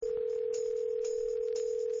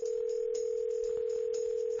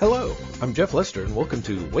I'm Jeff Lester, and welcome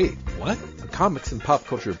to Wait, What? A comics and pop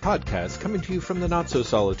culture podcast coming to you from the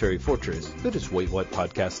not-so-solitary fortress that is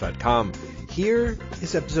waitwhatpodcast.com. Here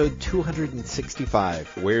is episode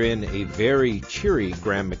 265, wherein a very cheery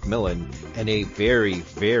Graham McMillan and a very,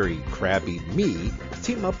 very crabby me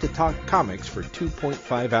team up to talk comics for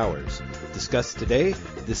 2.5 hours. Discuss today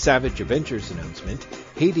the Savage Avengers announcement,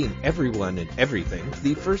 hating everyone and everything,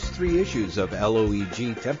 the first 3 issues of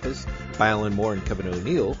LOEG Tempest by Alan Moore and Kevin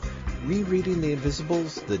O'Neill, rereading The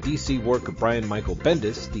Invisibles, the DC work of Brian Michael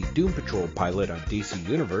Bendis, the Doom Patrol pilot on DC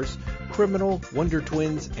Universe, Criminal, Wonder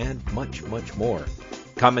Twins, and much, much more.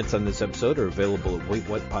 Comments on this episode are available at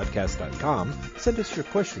waitwhatpodcast.com. Send us your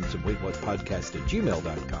questions at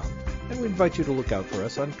waitwhatpodcast@gmail.com. And we invite you to look out for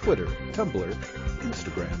us on Twitter, Tumblr,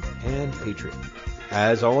 Instagram, and Patreon.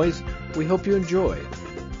 As always, we hope you enjoy.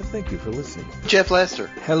 And thank you for listening. Jeff Lester.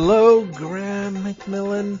 Hello, Graham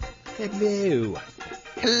McMillan. Hello.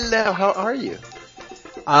 Hello, how are you?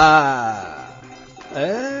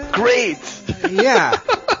 Great! Yeah.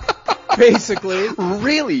 Basically.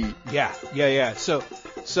 Really? Yeah.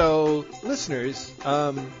 So listeners,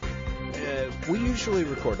 we usually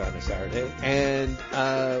record on a Saturday, and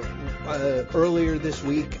earlier this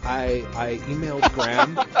week I emailed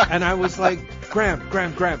Graham, and I was like, Graham,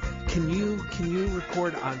 can you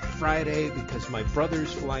record on Friday, because my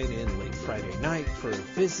brother's flying in late Friday night for a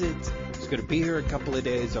visit. He's going to be here a couple of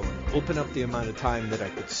days. I want to open up the amount of time that I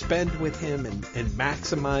could spend with him and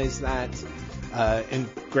maximize that. And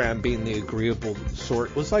Graham, being the agreeable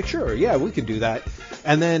sort, was like, sure, yeah, we can do that.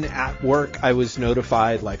 And then at work, I was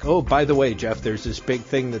notified, like, oh, by the way, Jeff, there's this big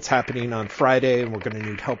thing that's happening on Friday, and we're going to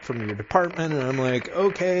need help from your department. And I'm like,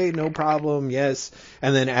 okay, no problem, yes.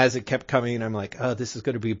 And then as it kept coming, I'm like, oh, this is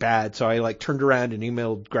going to be bad. So I turned around and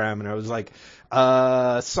emailed Graham, and I was like,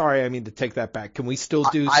 sorry, I mean to take that back. Can we still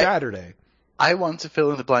do Saturday? I want to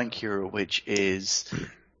fill in the blank here, which is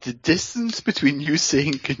the distance between you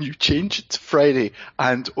saying, can you change it to Friday,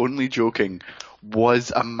 and only joking,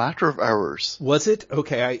 was a matter of hours. Was it?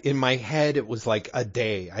 Okay, in my head it was like a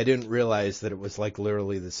day. I didn't realize that it was like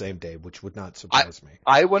literally the same day, which would not surprise me.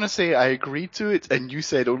 I want to say I agreed to it, and you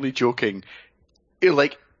said only joking,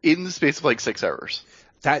 in the space of 6 hours.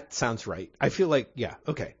 That sounds right. I feel like, yeah,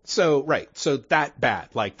 okay. So, right. So that bad.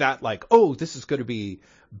 Oh, this is going to be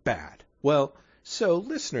bad. Well, so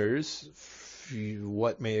listeners,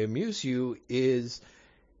 what may amuse you is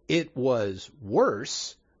it was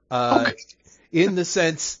worse, in the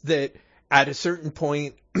sense that at a certain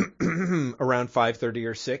point, around 5:30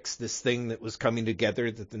 or 6, this thing that was coming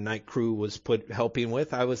together that the night crew was helping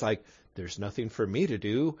with, I was like, there's nothing for me to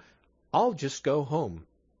do. I'll just go home.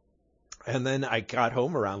 And then I got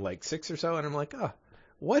home around 6 or so, and I'm like, oh,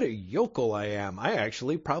 what a yokel I am. I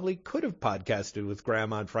actually probably could have podcasted with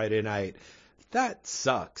Graham on Friday night. That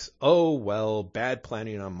sucks. Oh, well, bad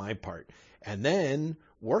planning on my part. And then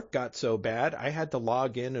work got so bad, I had to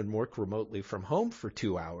log in and work remotely from home for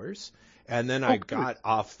 2 hours. And then I got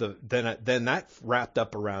off then that wrapped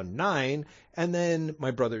up around 9. And then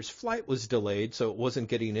my brother's flight was delayed, so it wasn't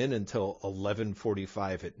getting in until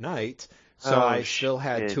 11:45 at night. So I still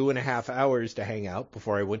had 2.5 hours to hang out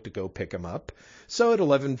before I went to go pick him up. So at a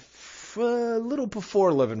little before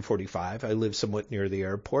 11:45, I live somewhat near the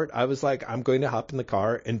airport. I was like, I'm going to hop in the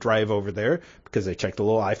car and drive over there, because I checked a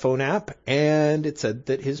little iPhone app, and it said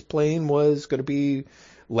that his plane was going to be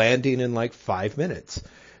landing in 5 minutes.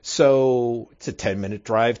 So it's a 10-minute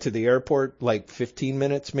drive to the airport, 15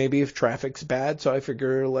 minutes maybe if traffic's bad. So I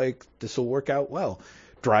figure this will work out well.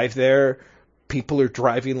 Drive there. People are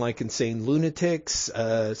driving like insane lunatics.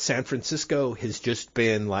 San Francisco has just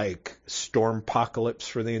been storm apocalypse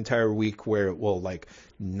for the entire week, where it will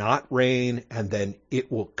not rain, and then it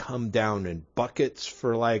will come down in buckets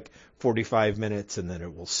for 45 minutes, and then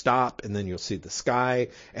it will stop, and then you'll see the sky.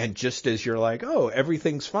 And just as you're oh,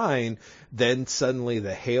 everything's fine, then suddenly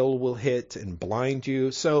the hail will hit and blind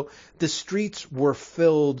you. So the streets were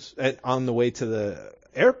filled on the way to the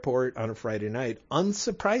airport on a Friday night,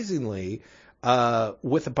 unsurprisingly,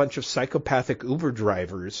 with a bunch of psychopathic Uber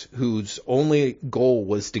drivers whose only goal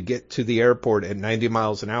was to get to the airport at 90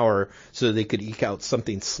 miles an hour so they could eke out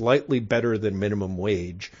something slightly better than minimum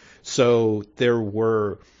wage. So there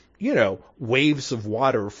were, waves of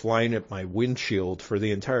water flying at my windshield for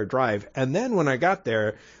the entire drive. And then when I got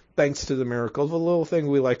there, thanks to the miracle of a little thing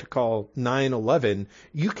we like to call 9/11,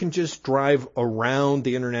 you can just drive around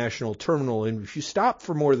the international terminal, and if you stop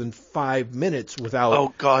for more than 5 minutes without...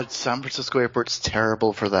 Oh, God, San Francisco Airport's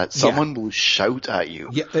terrible for that. Someone will shout at you.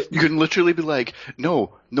 Yeah, you can literally be like,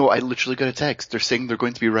 no, No, I literally got a text. They're saying they're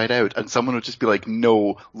going to be right out, and someone would just be like,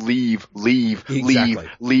 no, leave, Exactly.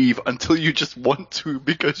 leave, until you just want to,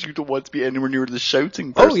 because you don't want to be anywhere near the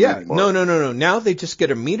shouting person Oh, yeah. anymore. No. Now they just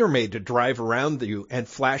get a meter maid to drive around you and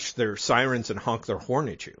flash their sirens and honk their horn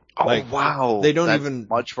at you. Oh, wow. They don't That's even...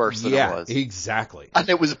 much worse than it was. Yeah, exactly. And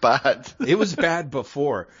it was bad. It was bad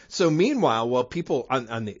before. So meanwhile, while people,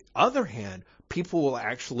 on the other hand, people will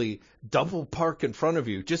actually double park in front of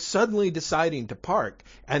you, just suddenly deciding to park,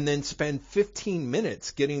 and then spend 15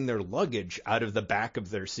 minutes getting their luggage out of the back of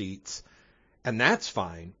their seats. And that's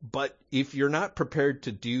fine. But if you're not prepared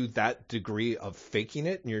to do that degree of faking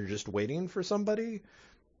it and you're just waiting for somebody,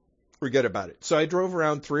 forget about it. So I drove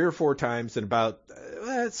around 3 or 4 times, and about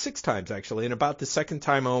 6 times actually. And about the second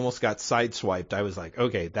time I almost got sideswiped. I was like,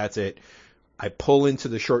 okay, that's it. I pull into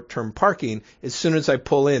the short-term parking. As soon as I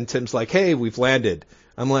pull in, Tim's like, hey, we've landed.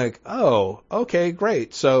 I'm like, oh, okay,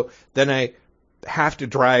 great. So then I have to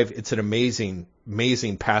drive. It's an amazing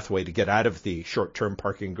pathway to get out of the short-term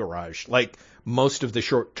parking garage. Like most of the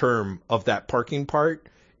short-term of that parking part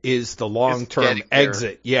is the long-term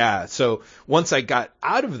exit. Yeah. So once I got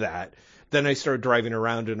out of that, then I started driving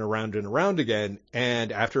around and around and around again.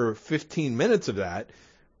 And after 15 minutes of that,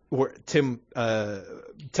 Tim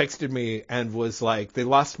texted me and was like, they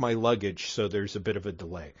lost my luggage, so there's a bit of a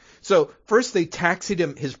delay. So first they taxied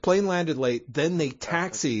him. His plane landed late. Then they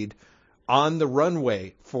taxied on the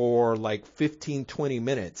runway for like 15, 20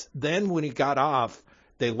 minutes. Then when he got off,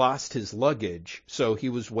 they lost his luggage. So he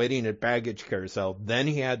was waiting at baggage carousel. Then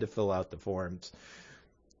he had to fill out the forms.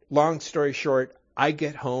 Long story short, I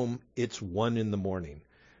get home. It's 1 in the morning,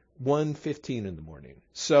 1:15 in the morning.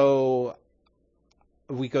 So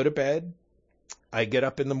we go to bed. I get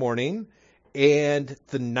up in the morning, and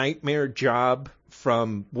the nightmare job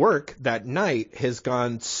from work that night has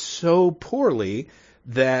gone so poorly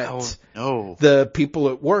that the people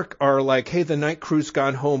at work are like, hey, the night crew's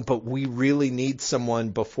gone home, but we really need someone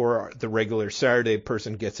before the regular Saturday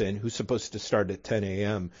person gets in, who's supposed to start at 10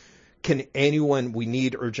 a.m. We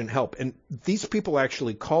need urgent help. And these people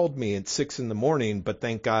actually called me at 6 in the morning, but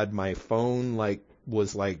thank God my phone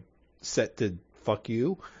was set to fuck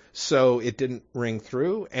you, so it didn't ring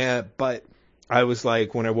through. But I was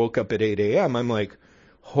like, when I woke up at 8 a.m., I'm like,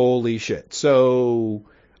 holy shit. So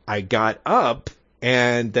I got up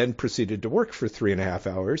and then proceeded to work for 3.5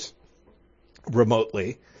 hours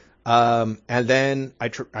remotely. And then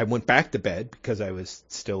I went back to bed because I was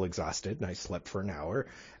still exhausted, and I slept for an hour.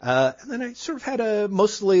 And then I sort of had a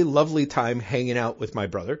mostly lovely time hanging out with my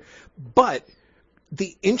brother. But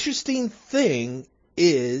the interesting thing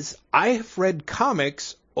is I have read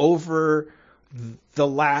comics over the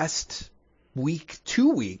last week,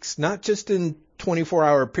 2 weeks, not just in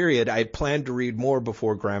 24-hour period. I had planned to read more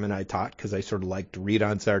before Graham and I talked, because I sort of like to read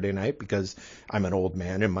on Saturday night because I'm an old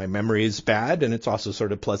man and my memory is bad, and it's also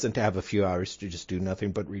sort of pleasant to have a few hours to just do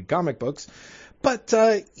nothing but read comic books. But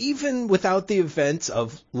even without the events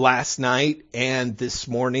of last night and this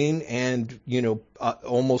morning and,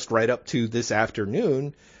 almost right up to this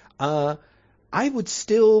afternoon, I would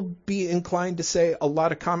still be inclined to say a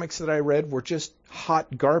lot of comics that I read were just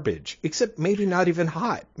hot garbage, except maybe not even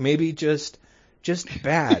hot, maybe just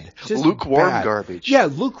bad. Just lukewarm bad. Garbage. Yeah,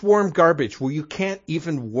 lukewarm garbage where you can't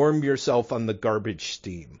even warm yourself on the garbage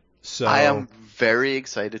steam. So I am very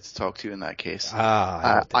excited to talk to you in that case.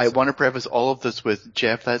 I want to preface all of this with,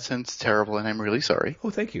 Jeff, that sounds terrible and I'm really sorry. Oh,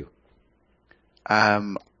 thank you.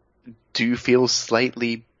 Do you feel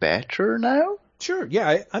slightly better now? Sure.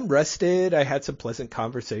 Yeah, I'm rested. I had some pleasant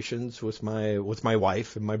conversations with my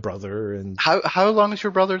wife and my brother. And how long is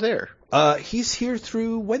your brother there? He's here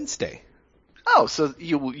through Wednesday. Oh, so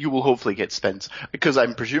you will hopefully get spent, because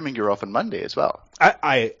I'm presuming you're off on Monday as well.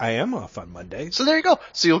 I am off on Monday. So there you go.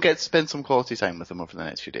 So you'll get spend some quality time with him over the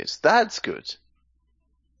next few days. That's good.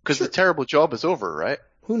 Because the terrible job is over, right?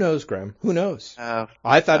 Who knows, Graham? Who knows?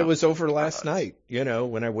 I thought it was over last night,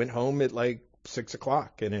 when I went home at 6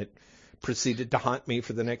 o'clock, and it proceeded to haunt me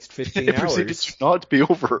for the next 15 it hours. It proceeded to not be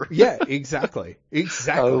over. Yeah, exactly.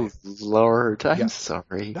 Oh, Lord, I'm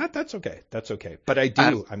sorry. That's okay. That's okay. But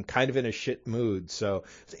I'm kind of in a shit mood. So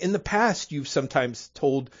in the past, you've sometimes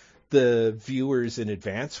told the viewers in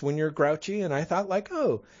advance when you're grouchy, and I thought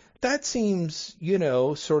that seems,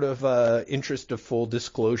 sort of interest of full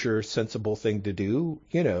disclosure, sensible thing to do,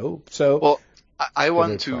 so. Well, I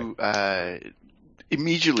want to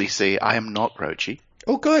immediately say I am not grouchy.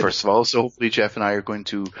 Oh, good. First of all, so hopefully Jeff and I are going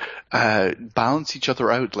to balance each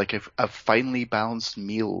other out like a finely balanced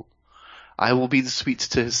meal. I will be the sweet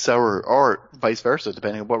to his sour, or vice versa,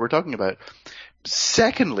 depending on what we're talking about.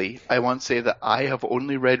 Secondly, I want to say that I have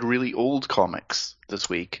only read really old comics this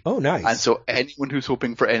week. Oh, nice. And so anyone who's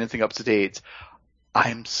hoping for anything up to date,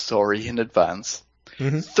 I'm sorry in advance.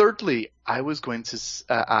 Mm-hmm. Thirdly, I was going to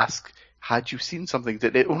ask, had you seen something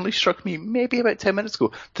that it only struck me maybe about 10 minutes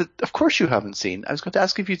ago that of course you haven't seen. I was going to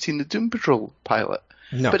ask if you'd seen the Doom Patrol pilot.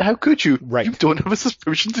 No. But how could you? Right. You don't have a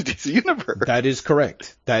subscription to DC Universe. That is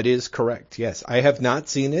correct. That is correct. Yes. I have not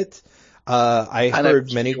seen it. I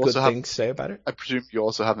heard many good things say about it. I presume you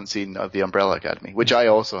also haven't seen The Umbrella Academy, which I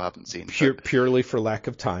also haven't seen. Purely for lack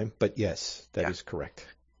of time, but yes, that is correct.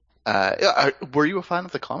 Were you a fan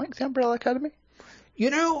of the comic, The Umbrella Academy?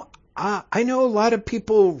 I know a lot of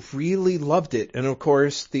people really loved it, and of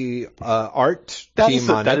course the art team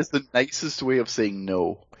on it. That is the nicest way of saying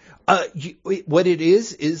no. What it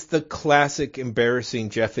is the classic embarrassing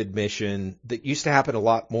Jeff admission that used to happen a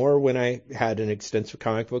lot more when I had an extensive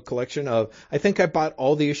comic book collection of, I think I bought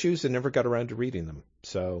all the issues and never got around to reading them.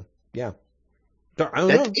 So, yeah. I don't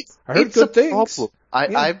know. I heard good things.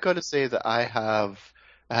 I've got to say that I have,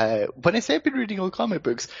 when I say I've been reading old comic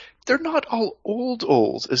books, they're not all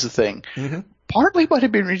old is the thing. Mm-hmm. Partly what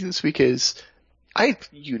I've been reading this week is,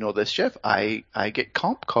 you know this, Jeff, I get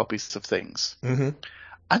comp copies of things. Mm-hmm.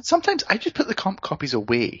 And sometimes I just put the comp copies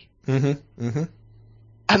away. Mm-hmm. Mm-hmm.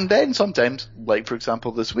 And then sometimes, like for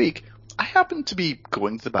example this week, I happen to be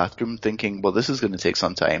going to the bathroom thinking, well, this is going to take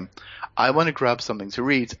some time. I want to grab something to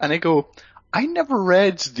read. And I go, I never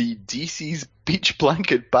read the DC's Beach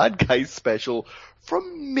Blanket Bad Guys special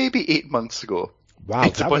from maybe 8 months ago. Wow,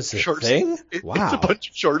 that was a thing? Wow. It's a bunch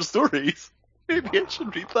of short stories. Maybe I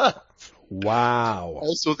should read that. Wow.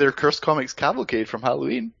 Also, their Cursed Comics Cavalcade from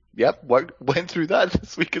Halloween. Yep, went through that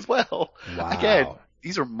this week as well. Wow. Again,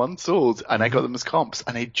 these are months old, and I got them as comps,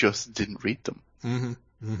 and I just didn't read them. Mm-hmm.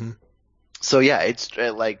 Mm-hmm. So yeah, it's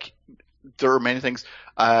like there are many things.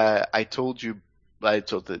 I told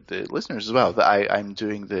the listeners as well that I'm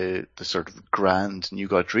doing the sort of grand New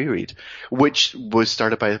Gods reread, which was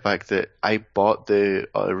started by the fact that I bought the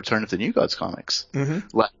Return of the New Gods comics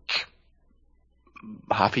like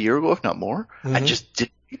half a year ago, if not more. I just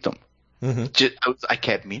didn't read them. Mm-hmm. I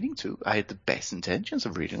kept meaning to. I had the best intentions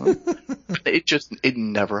of reading them. It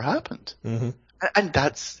never happened. Mm-hmm. And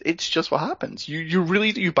it's just what happens.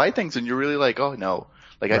 You buy things and you're really like, oh no,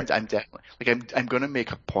 like right. I'm definitely, like I'm going to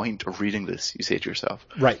make a point of reading this. You say to yourself,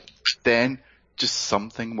 right. Then just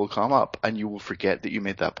something will come up and you will forget that you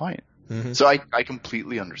made that point. Mm-hmm. So I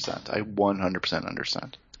completely understand. I 100%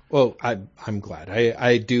 understand. Well, I'm glad.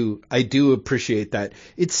 I do appreciate that.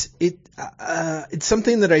 It's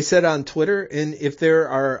something that I said on Twitter, and if there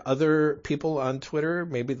are other people on Twitter,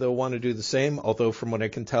 maybe they'll want to do the same. Although from what I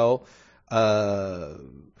can tell, I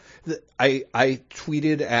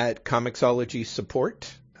tweeted at Comixology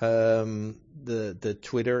Support, the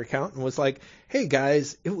Twitter account, and was like, hey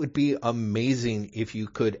guys, it would be amazing if you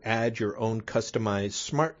could add your own customized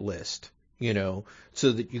smart list,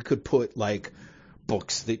 so that you could put like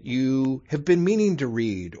books that you have been meaning to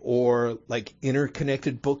read, or like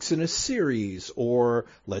interconnected books in a series, or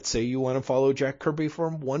let's say you want to follow Jack Kirby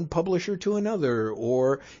from one publisher to another,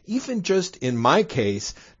 or even just in my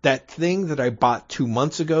case, that thing that I bought 2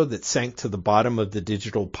 months ago that sank to the bottom of the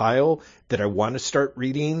digital pile that I want to start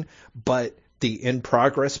reading, but the in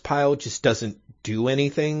progress pile just doesn't do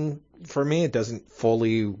anything for me. It doesn't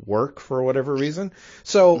fully work for whatever reason.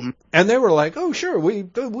 So, and they were like, oh, sure,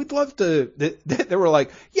 we'd love to. They were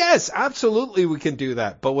like, yes, absolutely, we can do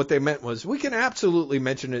that. But what they meant was, we can absolutely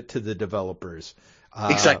mention it to the developers.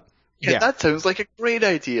 Exactly. Yeah, that sounds like a great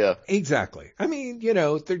idea. Exactly. I mean,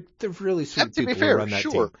 they're really sweet people who run that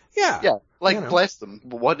team. Yeah. Like, bless them.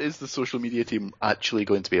 What is the social media team actually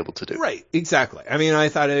going to be able to do? Right. Exactly. I mean, I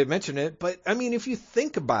thought I'd mention it, but I mean, if you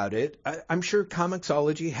think about it, I'm sure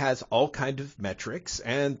Comixology has all kinds of metrics,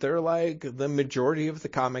 and they're like, the majority of the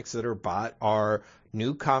comics that are bought are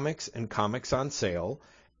new comics and comics on sale.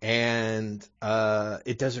 And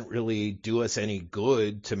it doesn't really do us any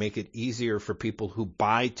good to make it easier for people who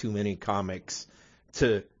buy too many comics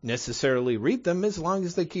to necessarily read them, as long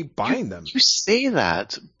as they keep buying them. You say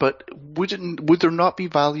that, but would there not be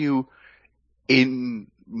value in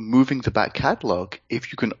moving the back catalog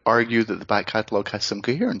if you can argue that the back catalog has some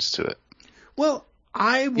coherence to it? Well,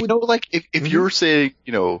 I would... like if you're saying,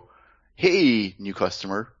 hey, new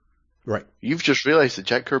customer, right? You've just realized that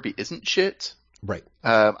Jack Kirby isn't shit. Right.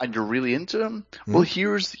 And you're really into him. Well,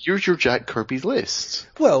 here's your Jack Kirby list.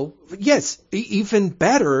 Well, yes, even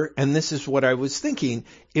better, and this is what I was thinking,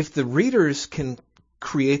 if the readers can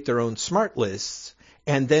create their own smart lists,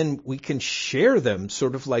 and then we can share them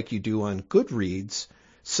sort of like you do on Goodreads,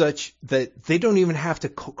 such that they don't even have to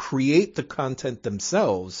create the content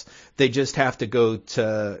themselves. They just have to go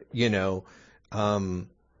to,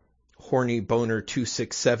 Horny Boner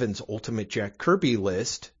 267's Ultimate Jack Kirby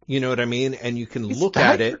list. You know what I mean? And you can look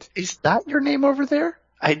at it. Is that your name over there?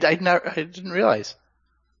 I didn't realize.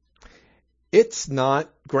 It's not,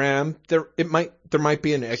 Graham. There might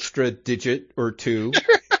be an extra digit or two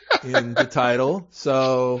in the title.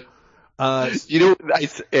 So, I say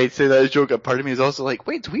that as a joke. A part of me is also like,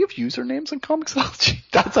 wait, do we have usernames in Comixology?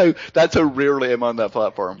 That's how rarely I'm on that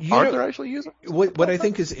platform. Are there actually usernames? What I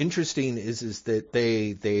think is interesting is that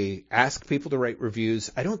they ask people to write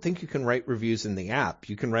reviews. I don't think you can write reviews in the app.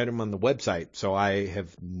 You can write them on the website. So I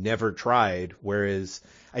have never tried. Whereas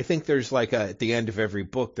I think there's at the end of every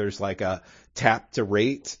book, there's like a tap to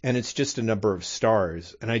rate, and it's just a number of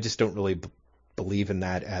stars. And I just don't really believe in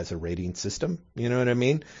that as a rating system. You know what I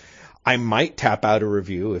mean? I might tap out a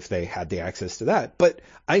review if they had the access to that. But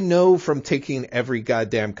I know from taking every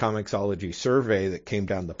goddamn Comixology survey that came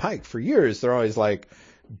down the pike for years, they're always like,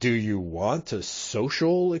 do you want a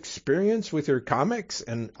social experience with your comics?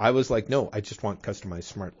 And I was like, no, I just want customized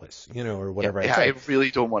smart lists, or whatever. I really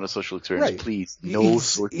don't want a social experience. Right. Please, no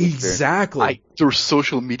social experience. Exactly. There's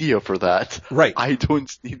social media for that. Right. I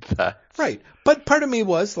don't need that. Right. But part of me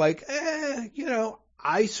was like,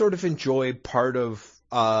 I sort of enjoy part of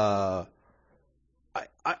I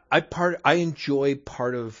enjoy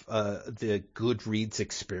part of the Goodreads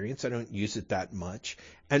experience. I don't use it that much,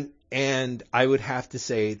 and I would have to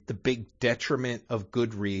say the big detriment of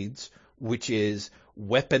Goodreads, which is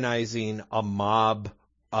weaponizing a mob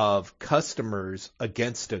of customers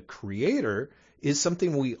against a creator, is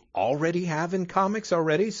something we already have in comics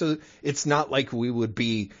already. So it's not like we would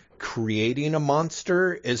be creating a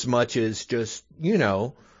monster as much as just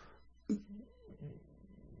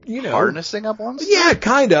harnessing a monster? Yeah,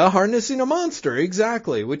 kinda harnessing a monster,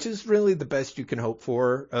 exactly, which is really the best you can hope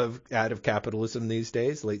for out of capitalism these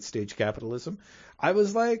days, late stage capitalism. I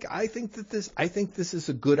was like, I think this is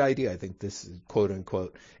a good idea. I think this is quote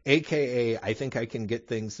unquote, AKA, I think I can get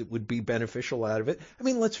things that would be beneficial out of it. I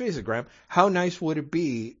mean, let's face it, Graham, how nice would it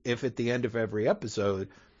be if at the end of every episode,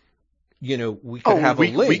 we could have a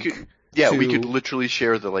link. We could literally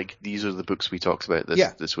share these are the books we talked about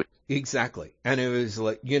this week. Exactly. And it was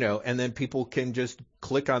like, and then people can just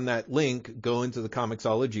click on that link, go into the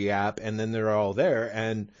Comixology app, and then they're all there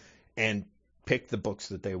and pick the books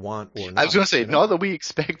that they want or not. I was going to say, not that we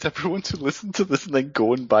expect everyone to listen to this and then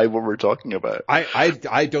go and buy what we're talking about.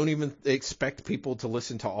 I don't even expect people to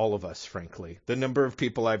listen to all of us, frankly. The number of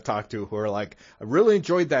people I've talked to who are like, I really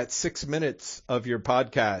enjoyed that 6 minutes of your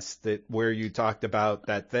podcast where you talked about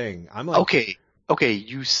that thing. I'm like, okay,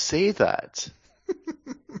 you say that,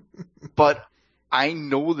 but I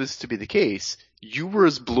know this to be the case. You were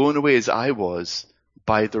as blown away as I was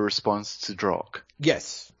by the response to Drock.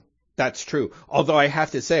 Yes. That's true. Although I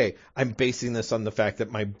have to say, I'm basing this on the fact that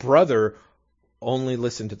my brother only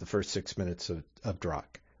listened to the first 6 minutes of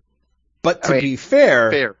Drock. But to be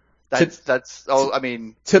fair, that's all. I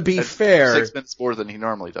mean, to be fair, 6 minutes more than he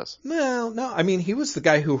normally does. No. I mean, he was the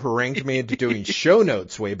guy who harangued me into doing show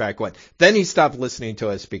notes way back when. Then he stopped listening to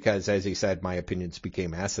us because, as he said, my opinions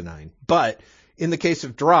became asinine. But in the case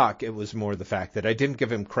of Drock, it was more the fact that I didn't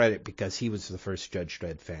give him credit because he was the first Judge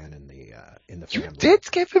Dredd fan in the family. You did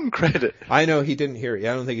give him credit. I know he didn't hear it.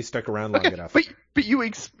 I don't think he stuck around long enough. But you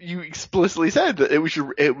explicitly said that it was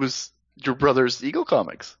your brother's Eagle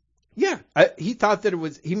Comics. Yeah, he thought that it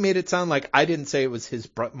was. He made it sound like I didn't say it was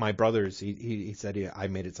my brother's. He said I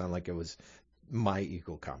made it sound like it was my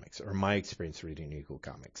Eagle Comics or my experience reading Eagle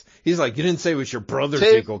Comics. He's like, you didn't say it was your brother's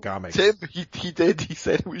Eagle Comics. Tim, he did. He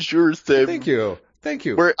said it was yours, Tim. Thank you.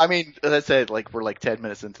 As I said, we're 10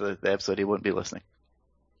 minutes into the episode. He wouldn't be listening.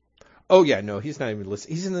 Oh yeah, no, he's not even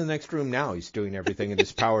listening. He's in the next room now. He's doing everything in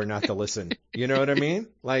his power not to listen. You know what I mean?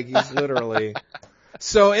 Like he's literally.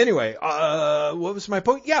 So anyway, what was my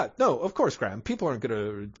point? Yeah, no, of course, Graham. People aren't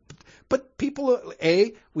gonna. But people,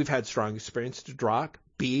 A, we've had strong experience to Drock.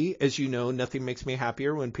 B, as you know, nothing makes me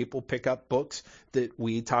happier when people pick up books that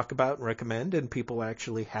we talk about and recommend, and people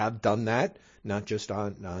actually have done that, not just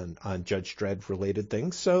on Judge Dredd related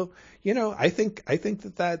things. So, I think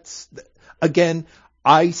that's, again,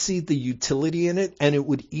 I see the utility in it, and it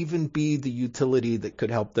would even be the utility that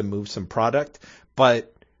could help them move some product.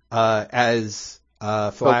 But as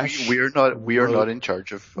Flash, we are not in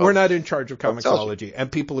charge of. We're not in charge of Comixology,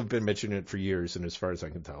 and people have been mentioning it for years, and as far as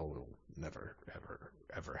I can tell, it will never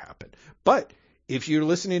ever happen. But if you're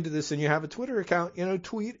listening to this and you have a Twitter account,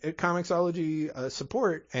 tweet at Comixology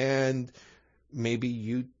support, and maybe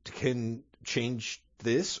you can change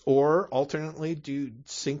this, or alternately, do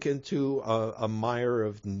sink into a mire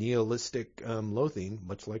of nihilistic loathing,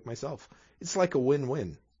 much like myself. It's like a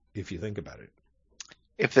win-win, if you think about it.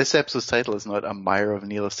 If this episode's title is not a mire of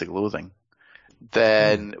nihilistic loathing,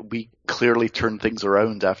 then we clearly turned things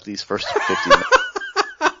around after these first 15 minutes.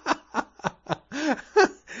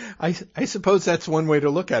 I suppose that's one way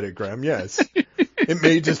to look at it, Graham. Yes. It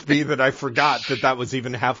may just be that I forgot that was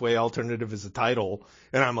even halfway alternative as a title,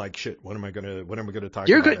 and I'm like, shit. What am I gonna talk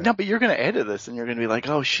about? No, but you're gonna edit this, and you're gonna be like,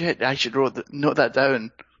 oh shit, I should note that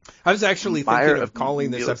down. I was actually thinking of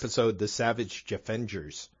calling this episode "The Savage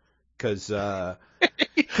Avengers," because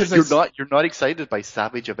you're not excited by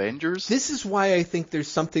Savage Avengers. This is why I think there's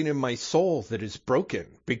something in my soul that is broken,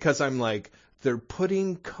 because I'm like, they're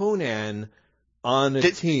putting Conan on a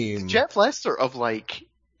team. Jeff Lester of like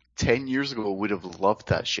 10 years ago would have loved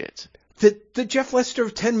that shit. The Jeff Lester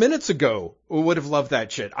of 10 minutes ago would have loved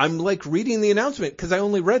that shit. I'm like reading the announcement because I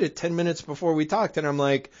only read it 10 minutes before we talked, and I'm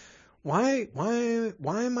like, why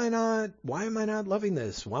am I not loving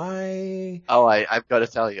this? Why? Oh, I've got to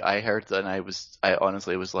tell you, I heard that, and I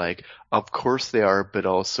honestly was like, of course they are, but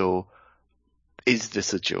also, is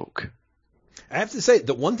this a joke? I have to say,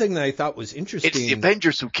 the one thing that I thought was interesting... It's the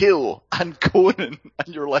Avengers who kill, and Conan,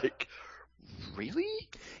 and you're like, really?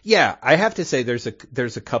 Yeah, I have to say there's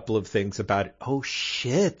a couple of things about it. Oh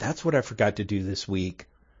shit, that's what I forgot to do this week.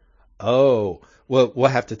 Oh, well, we'll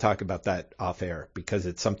have to talk about that off air because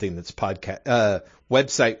it's something that's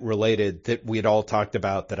website related that we had all talked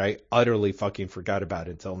about that I utterly fucking forgot about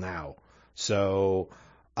until now. So,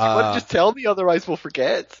 just tell me, otherwise we'll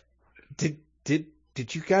forget.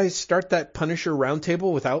 Did you guys start that Punisher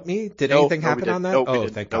roundtable without me? Did anything happen on that? No,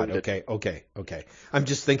 thank God. Okay. I'm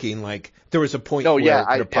just thinking like there was a point where it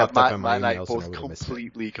could have popped up in my emails both and I would have missed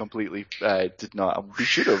it. completely did not. We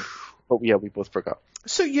should have, but yeah, we both forgot.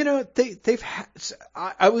 So they've had.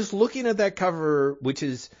 I was looking at that cover, which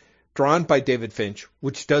is drawn by David Finch,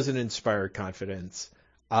 which doesn't inspire confidence.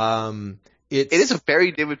 It is a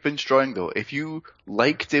very David Finch drawing, though. If you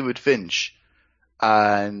like David Finch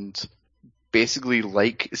and basically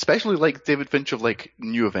especially like David Finch of like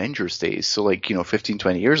New Avengers days, so like, 15,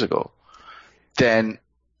 20 years ago, then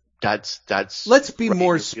that's. Let's be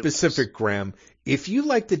more specific, Graham. If you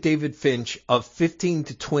like the David Finch of 15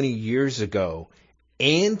 to 20 years ago,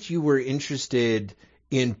 and you were interested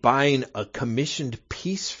in buying a commissioned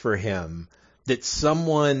piece for him that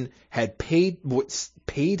someone had paid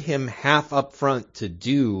him half up front to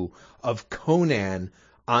do of Conan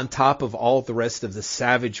on top of all the rest of the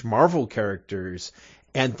Savage Marvel characters,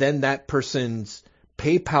 and then that person's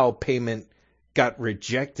PayPal payment got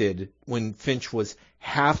rejected when Finch was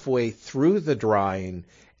halfway through the drawing,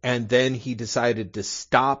 and then he decided to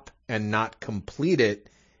stop and not complete it,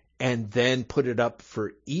 and then put it up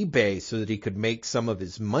for eBay so that he could make some of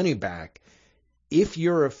his money back. If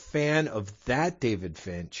you're a fan of that David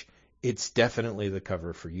Finch, it's definitely the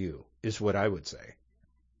cover for you, is what I would say.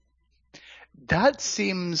 That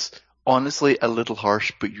seems honestly a little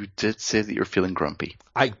harsh, but you did say that you're feeling grumpy.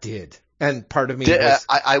 I did. And part of me was...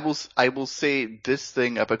 I will say this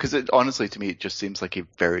thing about, because honestly to me it just seems like a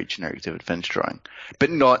very generic David Finch drawing,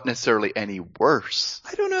 but not necessarily any worse.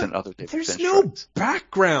 I don't know. Than other David There's Finch no drawings.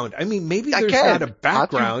 Background. I mean, maybe there's not a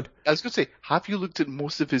background. I was going to say, have you looked at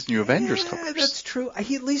most of his New Avengers covers? Yeah, that's true.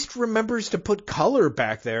 He at least remembers to put color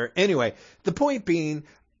back there. Anyway, the point being,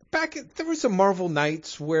 there was a Marvel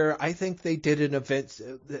Knights where I think they did an event.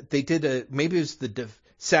 Maybe it was the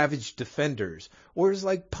Savage Defenders, or it was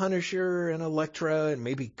like Punisher and Elektra and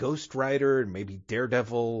maybe Ghost Rider and maybe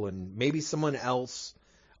Daredevil and maybe someone else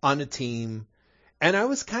on a team. And I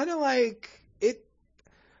was kind of like, it's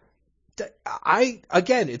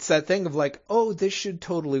that thing of like, oh, this should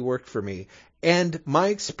totally work for me. And my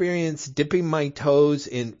experience dipping my toes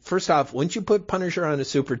in, first off, once you put Punisher on a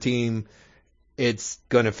super team, it's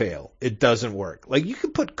gonna fail. It doesn't work. Like, you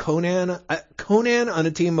could put Conan on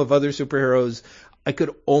a team of other superheroes, I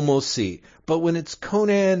could almost see. But when it's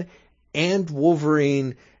Conan and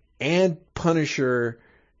Wolverine and Punisher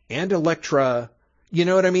and Elektra, you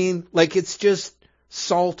know what I mean? Like, it's just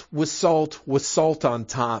salt with salt on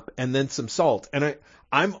top, and then some salt. And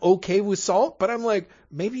I'm okay with salt, but I'm like,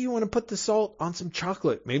 maybe you want to put the salt on some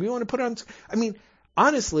chocolate. Maybe you want to put on... I mean,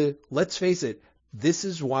 honestly, let's face it. This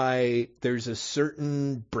is why there's a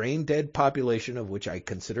certain brain-dead population, of which I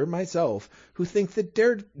consider myself, who think that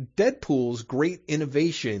Deadpool's great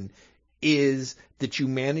innovation is that you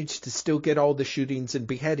manage to still get all the shootings and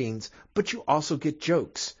beheadings, but you also get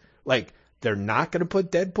jokes. Like, they're not going to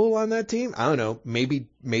put Deadpool on that team. I don't know. Maybe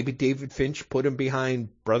David Finch put him behind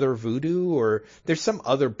Brother Voodoo, or there's some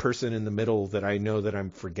other person in the middle that I know that I'm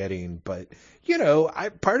forgetting. But,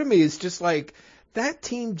 part of me is just like, that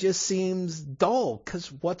team just seems dull,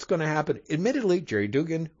 because what's going to happen? Admittedly, Jerry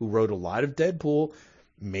Dugan, who wrote a lot of Deadpool,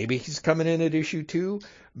 maybe he's coming in at issue 2.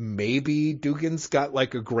 Maybe Dugan's got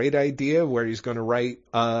like a great idea where he's going to write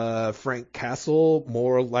Frank Castle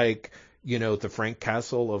more like, the Frank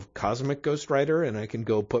Castle of Cosmic Ghost Rider, and I can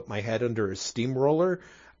go put my head under a steamroller.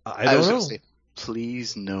 I don't know. Say,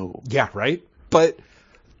 please no. Yeah, right? But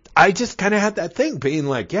I just kind of had that thing being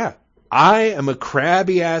like, yeah, I am a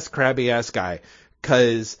crabby ass guy.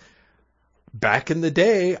 Because back in the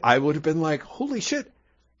day, I would have been like, holy shit,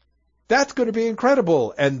 that's going to be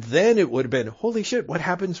incredible. And then it would have been, holy shit, what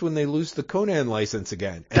happens when they lose the Conan license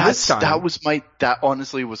again? And that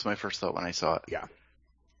honestly was my first thought when I saw it.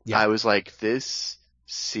 Yeah. I was like, this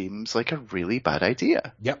seems like a really bad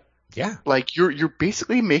idea. Yep. Yeah. Like, you're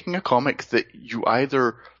basically making a comic that you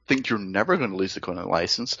either think you're never going to lose the Conan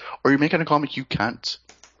license, or you're making a comic you can't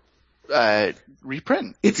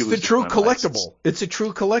reprint. It's the true collectible. License. It's a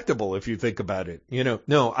true collectible if you think about it.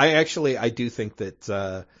 No, I do think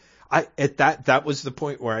that that was the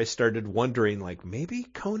point where I started wondering, like, maybe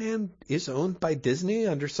Conan is owned by Disney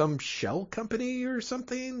under some shell company or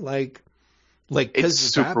something, like it's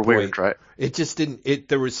super weird, right? It just didn't.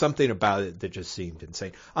 There was something about it that just seemed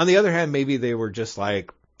insane. On the other hand, maybe they were just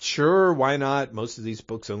like, sure, why not? Most of these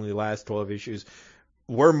books only last 12 issues.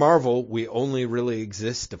 We're Marvel. We only really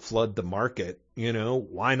exist to flood the market.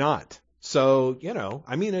 Why not? So,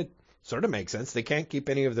 it sort of makes sense. They can't keep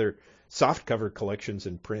any of their softcover collections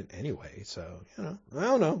in print anyway. So, I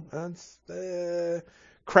don't know. That's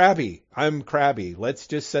crabby. I'm crabby. Let's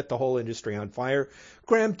just set the whole industry on fire.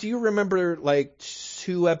 Graham, do you remember like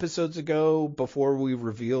 2 episodes ago, before we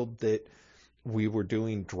revealed that we were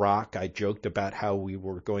doing Drock, I joked about how we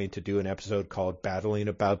were going to do an episode called Battling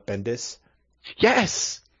About Bendis?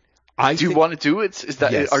 Yes. Do you want to do it?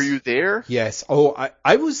 Yes. Are you there? Yes. Oh,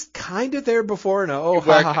 I was kind of there before. No,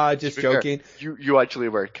 just joking. You actually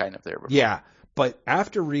were kind of there before. Yeah. But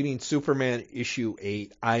after reading Superman issue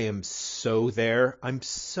 8, I am so there. I'm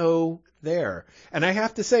so there. And I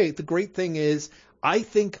have to say, the great thing is, I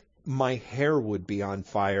think my hair would be on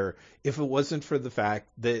fire if it wasn't for the fact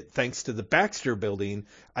that, thanks to the Baxter Building,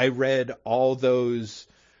 I read all those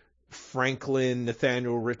Franklin,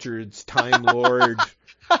 Nathaniel Richards, Time Lord,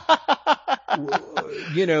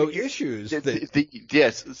 issues.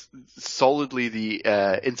 Yes, solidly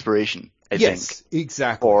the inspiration. I think.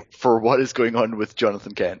 Exactly. For what is going on with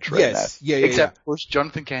Jonathan Kent right now. Yeah. Except, of course,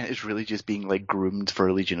 Jonathan Kent is really just being like groomed for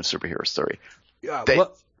a Legion of Superheroes story. Yeah.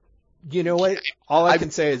 Well, you know what? All I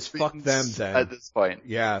can say is fuck them then. At this point.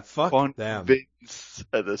 Yeah, fuck them.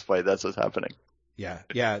 At this point, that's what's happening.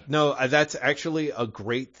 Yeah. No, that's actually a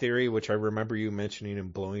great theory, which I remember you mentioning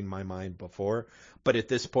and blowing my mind before. But at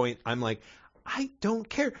this point, I'm like, I don't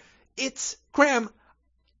care. It's, Graham,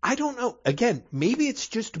 I don't know. Again, maybe it's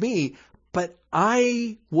just me, but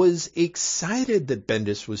I was excited that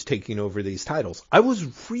Bendis was taking over these titles. I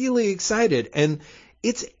was really excited. And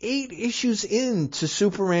it's 8 issues into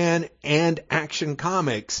Superman and Action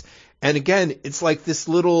Comics. And again, it's like this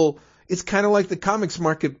it's kind of like the comics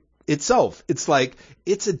market itself. It's like,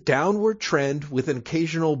 it's a downward trend with an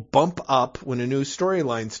occasional bump up when a new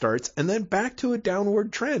storyline starts, and then back to a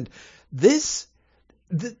downward trend. The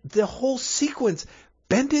whole sequence,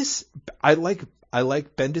 Bendis, I like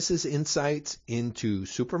Bendis's insights into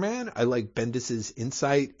Superman. I like Bendis's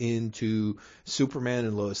insight into Superman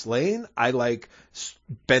and Lois Lane. I like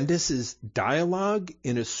Bendis's dialogue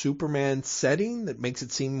in a Superman setting that makes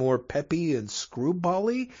it seem more peppy and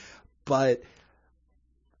screwball-y. But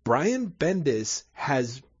Brian Bendis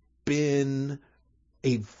has been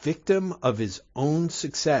a victim of his own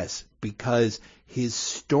success because his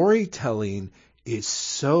storytelling is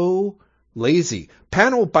so lazy.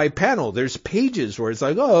 Panel by panel, there's pages where it's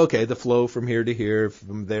like, oh, okay, the flow from here to here,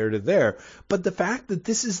 from there to there. But the fact that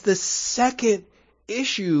this is the second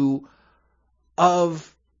issue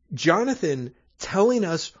of Jonathan telling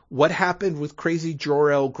us what happened with Crazy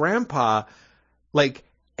Jor-El Grandpa, like,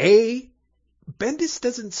 Bendis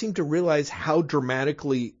doesn't seem to realize how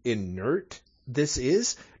dramatically inert this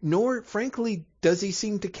is, nor, frankly, does he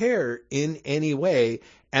seem to care in any way.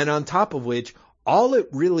 And on top of which, all it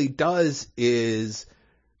really does is,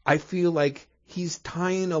 I feel like he's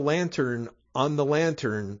tying a lantern on the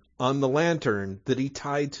lantern on the lantern that he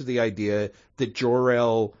tied to the idea that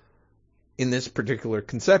Jor-El, in this particular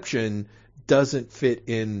conception, doesn't fit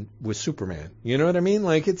in with Superman. You know what I mean?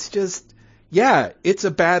 Like, it's just, yeah, it's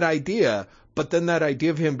a bad idea, but then that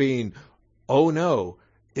idea of him being, oh no,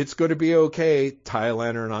 it's going to be okay, tie a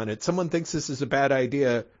lantern on it. Someone thinks this is a bad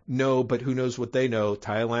idea. No, but who knows what they know?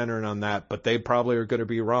 Tie a lantern on that, but they probably are going to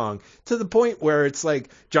be wrong. To the point where it's like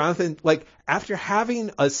Jonathan, like after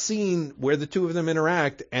having a scene where the two of them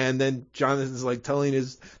interact, and then Jonathan's like telling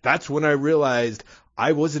that's when I realized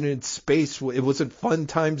I wasn't in space. It wasn't fun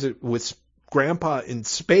times with Grandpa in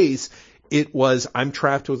space. It was, I'm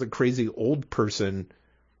trapped with a crazy old person,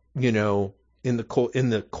 you know, in the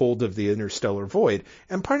cold of the interstellar void.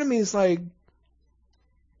 And part of me is like,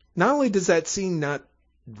 not only does that scene not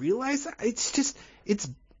realize that, it's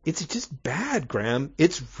just bad, Graham.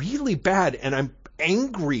 It's really bad, and I'm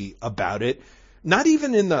angry about it. Not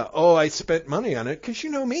even in the, oh, I spent money on it, because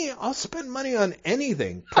you know me, I'll spend money on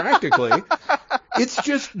anything, practically. It's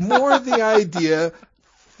just more the idea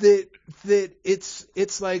that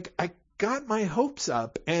it's like I got my hopes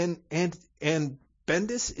up, and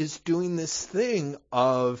Bendis is doing this thing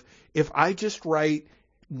of, if I just write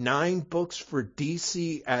 9 books for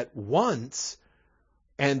DC at once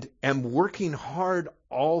and am working hard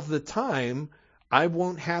all the time, I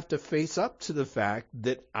won't have to face up to the fact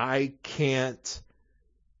that I can't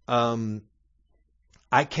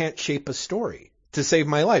shape a story to save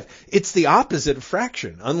my life. It's the opposite of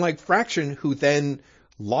Fraction. Unlike Fraction, who then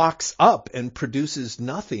locks up and produces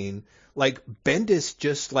nothing, like Bendis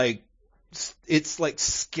just like, it's like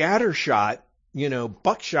scattershot, you know,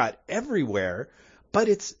 buckshot everywhere, but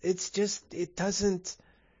it doesn't,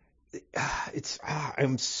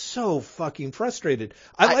 I'm so fucking frustrated.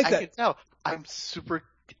 I can tell. I'm super,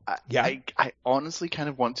 I honestly kind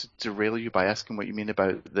of want to derail you by asking what you mean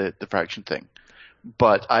about the Fraction thing,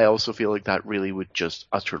 but I also feel like that really would just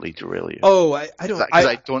utterly derail you. Oh, I don't, because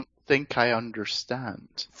I don't think I understand.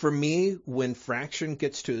 For me, when Fraction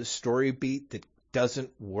gets to a story beat that doesn't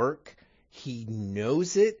work, he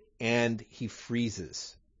knows it and he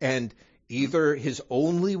freezes. And either his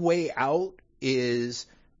only way out is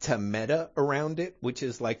to meta around it, which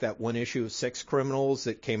is like that one issue of Sex Criminals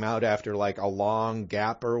that came out after like a long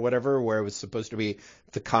gap or whatever, where it was supposed to be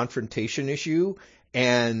the confrontation issue,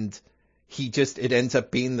 and it ends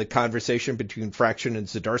up being the conversation between Fraction and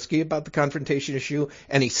Zdarsky about the confrontation issue,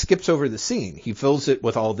 and he skips over the scene. He fills it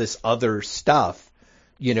with all this other stuff,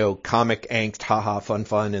 you know, comic angst, haha,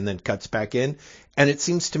 fun, and then cuts back in. And it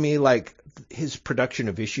seems to me like his production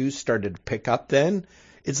of issues started to pick up then.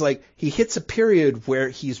 It's like he hits a period where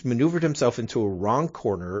he's maneuvered himself into a wrong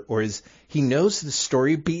corner, or he knows the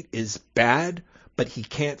story beat is bad, but he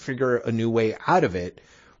can't figure a new way out of it.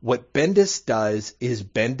 What Bendis does is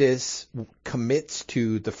Bendis commits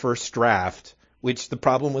to the first draft, which the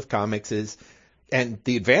problem with comics is, and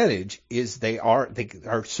the advantage is they are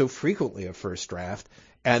so frequently a first draft,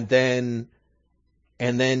 and then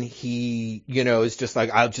he, you know, is just like,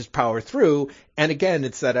 I'll just power through. And again,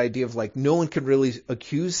 it's that idea of like, no one can really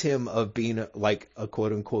accuse him of being like a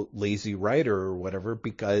quote unquote lazy writer or whatever,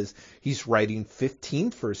 because he's writing 15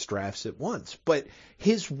 first drafts at once. But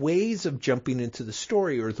his ways of jumping into the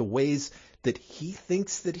story, or the ways that he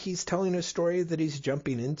thinks that he's telling a story that he's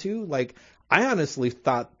jumping into, like, I honestly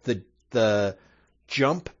thought the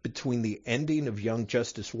jump between the ending of Young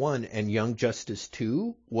Justice 1 and Young Justice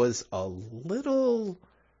 2 was a little,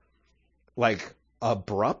 like,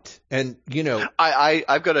 abrupt. And, you know,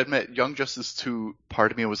 I've got to admit, Young Justice 2,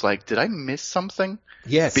 part of me was like, did I miss something?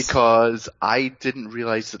 Yes. Because I didn't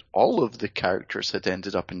realize that all of the characters had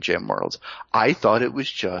ended up in Gemworld. I thought it was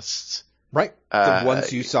just... Right. The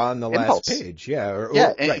ones you saw on the Impulse. last page. Yeah.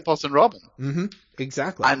 Right. Impulse and Robin. Mm-hmm.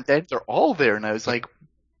 Exactly. And then they're all there, and I was like,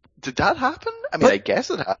 did that happen? I mean, I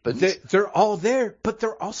guess it happened. They're all there, but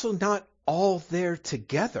they're also not all there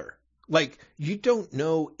together. Like, you don't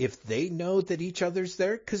know if they know that each other's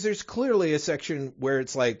there, because there's clearly a section where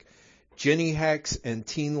it's like Jenny Hex and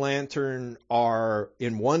Teen Lantern are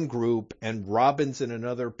in one group and Robin's in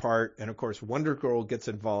another part, and of course Wonder Girl gets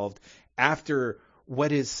involved after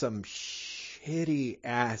what is some shitty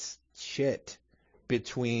ass shit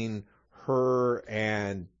between her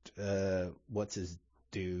and what's his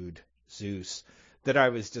dude, Zeus, that I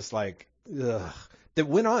was just like, ugh. That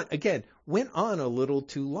went on a little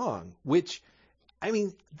too long, which, I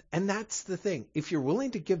mean, and that's the thing. If you're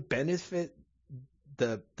willing to give benefit,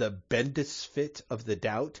 the Bendis fit of the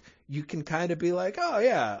doubt, you can kind of be like, oh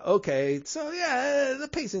yeah, okay, so yeah, the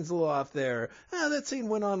pacing's a little off there. Oh, that scene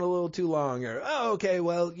went on a little too long, or, oh, okay,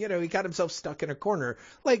 well, you know, he got himself stuck in a corner.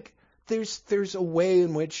 Like, there's a way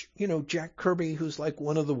in which, you know, Jack Kirby, who's like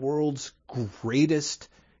one of the world's greatest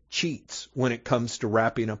cheats when it comes to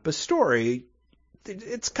wrapping up a story,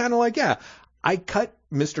 it's kind of like, yeah, I cut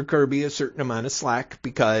Mr. Kirby a certain amount of slack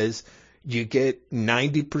because you get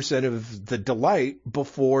 90% of the delight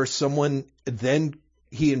before someone then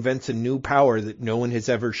he invents a new power that no one has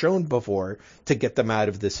ever shown before to get them out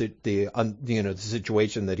of the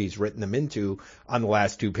situation that he's written them into on the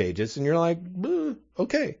last 2 pages. And you're like,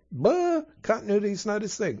 okay, continuity's not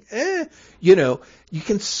his thing. You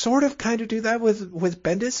can sort of kind of do that with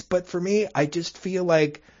Bendis, but for me, I just feel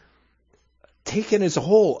like taken as a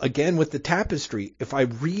whole, again with the Tapestry, if I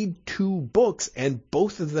read 2 books and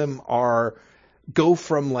both of them go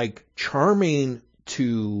from like charming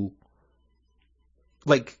to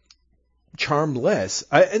like charmless,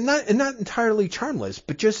 and not entirely charmless,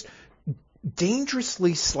 but just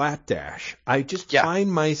dangerously slapdash. I just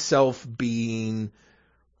find myself being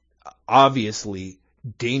obviously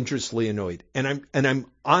dangerously annoyed, and I'm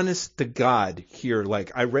honest to God here.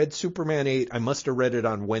 Like, I read Superman 8. I must have read it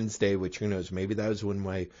on Wednesday, which who knows, maybe that was when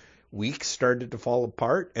my week started to fall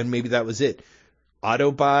apart, and maybe that was it.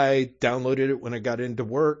 Auto buy, downloaded it when I got into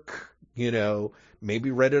work.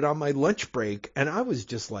 Maybe read it on my lunch break, and I was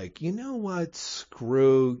just like, you know what?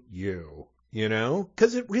 Screw you,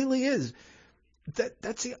 because it really is.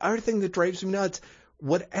 That's the other thing that drives me nuts.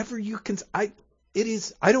 Whatever you can, I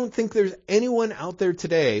don't think there's anyone out there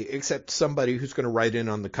today, except somebody who's going to write in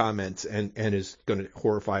on the comments and is going to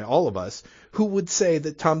horrify all of us, who would say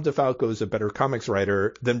that Tom DeFalco is a better comics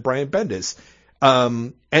writer than Brian Bendis.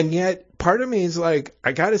 And yet part of me is like,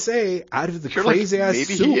 I gotta say, out of the crazy ass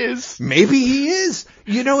maybe soup, he is. Maybe he is.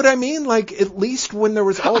 You know what I mean? Like, at least when there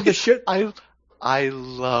was all the shit. I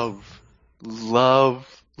love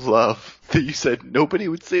that you said nobody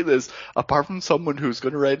would say this apart from someone who's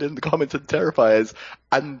going to write in the comments and terrify us,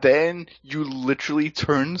 and then you literally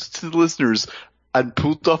turned to the listeners and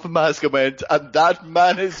pulled off a mask and went, and that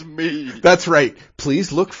man is me. That's right.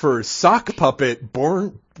 Please look for Sock Puppet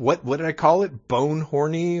born. What did I call it?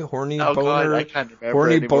 Horny boner. God, I can't remember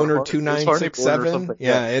horny anymore. boner 2967.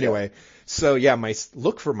 Yeah. Yeah. Anyway, so yeah,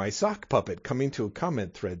 look for my Sock Puppet coming to a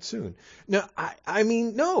comment thread soon. No, I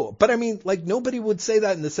mean no, but I mean like nobody would say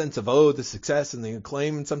that in the sense of the success and the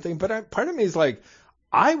acclaim and something. But part of me is like,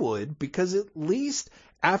 I would, because at least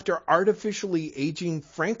after artificially aging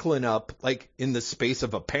Franklin up like in the space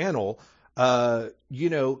of a panel,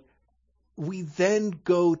 we then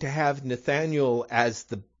go to have Nathaniel as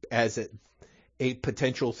a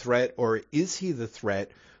potential threat, or is he the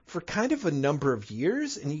threat, for kind of a number of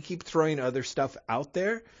years, and you keep throwing other stuff out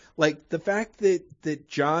there. Like the fact that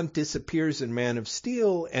John disappears in Man of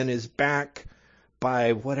Steel and is back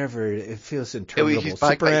by whatever, it feels interminable. He's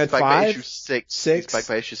back Superman by 5? issue 6. He's back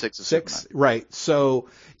by issue 6 of 6, Superman. right. So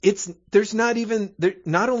there's not even,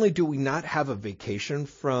 not only do we not have a vacation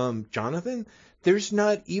from Jonathan, there's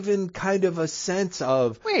not even kind of a sense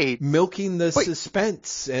of milking the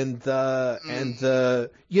suspense and the,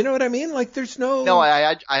 you know what I mean? Like there's no. No,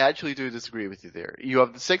 I actually do disagree with you there. You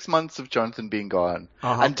have the 6 months of Jonathan being gone,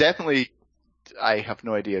 and definitely, I have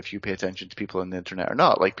no idea if you pay attention to people on the internet or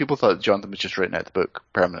not. Like people thought Jonathan was just writing out the book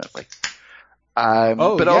permanently.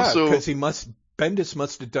 But also because Bendis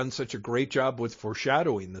must have done such a great job with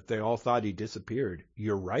foreshadowing that they all thought he disappeared.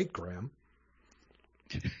 You're right, Graham.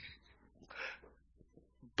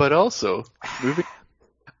 But also, moving.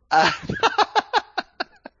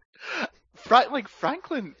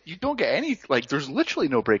 Franklin, you don't get any. Like, there's literally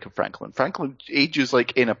no break of Franklin. Franklin ages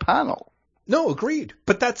like in a panel. No, agreed.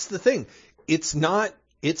 But that's the thing. It's not.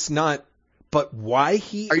 But why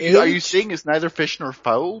he? Are you saying it's neither fish nor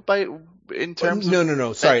fowl in terms?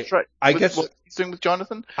 No. Sorry. I guess what he's doing with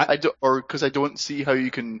Jonathan. Because I don't see how you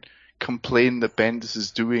can complain that Bendis is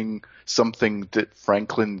doing something that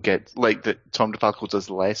Franklin gets, like that Tom DeFalco does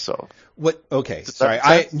less of. What? Okay, sorry.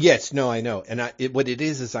 Yes, no, I know. And what it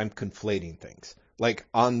is I'm conflating things. Like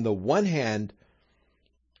on the one hand,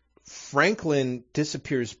 Franklin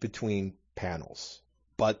disappears between panels,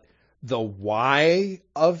 but the why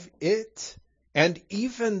of it, and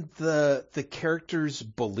even the character's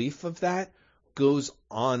belief of that, goes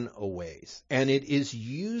on a ways, and it is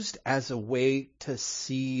used as a way to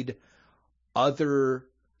seed other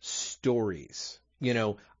stories,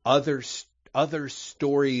 other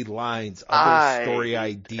storylines, other story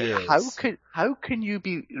ideas. How can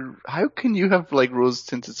you have like rose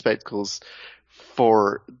tinted spectacles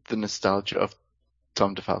for the nostalgia of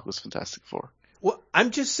Tom DeFalco's Fantastic Four? Well,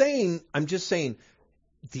 I'm just saying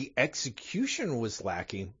the execution was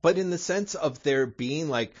lacking, but in the sense of there being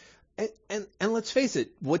like, And let's face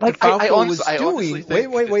it, what Like, DeFalco was I honestly doing.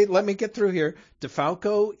 think Wait, let me get through here.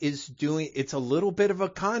 DeFalco is doing. It's a little bit of a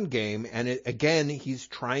con game, and again, he's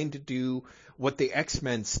trying to do what the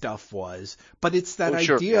X-Men stuff was, but it's that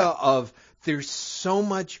idea of there's so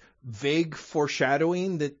much vague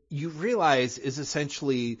foreshadowing that you realize is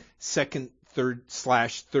essentially third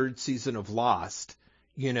season of Lost.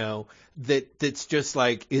 That's just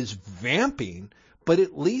like is vamping. But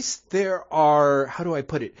at least there are, how do I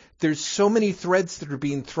put it? There's so many threads that are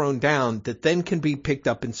being thrown down that then can be picked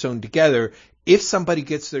up and sewn together if somebody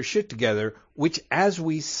gets their shit together, which as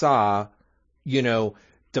we saw,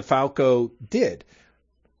 DeFalco did.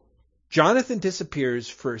 Jonathan disappears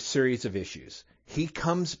for a series of issues. He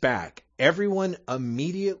comes back. Everyone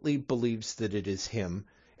immediately believes that it is him.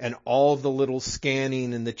 And all the little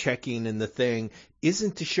scanning and the checking and the thing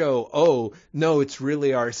isn't to show, oh, no, it's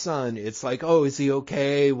really our son. It's like, oh, is he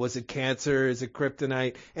okay? Was it cancer? Is it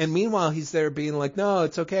kryptonite? And meanwhile, he's there being like, no,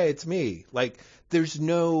 it's okay. It's me. Like, there's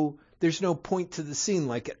no point to the scene.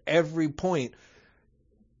 Like, at every point,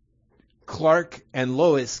 Clark and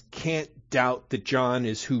Lois can't doubt that John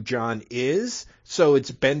is who John is. So it's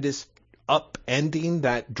Bendis upending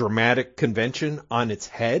that dramatic convention on its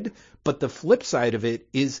head. But the flip side of it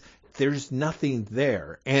is there's nothing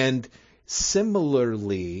there. And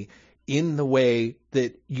similarly, in the way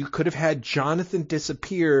that you could have had Jonathan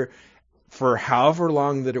disappear for however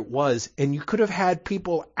long that it was, and you could have had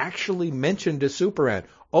people actually mention to Superman,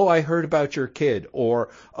 oh, I heard about your kid, or,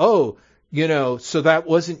 oh, so that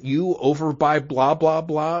wasn't you over by blah, blah,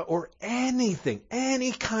 blah, or anything,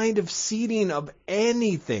 any kind of seeding of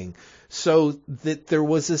anything, so that there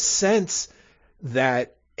was a sense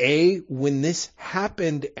that when this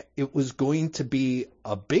happened, it was going to be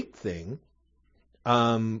a big thing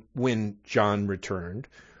when John returned,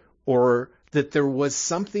 or that there was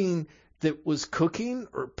something that was cooking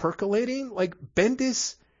or percolating. Like,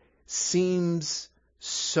 Bendis seems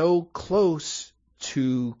so close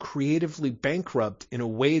to creatively bankrupt in a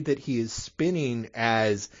way that he is spinning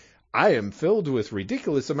as, I am filled with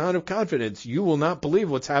ridiculous amount of confidence. You will not believe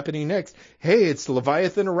what's happening next. Hey, it's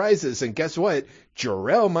Leviathan Arises, and guess what?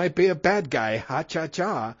 Jor-El might be a bad guy.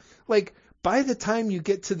 Ha-cha-cha. Like, by the time you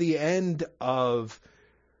get to the end of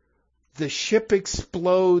the ship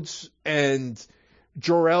explodes and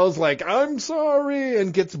Jor-El's like, I'm sorry,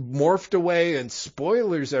 and gets morphed away, and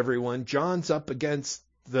spoilers, everyone, John's up against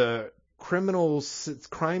the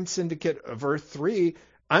crime syndicate of Earth 3.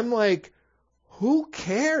 I'm like, who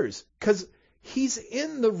cares? Because he's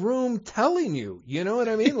in the room telling you. You know what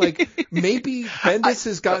I mean? Like, maybe Bendis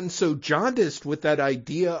has gotten so jaundiced with that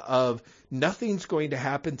idea of nothing's going to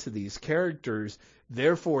happen to these characters.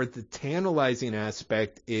 Therefore, the tantalizing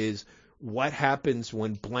aspect is what happens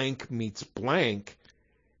when blank meets blank.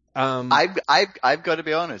 I've got to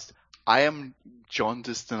be honest. I am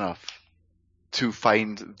jaundiced enough to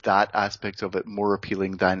find that aspect of it more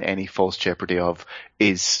appealing than any false jeopardy of,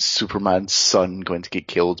 is Superman's son going to get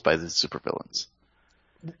killed by the supervillains?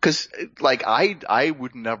 Because, like, I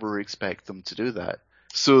would never expect them to do that.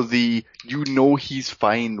 So he's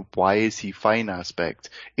fine, why is he fine aspect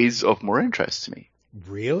is of more interest to me.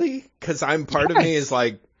 Really? Because part of me is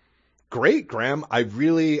like, great, Graham. I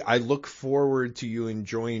look forward to you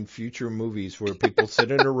enjoying future movies where people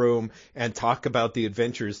sit in a room and talk about the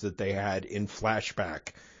adventures that they had in flashback.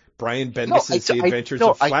 Brian Bendis' The Adventures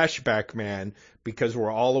of Flashback Man, because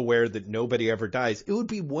we're all aware that nobody ever dies. It would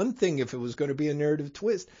be one thing if it was going to be a narrative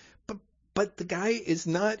twist, but the guy is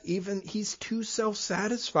not even, he's too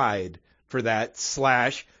self-satisfied for that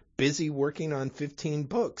 / busy working on 15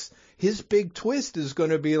 books. His big twist is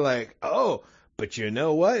going to be like, oh, but you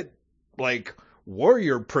know what? Like,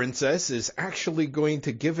 Warrior Princess is actually going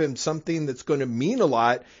to give him something that's going to mean a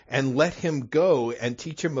lot and let him go and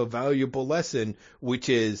teach him a valuable lesson, which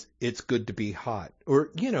is it's good to be hot,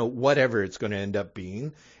 or, whatever it's going to end up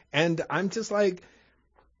being. And I'm just like,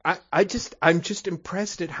 I'm just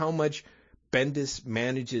impressed at how much Bendis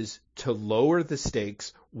manages to lower the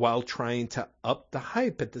stakes while trying to up the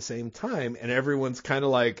hype at the same time. And everyone's kind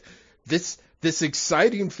of like, this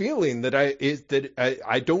exciting feeling that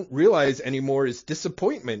I don't realize anymore is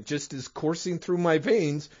disappointment, just is coursing through my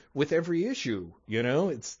veins with every issue.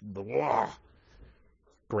 It's blah.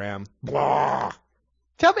 Graham, blah.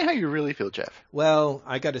 Tell me how you really feel, Jeff. Well,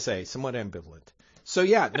 I got to say, somewhat ambivalent. So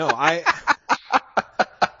yeah, no,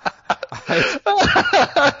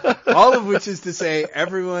 All of which is to say,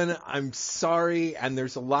 everyone, I'm sorry, and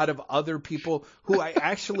there's a lot of other people who I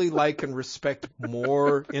actually like and respect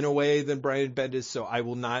more in a way than Brian Bendis, so I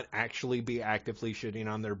will not actually be actively shitting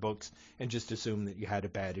on their books and just assume that you had a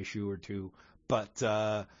bad issue or two. But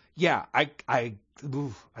yeah, I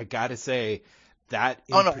gotta say that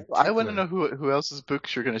in particular, I want to know who else's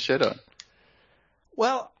books you're going to shit on.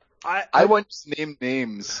 Well, I want to name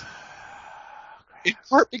names. In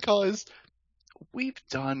part because we've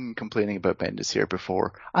done complaining about Bendis here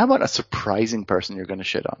before. I want a surprising person you're going to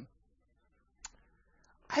shit on.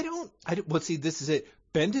 Well, see, this is it.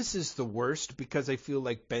 Bendis is the worst because I feel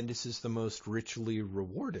like Bendis is the most richly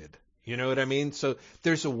rewarded. You know what I mean? So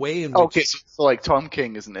there's a way in which... Okay, so like Tom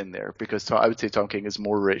King isn't in there because I would say Tom King is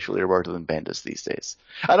more richly rewarded than Bendis these days.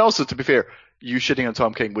 And also, to be fair, you shitting on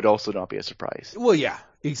Tom King would also not be a surprise. Well, yeah,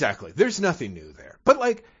 exactly. There's nothing new there. But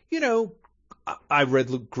like, you know, I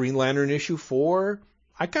read Green Lantern issue 4.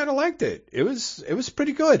 I kind of liked it. It was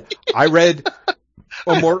pretty good. I read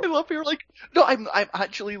I love you're like, no, I'm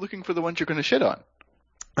actually looking for the ones you're going to shit on.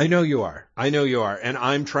 I know you are. And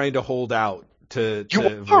I'm trying to hold out to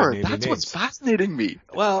you are. That's what's fascinating me.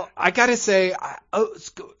 Well, I gotta say,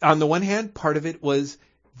 on the one hand, part of it was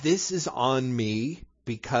this is on me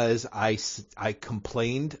because I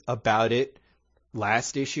complained about it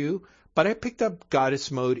last issue, but I picked up Goddess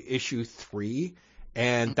Mode issue 3,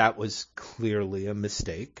 and that was clearly a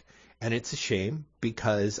mistake, and it's a shame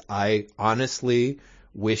because I honestly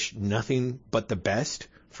wish nothing but the best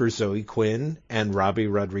for Zoe Quinn and Robbie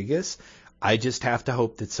Rodriguez. I just have to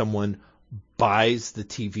hope that someone buys the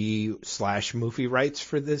TV/movie rights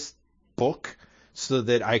for this book so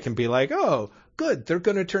that I can be like, oh, good, they're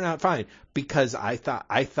going to turn out fine. Because I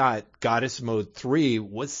thought Goddess Mode 3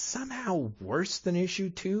 was somehow worse than issue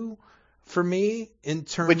 2 for me in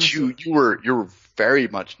terms which you were very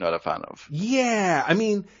much not a fan of. Yeah, I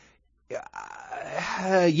mean,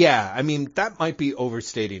 that might be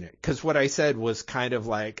overstating it because what I said was kind of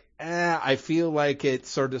like, I feel like it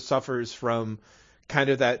sort of suffers from kind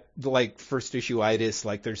of that like first issue-itis,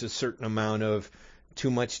 like there's a certain amount of too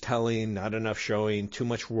much telling, not enough showing, too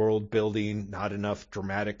much world building, not enough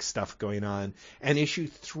dramatic stuff going on. And issue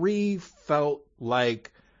 3 felt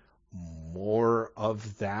like more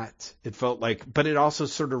of that. It felt like, but it also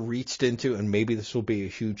sort of reached into, and maybe this will be a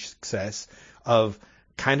huge success, of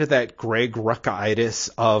kind of that Greg Rucka-itis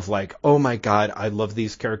of like, oh my God, I love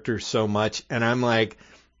these characters so much. And I'm like,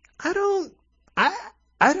 I don't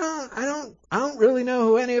really know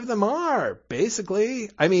who any of them are, basically.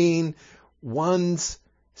 I mean, one's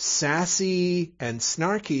sassy and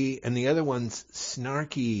snarky, and the other one's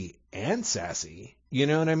snarky and sassy. You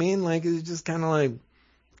know what I mean? Like, it's just kind of like,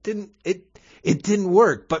 it didn't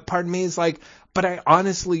work. But part of me is like, but I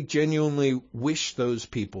honestly, genuinely wish those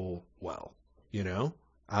people well, you know?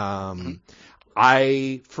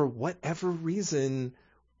 I, for whatever reason,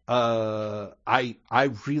 I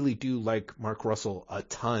really do like Mark Russell a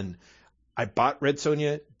ton. I bought Red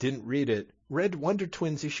Sonja, didn't read it. Read Wonder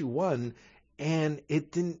Twins issue 1, and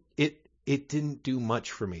it didn't do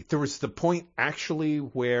much for me. There was the point actually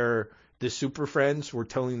where the Super Friends were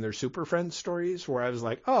telling their Super Friends stories, where I was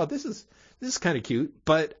like, oh, this is kind of cute.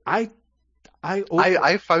 But I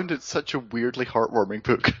found it such a weirdly heartwarming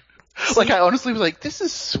book. Like, I honestly was like, this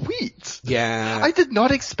is sweet. Yeah. I did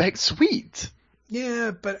not expect sweet.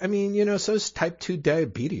 Yeah, but I mean, you know, so is type 2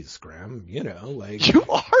 diabetes, Graham. You know, like, you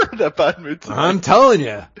are in a bad mood tonight. I'm telling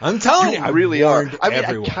you. You really are. I mean,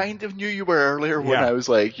 everyone. I kind of knew you were earlier when I was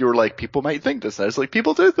like, you were like, people might think this. And I was like,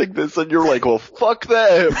 people do think this. And you're like, well, fuck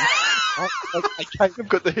them. I kind of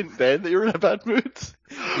got the hint then that you're in a bad mood.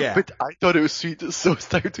 Yeah. But I thought it was sweet that so is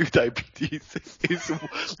type 2 diabetes.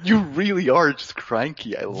 You really are just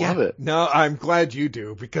cranky. I love it. No, I'm glad you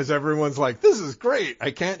do, because everyone's like, this is great.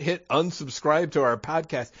 I can't hit unsubscribe to our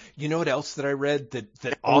podcast. You know what else that I read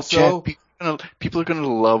that also... Jeff, people are going to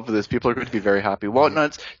love this. People are going to be very happy.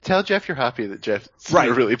 Whatnots, tell Jeff you're happy that Jeff's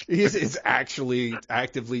right. really... He's actually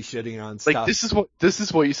actively shitting on stuff. Like, this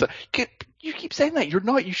is what you said. You keep saying that. You're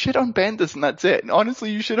not. You shit on Bendis and that's it. And honestly,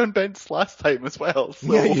 you shit on Bendis last time as well.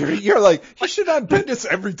 So. Yeah, you're like, you shit on Bendis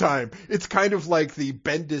every time. It's kind of like the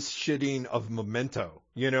Bendis shitting of Memento.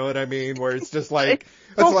 You know what I mean? Where it's just like,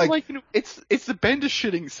 it's the Bendis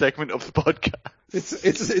shitting segment of the podcast.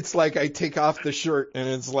 It's like I take off the shirt and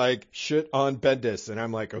it's like shit on Bendis, and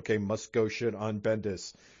I'm like, okay, must go shit on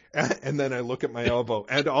Bendis. And then I look at my elbow,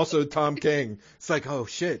 and also Tom King. It's like, oh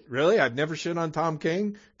shit, really? I've never shit on Tom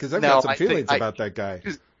King? Because I've got some feelings about that guy.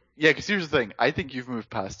 Yeah, because here's the thing. I think you've moved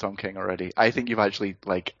past Tom King already. I think you've actually,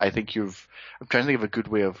 I'm trying to think of a good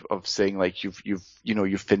way of saying, like, you've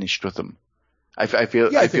finished with him. I feel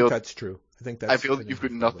think that's true. I think I that's. feel that you've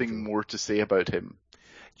got nothing more to say about him.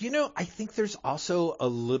 I think there's also a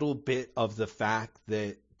little bit of the fact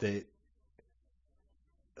that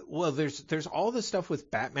well, there's all the stuff with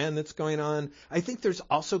Batman that's going on. I think there's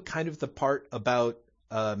also kind of the part about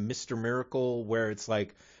Mr. Miracle where it's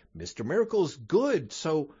like Mr. Miracle's good,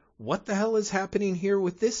 so what the hell is happening here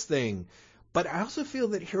with this thing? But I also feel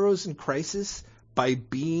that Heroes in Crisis, by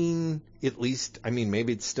being at least, I mean,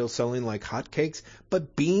 maybe it's still selling like hotcakes,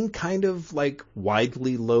 but being kind of like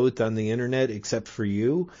widely loathed on the internet, except for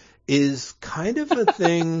you, is kind of a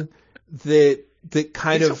thing that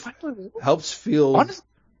kind of helps feel. Honestly,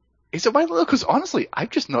 is it widely? Because honestly, I've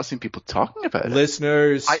just not seen people talking about it.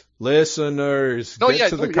 Listeners, get to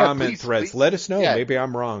the comment threads. Please. Let us know. Yeah. Maybe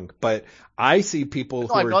I'm wrong, but I see people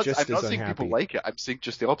who are just as unhappy. I'm not saying people like it. I'm saying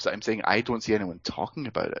just the opposite. I'm saying I don't see anyone talking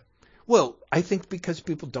about it. Well, I think because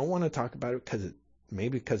people don't want to talk about it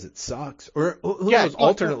because it sucks, or who knows?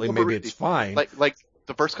 Alternately, maybe it's fine. Like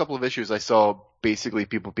the first couple of issues, I saw basically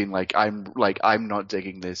people being like, I'm not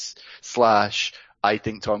digging this. / I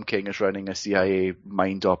think Tom King is running a CIA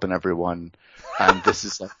mind up on everyone, and this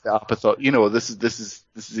is like the apathy. This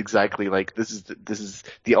is exactly like this is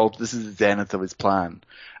the zenith of his plan.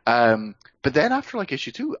 But then after like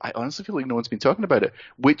issue 2, I honestly feel like no one's been talking about it,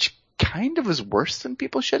 which kind of is worse than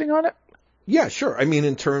people shitting on it. Yeah, sure. I mean,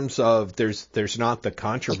 in terms of there's not the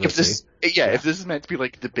controversy. If this is meant to be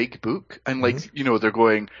like the big book, and like they're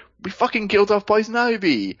going, we fucking killed off Poison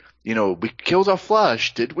Ivy. We killed off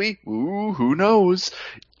Flash, did we? Ooh, who knows?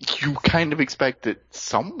 You kind of expect that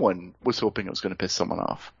someone was hoping it was going to piss someone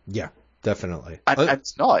off. Yeah, definitely. And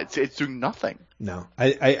it's not. It's doing nothing. No,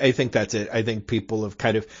 I think that's it. I think people have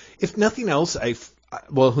kind of, if nothing else,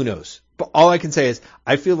 well, who knows? But all I can say is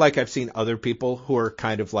I feel like I've seen other people who are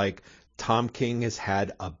kind of like, Tom King has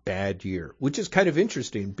had a bad year, which is kind of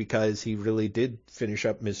interesting because he really did finish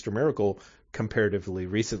up Mr. Miracle comparatively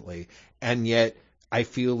recently. And yet I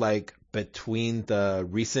feel like between the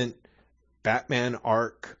recent Batman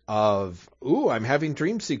arc of, I'm having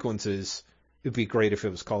dream sequences, it'd be great if it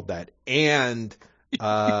was called that, and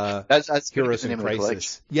that's Heroes in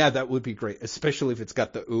Crisis. Yeah, that would be great, especially if it's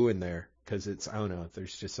got the in there, because I don't know,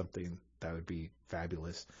 there's just something that would be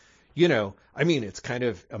fabulous. I mean, it's kind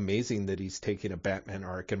of amazing that he's taking a Batman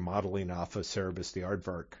arc and modeling off of Cerebus the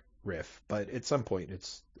Aardvark riff, but at some point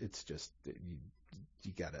it's just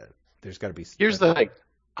there's gotta be. Here's the thing.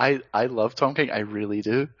 I love Tom King, I really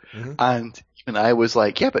do. Mm-hmm. And even I was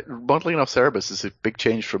like, yeah, but modeling off Cerebus is a big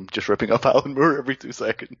change from just ripping off Alan Moore every 2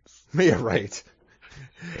 seconds. Yeah, right.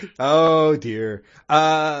 Oh dear.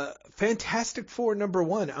 Fantastic Four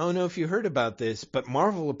 #1. I don't know if you heard about this, but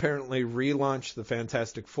Marvel apparently relaunched the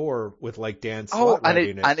Fantastic Four with like Dan Slott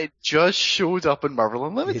writing it. And it just showed up in Marvel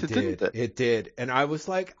Unlimited, didn't it? It did. And I was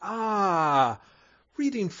like,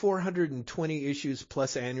 reading 420 issues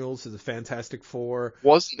plus annuals of the Fantastic Four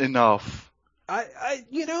wasn't enough. I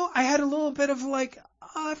had a little bit of like,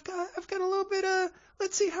 I've got a little bit of,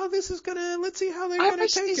 let's see how they're gonna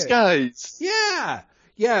take these it. Guys.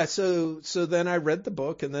 Yeah, so then I read the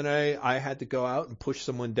book, and then I had to go out and push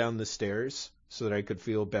someone down the stairs so that I could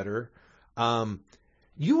feel better.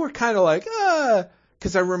 You were kind of like,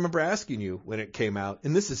 because I remember asking you when it came out,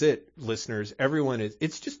 and this is it, listeners,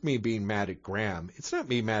 it's just me being mad at Graham. It's not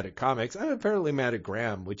me mad at comics. I'm apparently mad at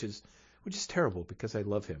Graham, which is terrible because I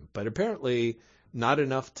love him, but apparently not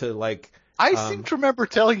enough to like. I seem to remember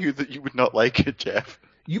telling you that you would not like it, Jeff.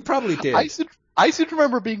 You probably did. I seem to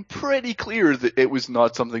remember being pretty clear that it was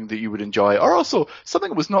not something that you would enjoy, or also something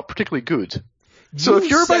that was not particularly good. So if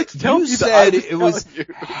you're about to tell me that it was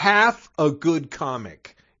half a good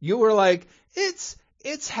comic, you were like, it's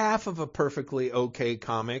half of a perfectly okay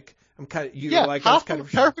comic. Half of a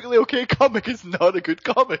perfectly okay comic is not a good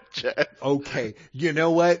comic, Jeff. Okay, you know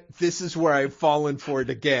what? This is where I've fallen for it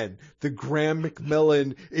again. The Graham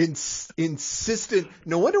McMillan insistent.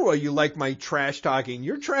 No wonder why you like my trash talking.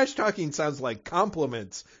 Your trash talking sounds like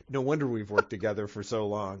compliments. No wonder we've worked together for so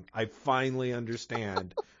long. I finally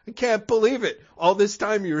understand. I can't believe it. All this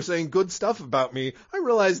time you were saying good stuff about me. I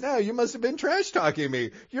realize now you must have been trash talking me.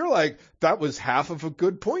 You're like, that was half of a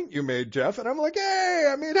good point you made, Jeff. And I'm like, hey,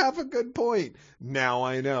 I made half a good point. Now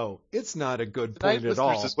I know. It's not a good point at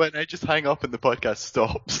all. Is when I just hang up and the podcast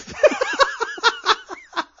stops.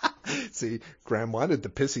 See, Graham wanted the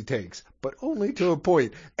pissy takes, but only to a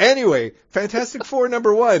point. Anyway, Fantastic Four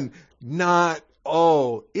 #1,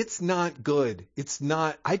 it's not good. It's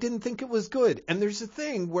not, I didn't think it was good. And there's a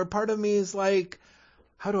thing where part of me is like,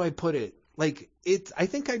 how do I put it? Like, I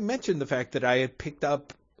think I mentioned the fact that I had picked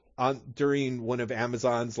up during one of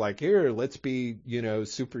Amazon's, like, here, let's be,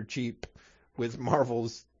 super cheap with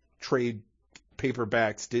Marvel's trade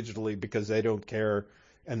paperbacks digitally because they don't care,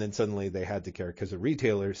 and then suddenly they had to care because of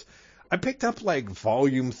retailers. I picked up like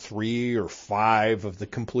volume 3 or 5 of the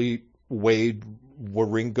complete Wade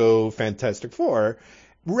Waringo Fantastic Four,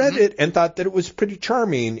 read it and thought that it was pretty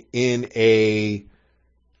charming in a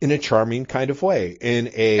charming kind of way, in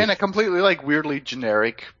a completely like weirdly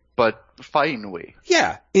generic but fine way.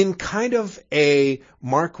 Yeah, in kind of a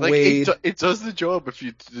Mark like Waid. It does the job if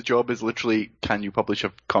the job is literally, can you publish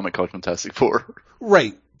a comic called Fantastic Four?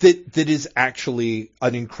 Right. That is actually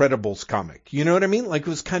an Incredibles comic. You know what I mean? Like, it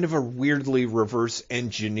was kind of a weirdly reverse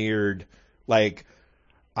engineered, like,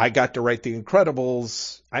 I got to write the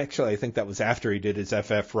Incredibles. Actually, I think that was after he did his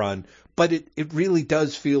FF run. But it really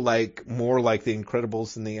does feel like more like the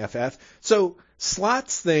Incredibles than the FF. So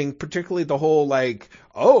Slott's thing, particularly the whole like,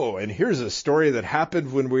 oh, and here's a story that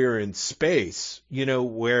happened when we were in space, you know,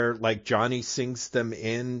 where like Johnny sings them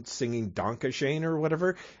in singing Donka Shane or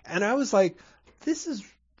whatever. And I was like, this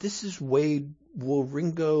is Wade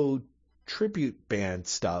Waringo tribute band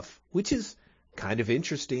stuff, which is kind of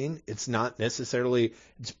interesting. It's not necessarily,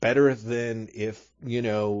 it's better than if, you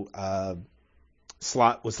know,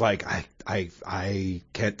 Slott was like, I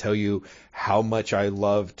can't tell you how much I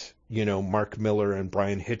loved, you know, Mark Miller and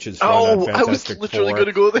Brian Hitch's run on Fantastic Four. I was literally going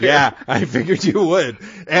to go there. Yeah, I figured you would.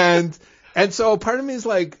 And so part of me is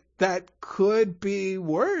like, that could be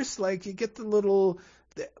worse. Like, you get the little,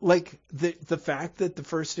 like, the fact that the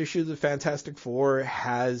first issue of the Fantastic Four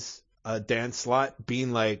has Dan Slott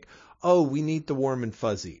being like, oh, we need the warm and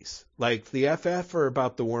fuzzies. Like, the FF are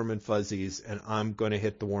about the warm and fuzzies, and I'm going to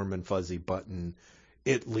hit the warm and fuzzy button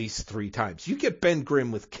at least 3 times. You get Ben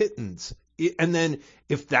Grimm with kittens. And then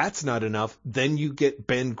if that's not enough, then you get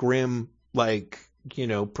Ben Grimm, like, you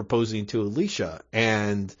know, proposing to Alicia.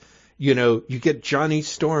 And, you know, you get Johnny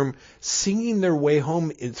Storm singing their way home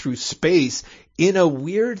through space in a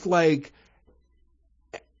weird, like,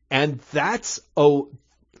 and that's,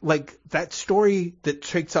 like, that story that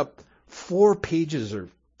takes up 4 pages or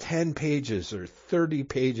 10 pages or 30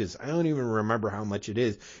 pages, I don't even remember how much it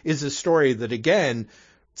is a story that, again,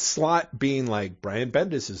 Slott being like, Brian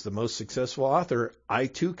Bendis is the most successful author, I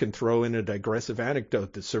too can throw in a digressive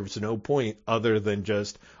anecdote that serves no point other than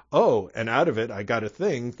just, oh, and out of it I got a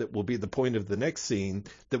thing that will be the point of the next scene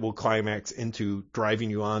that will climax into driving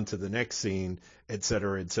you on to the next scene, et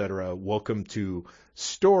cetera, et cetera. Welcome to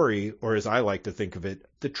story, or as I like to think of it,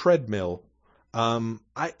 the treadmill.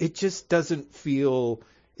 It just doesn't feel,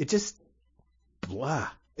 it just, blah.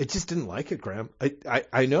 It just didn't like it, Graham.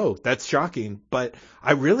 I know that's shocking, but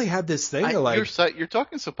I really had this thing of like, you're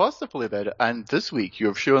talking so positively about it, and this week you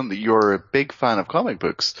have shown that you're a big fan of comic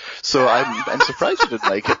books. So I'm surprised you didn't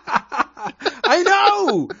like it.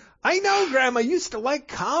 I know, Graham. I used to like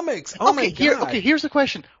comics. Oh my God. Here's the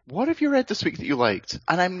question: what have you read this week that you liked?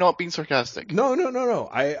 And I'm not being sarcastic. No.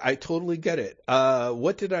 I totally get it.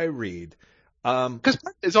 What did I read? Because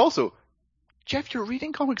it's also, Jeff, you're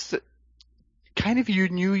reading comics that kind of you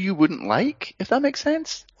knew you wouldn't like, if that makes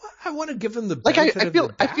sense. Well, I want to give them the benefit of the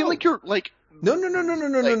doubt. I feel like you're like, no.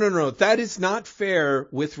 That is not fair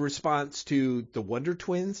with response to the Wonder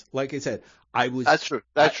Twins. Like I said, That's true.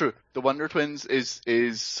 The Wonder Twins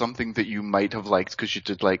is something that you might have liked because you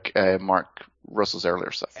did like Mark Russell's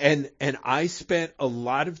earlier stuff. And I spent a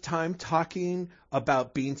lot of time talking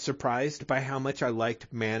about being surprised by how much I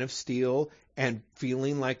liked Man of Steel and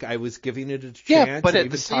feeling like I was giving it a chance. Yeah, but and at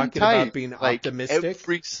even the same talking time, about being like,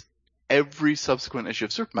 optimistic. Every subsequent issue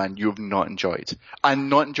of Superman you have not enjoyed, and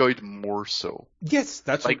not enjoyed more so. Yes,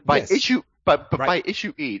 that's like by issue. But by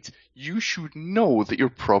issue 8, you should know that you're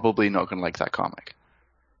probably not going to like that comic,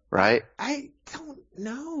 right? I don't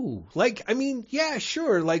know. Like, I mean, yeah,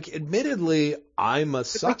 sure. Like, admittedly, I'm a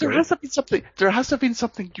sucker. But there has to be something. There has to have been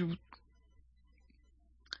something you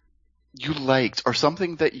liked, or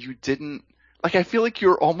something that you didn't. Like, I feel like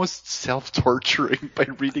you're almost self-torturing by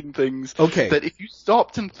reading things. Okay. That if you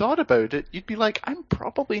stopped and thought about it, you'd be like, I'm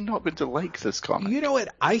probably not going to like this comic. You know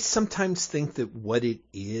what? I sometimes think that what it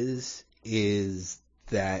is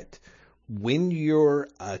that when you're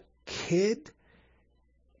a kid,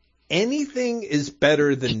 anything is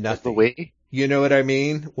better than nothing. Way. You know what I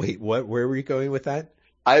mean? Wait, what? Where were you going with that?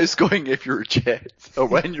 I was going if you're a Jet, or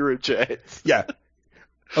when you're a Jet. Yeah.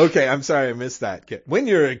 Okay, I'm sorry I missed that. When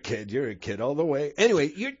you're a kid all the way.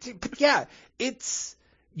 Anyway, but yeah, it's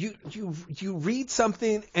you read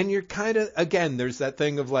something and you're kind of, again, there's that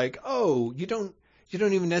thing of like, oh, you don't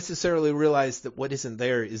even necessarily realize that what isn't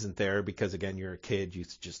there because, again, you're a kid. You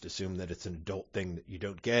just assume that it's an adult thing that you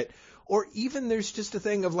don't get. Or even there's just a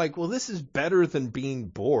thing of like, well, this is better than being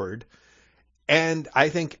bored. And I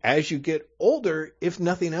think as you get older, if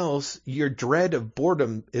nothing else, your dread of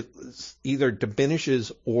boredom either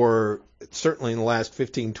diminishes, or certainly in the last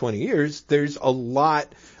 15, 20 years, there's a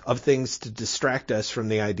lot of things to distract us from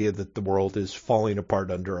the idea that the world is falling apart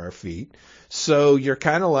under our feet. So you're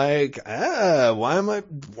kind of like, why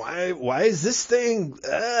is this thing,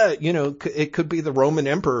 it could be the Roman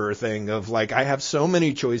emperor thing of like, I have so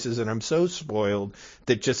many choices and I'm so spoiled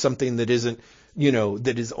that just something that isn't,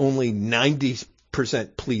 that is only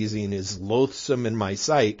 90% pleasing is loathsome in my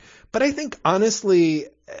sight. But I think honestly,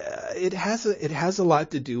 it has a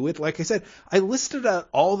lot to do with, like I said, I listed out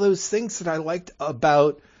all those things that I liked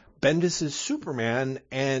about Bendis's Superman,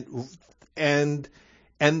 and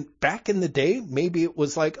back in the day, maybe it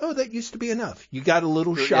was like, oh, that used to be enough. You got a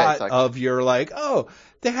little shot exactly. of your like, oh,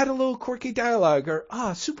 they had a little quirky dialogue, or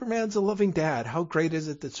Superman's a loving dad. How great is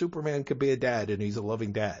it that Superman could be a dad and he's a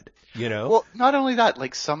loving dad? Well, not only that,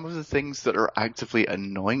 like some of the things that are actively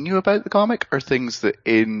annoying you about the comic are things that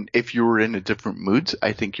if you were in a different mood,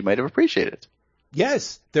 I think you might have appreciated.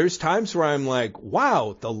 Yes, there's times where I'm like,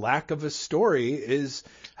 wow, the lack of a story is.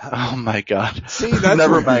 Oh my God! See, that's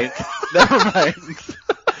never mind. Never mind.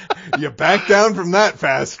 You back down from that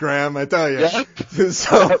fast, Graham. I tell you. Yep.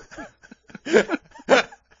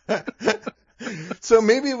 So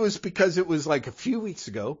maybe it was because it was like a few weeks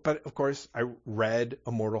ago, but of course I read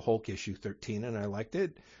Immortal Hulk issue 13 and I liked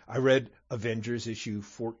it. I read Avengers issue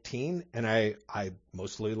 14 and I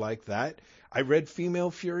mostly liked that. I read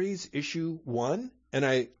Female Furies issue 1 and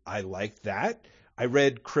I liked that. I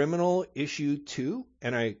read Criminal issue 2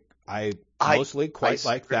 and I mostly quite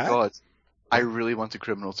liked that. God, I really wanted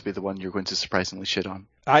Criminal to be the one you're going to surprisingly shit on.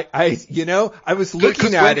 I was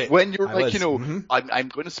looking at it. When you're like, I'm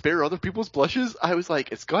going to spare other people's blushes, I was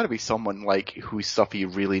like, it's got to be someone like whose stuff he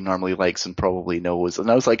really normally likes and probably knows.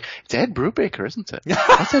 And I was like, it's Ed Brubaker, isn't it?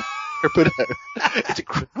 What's Ed Brubaker put out? Is it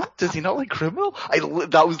Criminal? Does he not like Criminal?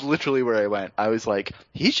 That was literally where I went. I was like,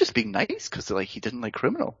 he's just being nice because like he didn't like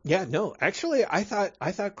Criminal. Yeah, no, actually, I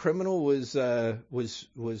thought Criminal was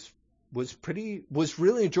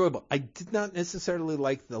really enjoyable. I did not necessarily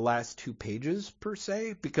like the last 2 pages per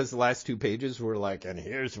se, because the last 2 pages were like, and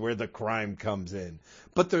here's where the crime comes in.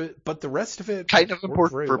 But the rest of it kind of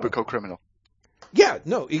important for Bico Criminal. Yeah,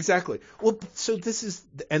 no, exactly. Well, so this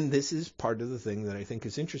is part of the thing that I think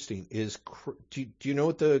is interesting is, do you know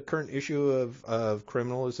what the current issue of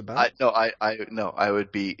Criminal is about? I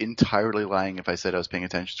would be entirely lying if I said I was paying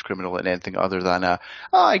attention to Criminal and anything other than,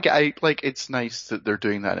 I like, it's nice that they're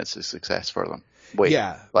doing that and it's a success for them. Wait,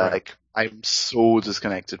 yeah, like, right. I'm so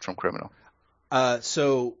disconnected from Criminal.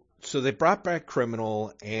 So they brought back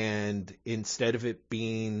Criminal, and instead of it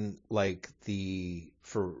being like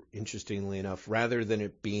interestingly enough, rather than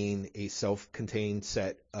it being a self-contained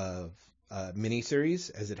set of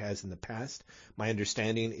miniseries as it has in the past, my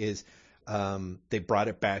understanding is they brought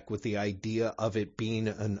it back with the idea of it being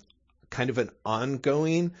an kind of an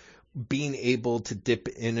ongoing, being able to dip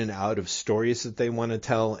in and out of stories that they want to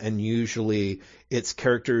tell, and usually it's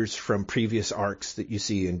characters from previous arcs that you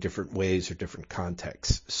see in different ways or different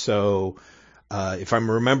contexts. So if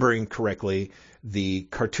I'm remembering correctly, the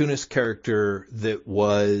cartoonist character that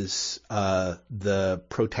was the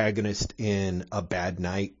protagonist in A Bad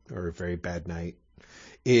Night, or A Very Bad Night,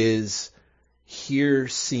 is here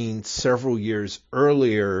seen several years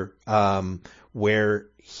earlier, where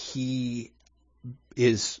he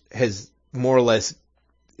has more or less,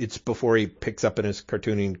 it's before he picks up in his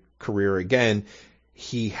cartooning career again,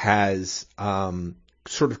 he has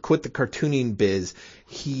sort of quit the cartooning biz.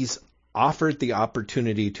 He's offered the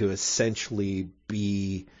opportunity to essentially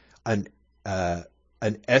be an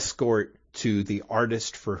escort to the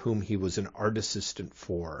artist for whom he was an art assistant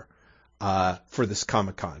for this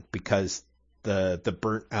Comic-Con, because the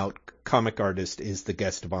burnt out comic artist is the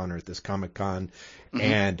guest of honor at this Comic-Con,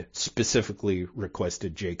 and specifically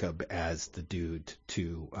requested Jacob as the dude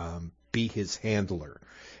to be his handler.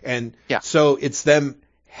 And so it's them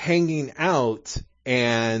hanging out,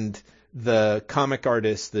 and the comic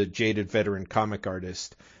artist, the jaded veteran comic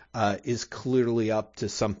artist, is clearly up to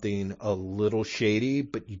something a little shady,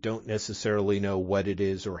 but you don't necessarily know what it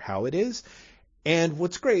is or how it is. And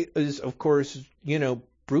what's great is, of course,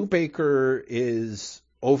 Brubaker is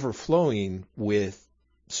overflowing with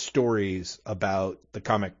stories about the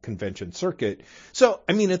comic convention circuit. So,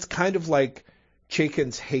 I mean, it's kind of like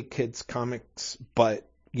Chaykin's Hey Kids comics, but,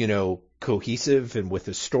 cohesive and with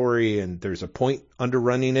a story, and there's a point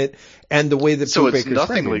underrunning it. And the way that Brubaker's it's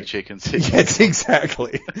nothing like Chaykin's Hey Kids. Yes,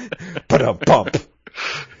 exactly. But a bump.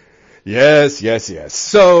 Yes, yes, yes.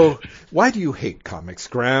 So, why do you hate comics,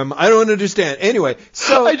 Graham? I don't understand. Anyway,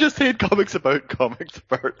 so I just hate comics about comics,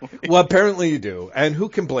 apparently. well, apparently you do, and who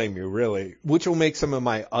can blame you, really? Which will make some of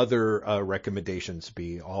my other recommendations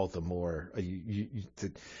be all the more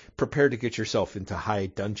prepare to get yourself into high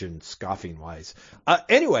dungeon scoffing wise.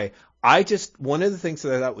 Anyway, one of the things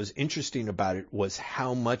that I thought was interesting about it was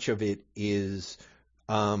how much of it is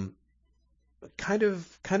kind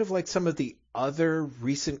of like some of the other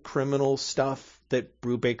recent criminal stuff that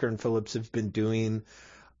Brubaker and Phillips have been doing.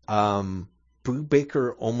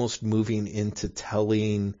 Brubaker almost moving into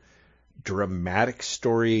telling dramatic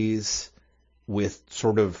stories with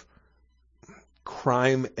sort of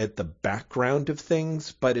crime at the background of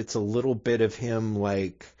things, but it's a little bit of him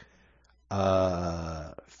like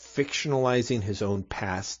fictionalizing his own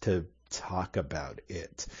past to talk about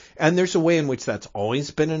it. And there's a way in which that's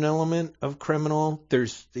always been an element of criminal.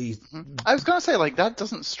 There's the I was going to say, like, that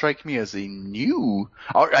doesn't strike me as a new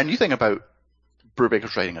thing about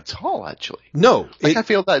Brubaker's writing at all, actually. No. I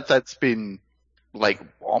feel that that's been, like,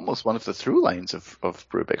 almost one of the through lines of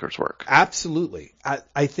Brubaker's work. Absolutely.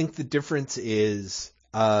 I think the difference is,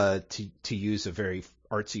 to use a very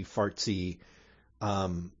artsy-fartsy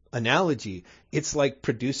analogy, it's like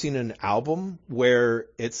producing an album where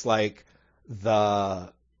it's like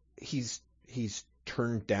he's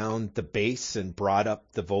turned down the bass and brought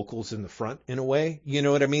up the vocals in the front in a way. You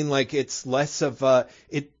know what I mean? Like it's less of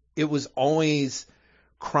it was always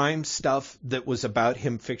crime stuff that was about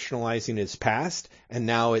him fictionalizing his past, and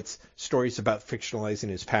now it's stories about fictionalizing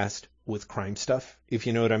his past with crime stuff, if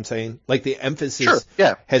you know what I'm saying. Like the emphasis has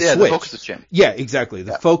switched. The focus has changed. Yeah, exactly.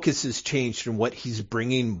 The focus has changed and what he's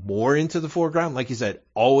bringing more into the foreground. Like you said,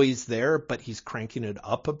 always there, but he's cranking it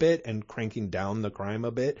up a bit and cranking down the crime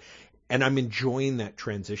a bit. And I'm enjoying that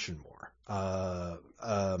transition more.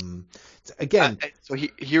 Again. So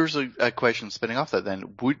here's a question spinning off that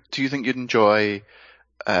then. Do you think you'd enjoy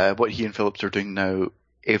what he and Phillips are doing now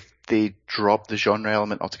if they drop the genre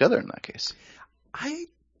element altogether in that case? I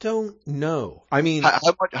don't know. I mean,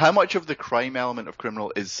 how much of the crime element of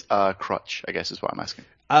Criminal is crutch, I guess is what I'm asking.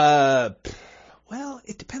 Well,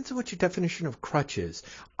 it depends on what your definition of crutch is.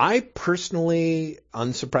 I personally,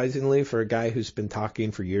 unsurprisingly, for a guy who's been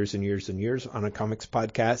talking for years and years and years on a comics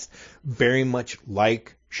podcast, very much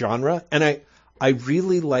like genre. And I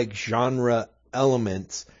really like genre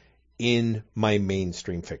elements in my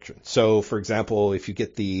mainstream fiction. So, for example, if you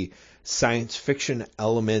get the science fiction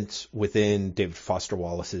elements within David Foster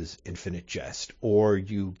Wallace's Infinite Jest, or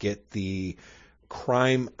you get the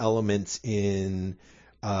crime elements in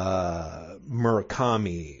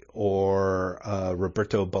Murakami or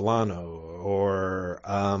Roberto Bolaño, or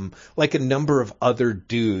like a number of other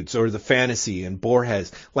dudes, or the fantasy and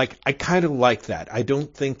Borges. Like I kind of like that. I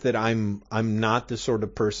don't think that I'm not the sort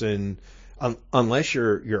of person, unless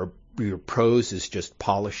your prose is just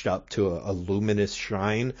polished up to a luminous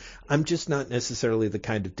shine. I'm just not necessarily the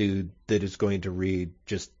kind of dude that is going to read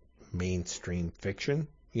just mainstream fiction.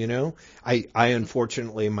 You know, I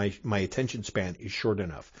unfortunately, my attention span is short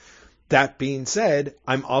enough. That being said,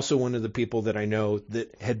 I'm also one of the people that I know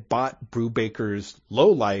that had bought Brubaker's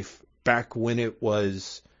Low Life back when it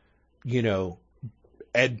was, you know,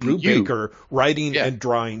 Ed Brubaker writing and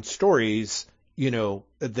drawing stories, you know,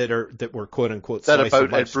 that were quote unquote that slice of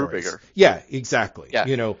about life Ed stories. Brubaker. Yeah, exactly. Yeah.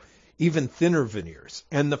 You know, even thinner veneers.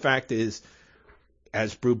 And the fact is,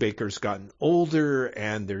 as Brubaker's gotten older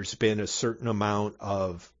and there's been a certain amount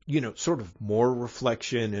of, you know, sort of more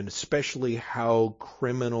reflection, and especially how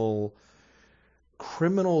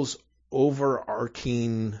criminals'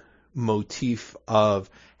 overarching motif of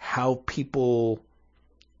how people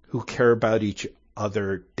who care about each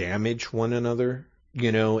other damage one another,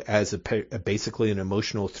 you know, as basically an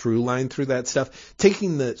emotional through line through that stuff,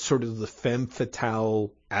 taking the sort of the femme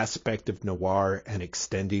fatale aspect of noir and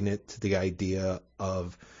extending it to the idea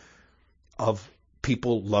of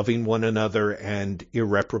people loving one another and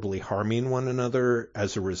irreparably harming one another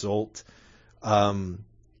as a result, and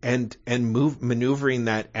maneuvering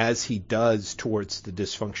that as he does towards the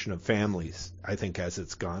dysfunction of families, I think, as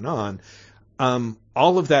it's gone on.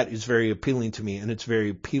 All of that is very appealing to me, and it's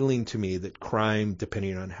very appealing to me that crime,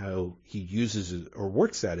 depending on how he uses it or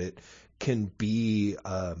works at it, can be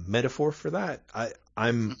a metaphor for that.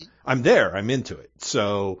 I'm there. I'm into it.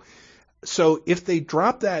 So if they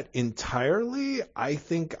drop that entirely, I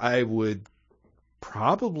think I would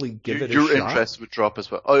probably give it a shot. Your interest would drop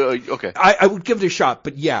as well. Oh, okay. I would give it a shot,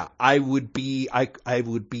 but yeah, I would be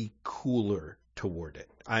cooler toward it.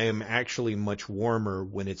 I am actually much warmer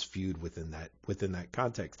when it's viewed within that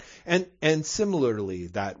context. And similarly,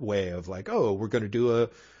 that way of like, oh, we're going to do a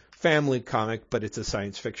family comic, but it's a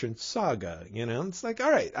science fiction saga. It's like,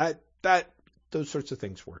 all right, those sorts of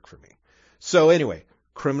things work for me. So anyway,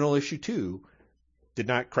 Criminal issue 2 did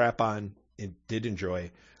not crap on. It did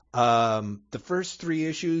enjoy. The first 3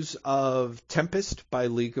 issues of Tempest by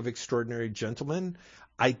League of Extraordinary Gentlemen,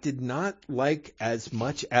 I did not like as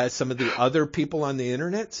much as some of the other people on the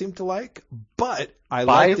internet seem to like, but I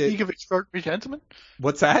liked it. By League of Extraordinary Gentlemen?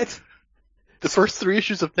 What's that? The first 3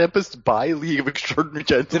 issues of Tempest by League of Extraordinary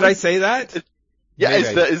Gentlemen. Did I say that? Yeah,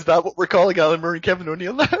 is that what we're calling Alan Moore and Kevin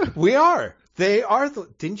O'Neill now? We are. They are.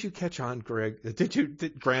 Didn't you catch on, Greg?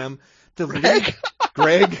 Graham? Greg?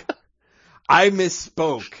 I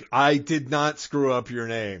misspoke. I did not screw up your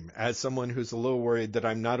name. As someone who's a little worried that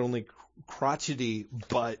I'm not only crotchety,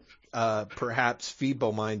 but perhaps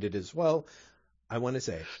feeble-minded as well, I want to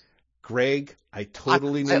say, Greg, I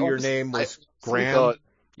totally knew your name was Graham.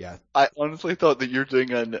 Yeah. I honestly thought that you're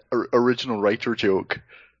doing an original writer joke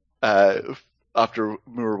after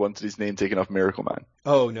Moore wanted his name taken off Miracle Man.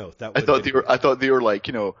 Oh no, that. I thought they were like,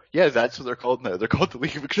 yeah, that's what they're called now. They're called the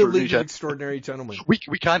League of Extraordinary Gentlemen. We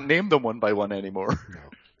can't name them one by one anymore. No,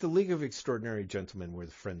 the League of Extraordinary Gentlemen were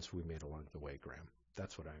the friends we made along the way, Graham.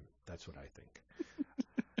 That's what I think.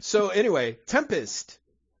 So anyway, Tempest :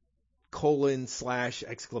 /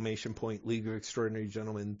 League of Extraordinary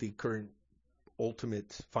Gentlemen, the current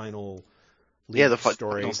ultimate final the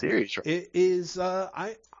story. Final series. Right? It is.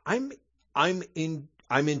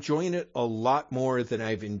 I'm enjoying it a lot more than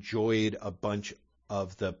I've enjoyed a bunch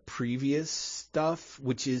of the previous stuff,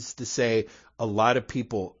 which is to say, a lot of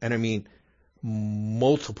people, and I mean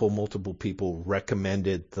multiple people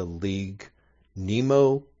recommended the League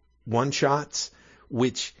Nemo one-shots,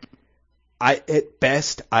 which at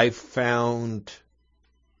best I've found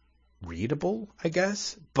readable, I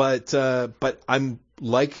guess, but I'm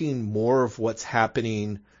liking more of what's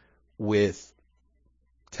happening with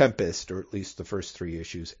Tempest, or at least the first 3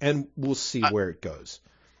 issues, and we'll see where it goes.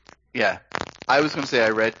 Yeah. I was going to say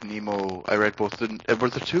I read Nemo. I read both. Were there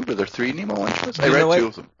 2? Were there 3 Nemo one-shots? I read 2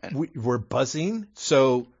 of them. We're buzzing,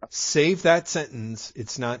 so save that sentence.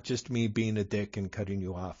 It's not just me being a dick and cutting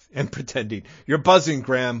you off and pretending. You're buzzing,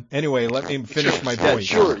 Graham. Anyway, let me finish my point.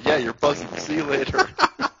 Sure. Yeah, you're buzzing. See you later.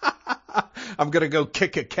 I'm going to go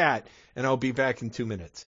kick a cat, and I'll be back in 2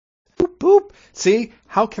 minutes. Boop, boop. See,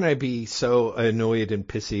 how can I be so annoyed and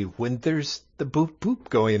pissy when there's the boop, boop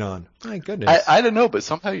going on? My goodness. I don't know, but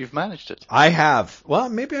somehow you've managed it. I have. Well,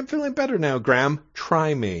 maybe I'm feeling better now, Graham.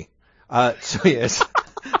 Try me. So yes.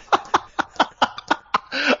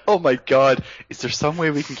 Oh my God. Is there some way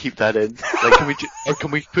we can keep that in? Like,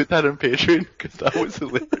 can we put that on Patreon? Because that was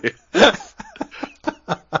hilarious.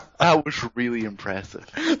 That was really impressive.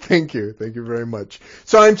 Thank you very much.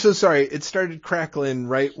 So I'm so sorry. It started crackling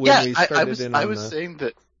right when we started I was saying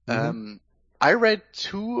that I read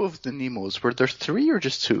 2 of the Nemos. Were there 3 or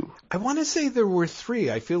just 2? I want to say there were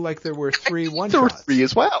 3. I feel like there were 3 one-shots. There were 3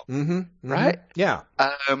 as well. Right? Yeah.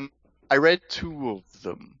 I read 2 of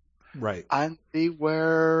them. Right. And they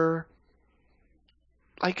were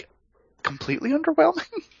like completely underwhelming.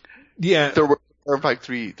 Yeah. There were, in fact,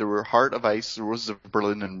 3. There were Heart of Ice, Roses of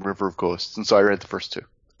Berlin, and River of Ghosts, and so I read the first 2.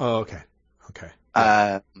 Oh, okay.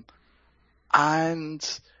 Yeah.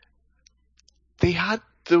 And they had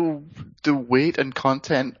the weight and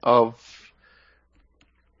content of,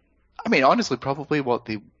 I mean, honestly, probably what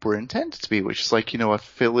they were intended to be, which is like, a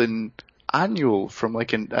fill-in annual from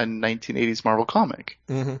like a 1980s Marvel comic.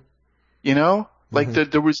 Mm-hmm. Like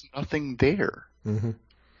there was nothing there. Mm-hmm.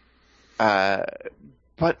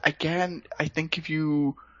 But again, I think if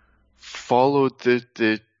you followed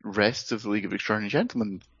the rest of the League of Extraordinary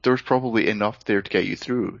Gentlemen, there's probably enough there to get you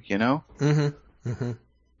through, Mm-hmm. Mm-hmm.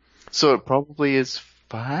 So it probably is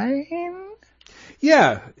fine.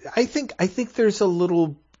 Yeah, I think there's a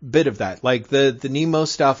little bit of that. Like the Nemo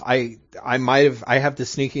stuff, I have the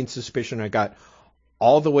sneaking suspicion I got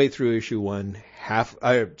all the way through issue 1,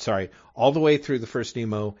 all the way through the first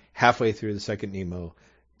Nemo, halfway through the second Nemo,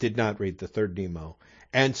 did not read the third Nemo.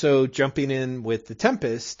 And so jumping in with the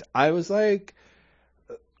Tempest, I was like,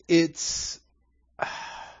 it's,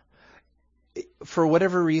 for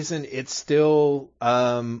whatever reason, it's still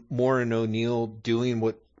Moore and O'Neill doing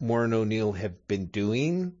what Moore and O'Neill have been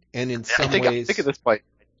doing. And in some ways, I think at this point,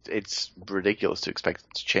 it's ridiculous to expect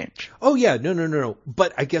it to change. Oh yeah, no.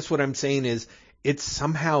 But I guess what I'm saying is it's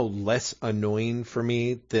somehow less annoying for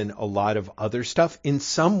me than a lot of other stuff. In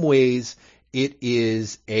some ways, it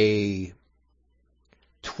is a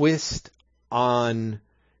twist on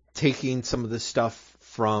taking some of the stuff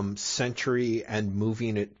from Century and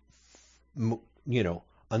moving it,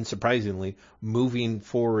 unsurprisingly, moving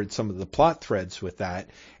forward some of the plot threads with that.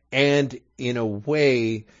 And in a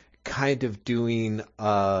way, kind of doing,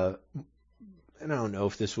 I don't know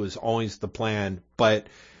if this was always the plan, but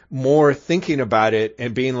more thinking about it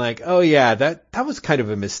and being like, oh yeah, that was kind of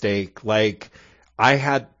a mistake. Like I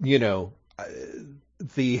had,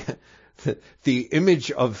 the the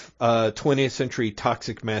image of 20th century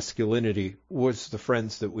toxic masculinity was the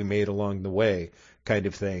friends that we made along the way, kind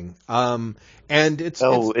of thing. And it's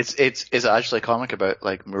actually a comic about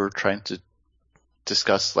like we're trying to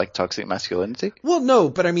discuss like toxic masculinity. Well, no,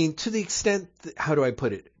 but I mean, to the extent that, how do I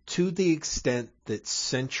put it? To the extent that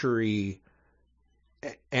Century,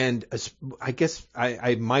 and I guess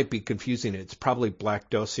I might be confusing it. It's probably Black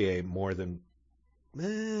Dossier more than.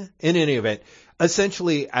 In any event,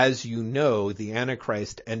 essentially, as you know, the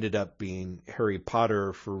Antichrist ended up being Harry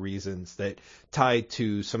Potter for reasons that tied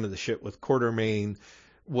to some of the shit with Quartermain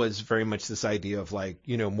was very much this idea of like,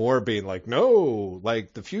 more being like, no,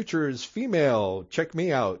 like the future is female. Check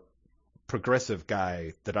me out, progressive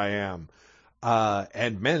guy that I am.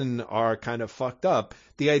 And men are kind of fucked up.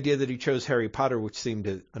 The idea that he chose Harry Potter, which seemed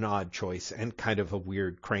an odd choice and kind of a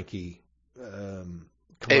weird, cranky,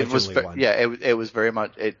 it was one. Yeah, it was very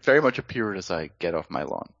much appeared as I get off my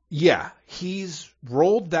lawn. Yeah, he's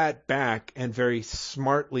rolled that back and very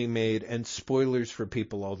smartly made, and spoilers for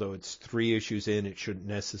people, although it's 3 issues in, it shouldn't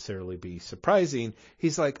necessarily be surprising.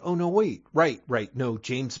 He's like, oh no, wait, right, no,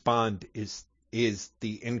 James Bond is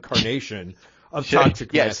the incarnation of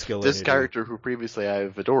toxic masculinity. This character who previously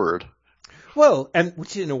I've adored. Well, and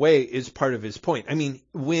which in a way is part of his point. I mean,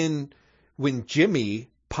 when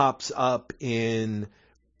Jimmy pops up in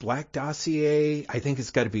Black Dossier, I think it's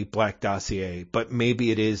got to be Black Dossier, but maybe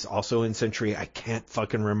it is also in Century. I can't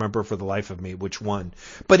fucking remember for the life of me which one.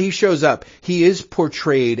 But he shows up. He is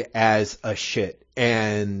portrayed as a shit,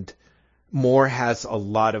 and Moore has a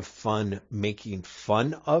lot of fun making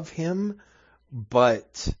fun of him,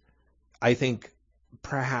 but I think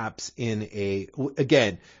perhaps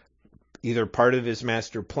again, either part of his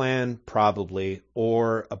master plan, probably,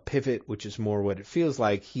 or a pivot, which is more what it feels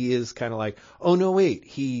like. He is kind of like, oh no, wait,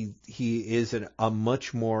 he is a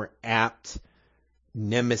much more apt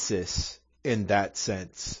nemesis in that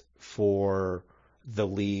sense for the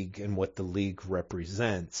League and what the League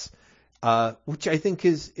represents, which I think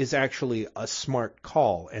is actually a smart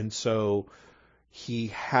call. And so he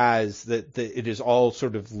has it is all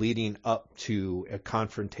sort of leading up to a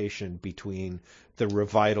confrontation between the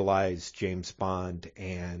revitalized James Bond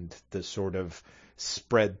and the sort of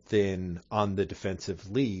spread thin on the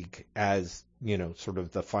defensive League as, sort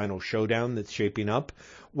of the final showdown that's shaping up,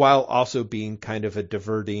 while also being kind of a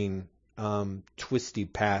diverting, twisty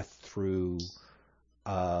path through,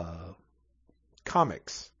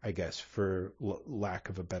 comics, I guess, for lack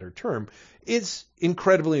of a better term, is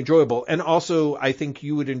incredibly enjoyable. And also, I think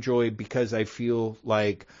you would enjoy, because I feel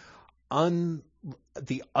like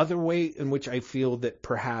the other way in which I feel that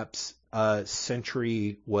perhaps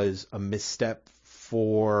Century was a misstep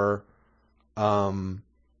for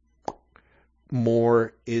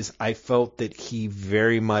Moore is I felt that he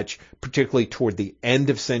very much, particularly toward the end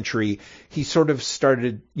of Century, he sort of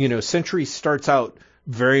started, Century starts out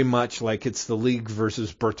very much like it's the League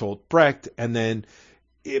versus Bertolt Brecht, and then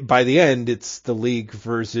by the end it's the League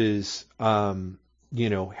versus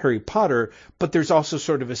Harry Potter, but there's also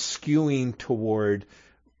sort of a skewing toward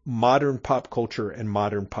modern pop culture, and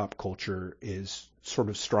modern pop culture is sort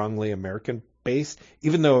of strongly American based,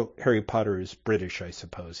 even though Harry Potter is British, I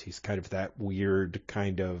suppose. He's kind of that weird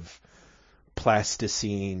kind of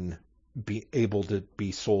plasticine, be able to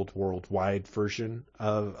be sold worldwide version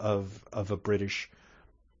of a British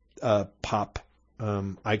pop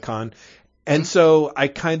icon. And so I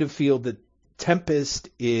kind of feel that Tempest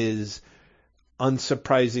is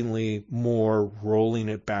unsurprisingly more rolling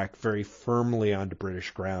it back very firmly onto British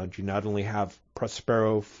ground. You not only have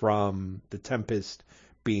Prospero from the Tempest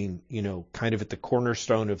being, kind of at the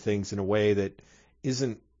cornerstone of things in a way that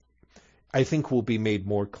isn't, I think, will be made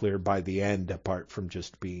more clear by the end, apart from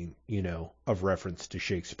just being, of reference to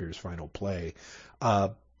Shakespeare's final play,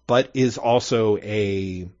 but is also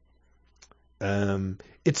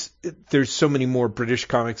there's so many more British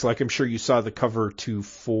comics. Like, I'm sure you saw the cover to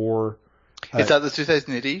 4. Is that the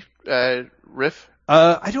 2000 AD riff?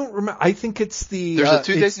 I don't remember. I think it's there's a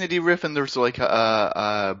 2000 AD riff, and there's like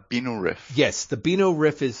a Beano riff. Yes, the Beano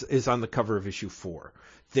riff is on the cover of issue 4.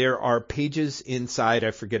 There are pages inside,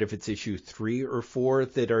 I forget if it's issue 3 or 4,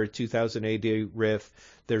 that are 2000 AD riff.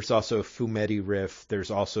 There's also a Fumetti riff.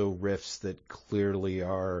 There's also riffs that clearly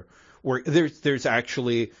are, or there's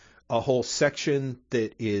actually a whole section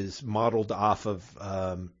that is modeled off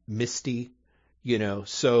of Misty,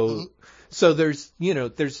 so there's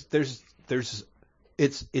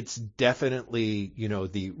It's definitely,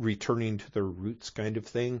 the returning to their roots kind of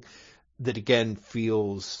thing that again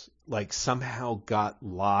feels like somehow got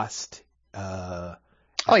lost. Oh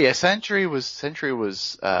yeah, Century was.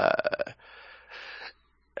 I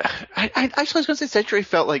actually was going to say Century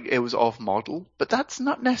felt like it was off model, but that's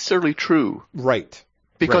not necessarily true. Right.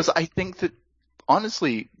 Because right. I think that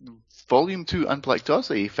honestly, Volume 2 and Black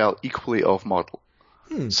Dossier felt equally off model.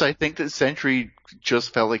 So I think that Century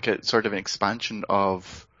just felt like a sort of an expansion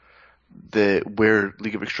of where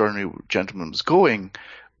League of Extraordinary Gentlemen was going.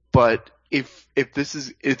 But if this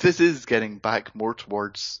is getting back more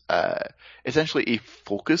towards essentially a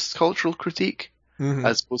focused cultural critique,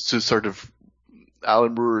 as opposed to sort of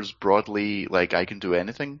Alan Moore's broadly like I can do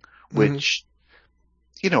anything, which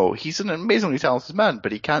he's an amazingly talented man,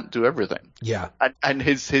 but he can't do everything. Yeah. And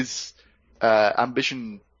his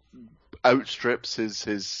ambition outstrips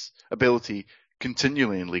his ability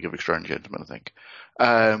continually in League of Extraordinary Gentlemen, I think.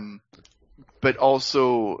 But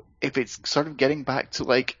also, if it's sort of getting back to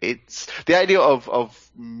like, it's the idea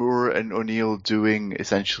of Moore and O'Neill doing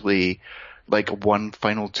essentially like one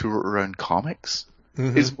final tour around comics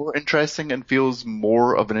is more interesting and feels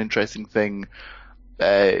more of an interesting thing,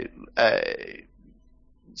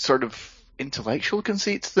 sort of intellectual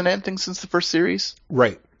conceits than anything since the first series.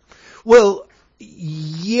 Right. Well,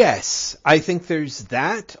 yes, I think there's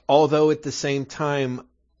that, although at the same time,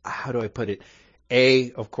 how do I put it?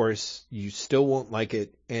 A, of course, you still won't like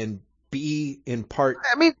it, and B, in part,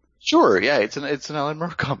 I mean, sure, yeah, it's an Alan Moore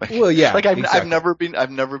comic. Well, yeah, like exactly.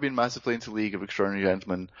 I've never been massively into League of Extraordinary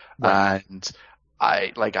Gentlemen, right. and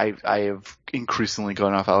I have increasingly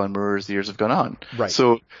gone off Alan Moore as the years have gone on. Right.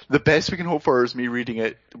 So the best we can hope for is me reading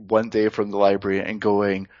it one day from the library and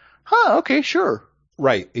going, okay, sure.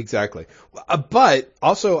 Right, exactly. But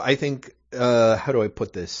also, I think, how do I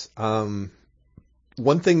put this?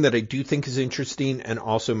 One thing that I do think is interesting and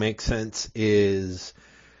also makes sense is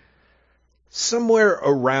somewhere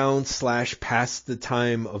around / past the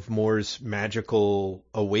time of Moore's magical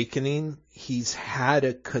awakening, he's had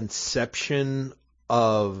a conception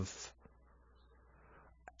of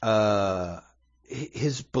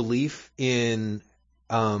his belief in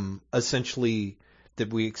essentially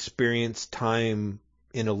that we experience time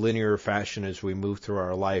in a linear fashion as we move through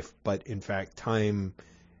our life, but in fact time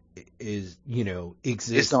is,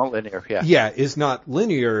 exists. It's not linear, yeah. Yeah, is not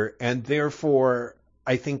linear, and therefore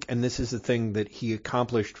I think, and this is the thing that he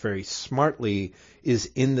accomplished very smartly,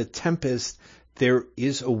 is in The Tempest, there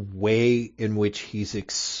is a way in which he's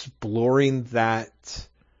exploring that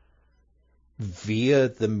via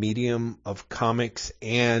the medium of comics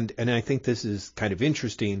and I think this is kind of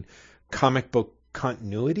interesting, comic book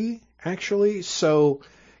continuity, actually. So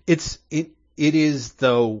it is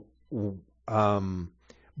the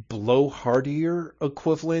blowhardier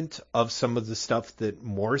equivalent of some of the stuff that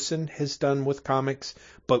Morrison has done with comics,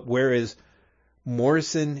 but whereas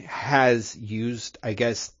Morrison has used, I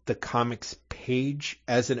guess, the comics page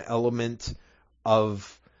as an element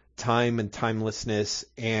of time and timelessness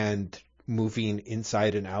and moving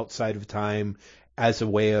inside and outside of time as a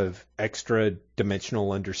way of extra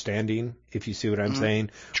dimensional understanding, if you see what I'm saying.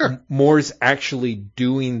 Sure. Moore's actually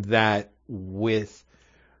doing that with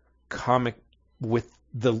the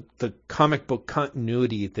comic book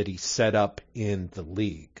continuity that he set up in the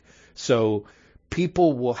League. So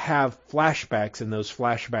people will have flashbacks, and those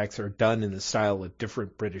flashbacks are done in the style of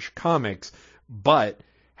different British comics, but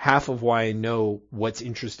half of why I know what's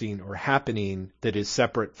interesting or happening that is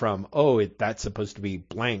separate from, that's supposed to be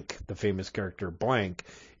blank, the famous character blank,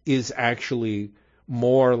 is actually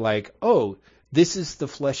more like, this is the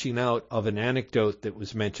fleshing out of an anecdote that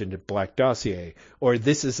was mentioned at Black Dossier, or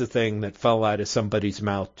this is a thing that fell out of somebody's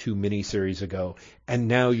mouth 2 miniseries ago, and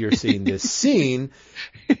now you're seeing this scene,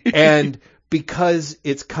 and because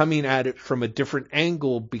it's coming at it from a different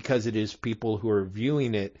angle, because it is people who are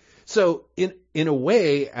viewing it. So in a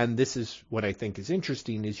way, and this is what I think is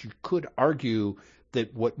interesting, is you could argue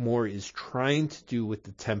that what Moore is trying to do with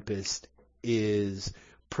The Tempest is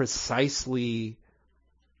precisely,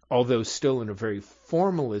 although still in a very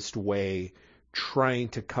formalist way, trying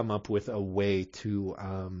to come up with a way to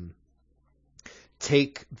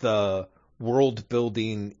take the world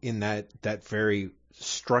building in that very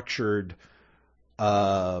structured,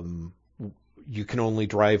 you can only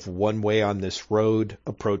drive one way on this road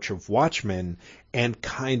approach of Watchmen, and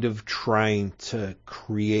kind of trying to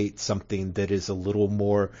create something that is a little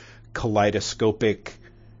more kaleidoscopic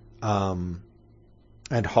and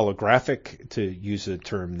holographic, to use a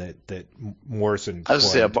term that Morrison. I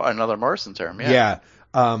was going to say another Morrison term, yeah.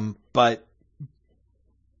 Yeah, but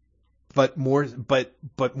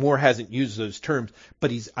Moore hasn't used those terms.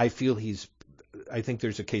 But I feel he's I think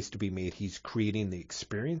there's a case to be made. He's creating the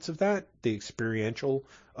experience of that, the experiential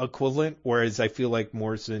equivalent. Whereas I feel like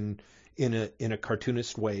Morrison, in a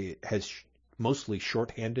cartoonist way, has mostly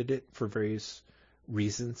shorthanded it for various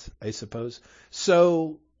reasons, I suppose.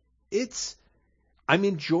 So I'm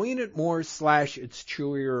enjoying it more. / it's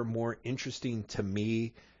chewier, more interesting to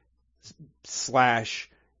me. /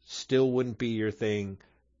 still wouldn't be your thing.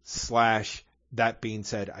 / that being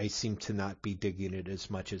said, I seem to not be digging it as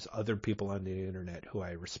much as other people on the internet who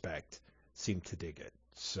I respect seem to dig it.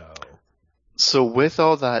 So with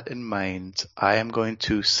all that in mind, I am going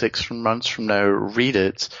to 6 months from now read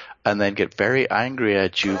it and then get very angry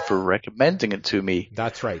at you for recommending it to me.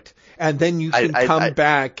 That's right. And then you can come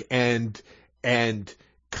back and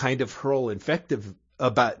kind of hurl invective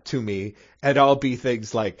to me, and I'll be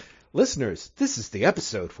things like, listeners, this is the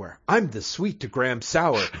episode where I'm the sweet to Graham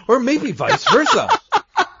sour, or maybe vice versa.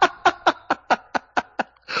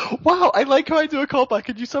 Wow, I like how I do a callback,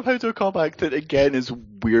 and you somehow do a callback that again is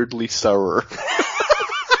weirdly sour.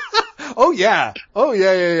 Oh yeah.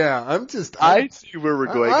 I see where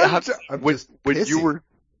we're going.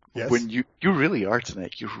 Yes. When you really are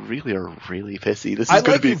tonight. You really are really pissy. This is I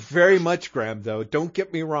going like to be you very much, Graham. Though, don't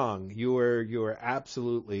get me wrong. You are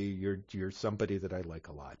absolutely you're somebody that I like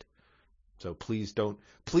a lot. So please don't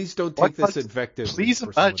take this invective. Please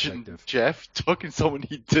imagine invective. Jeff talking to someone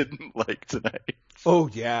he didn't like tonight. Oh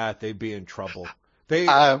yeah, they'd be in trouble. Do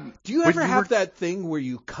you ever have that thing where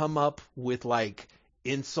you come up with like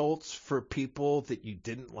insults for people that you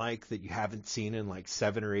didn't like that you haven't seen in like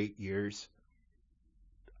 7 or 8 years?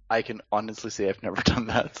 I can honestly say I've never done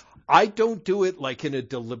that. I don't do it like in a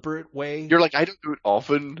deliberate way. You're like, I don't do it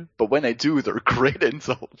often, but when I do, they're great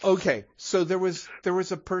insults. Okay, so there was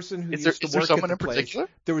a person who used to work at the place. Particular?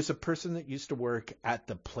 There was a person that used to work at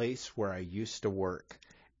the place where I used to work,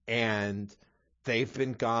 and they've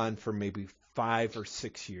been gone for maybe 5 or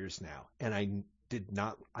 6 years now, and I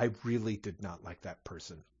really did not like that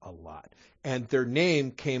person a lot. And their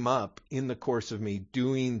name came up in the course of me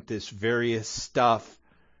doing this various stuff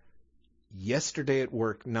yesterday at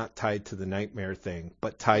work, not tied to the nightmare thing,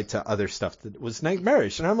 but tied to other stuff that was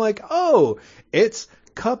nightmarish. And I'm like, oh, it's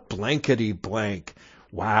kablankety blank.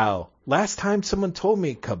 Wow. Last time someone told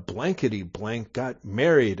me kablankety blank got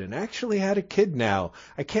married and actually had a kid now.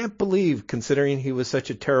 I can't believe, considering he was such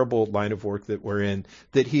a terrible line of work that we're in,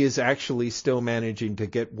 that he is actually still managing to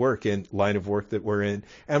get work in line of work that we're in.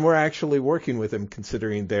 And we're actually working with him,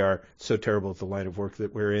 considering they are so terrible at the line of work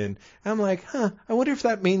that we're in. And I'm like, I wonder if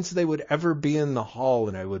that means they would ever be in the hall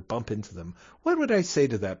and I would bump into them. What would I say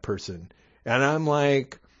to that person? And I'm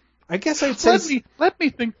like, I guess I'd say... Let me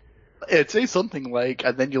think. It'd say something like,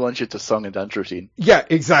 and then you launch into song and dance routine. Yeah,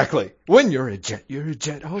 exactly. When you're a jet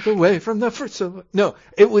all the way from the first. No,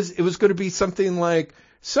 it was going to be something like,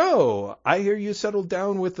 so I hear you settled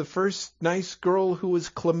down with the first nice girl who was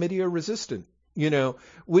chlamydia resistant,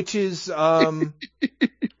 which is, and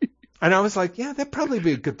I was like, yeah, that'd probably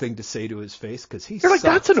be a good thing to say to his face because he's like,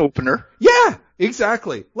 that's an opener. Yeah,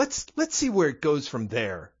 exactly. Let's see where it goes from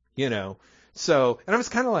there, So, and I was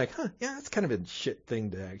kind of like, yeah, that's kind of a shit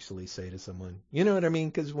thing to actually say to someone. You know what I mean?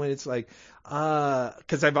 Because when it's like,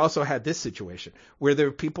 because I've also had this situation where there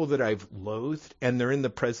are people that I've loathed and they're in the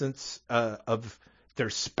presence of their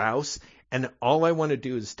spouse, and all I want to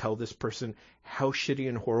do is tell this person how shitty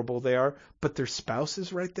and horrible they are, but their spouse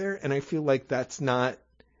is right there, and I feel like it's not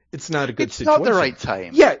a good situation. It's not the right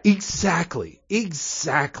time. Yeah, exactly.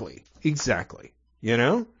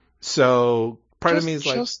 So part of me is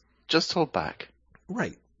like, just hold back.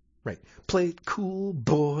 Right. Play it cool,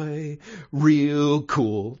 boy, real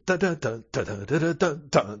cool. Da da da da da da da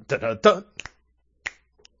da da da.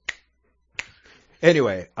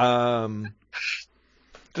 Anyway,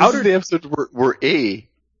 this is the episode where A,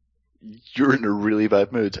 you're in a really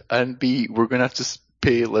bad mood, and B, we're gonna have to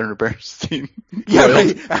pay Leonard Bernstein. Yeah,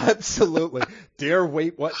 right, absolutely. Dare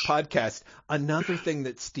Wait What podcast. Another thing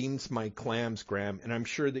that steams my clams, Graham, and I'm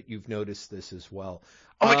sure that you've noticed this as well.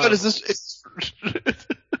 Oh my God, is this?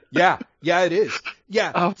 Yeah, it is.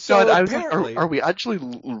 Yeah. Oh so God, I was apparently, like, are we actually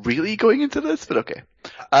really going into this? But okay.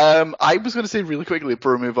 I was going to say really quickly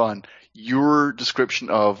before we move on, your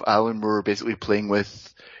description of Alan Moore basically playing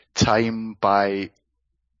with time by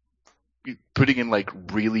putting in like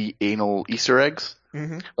really anal Easter eggs.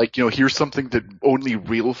 Mm-hmm. Like, here's something that only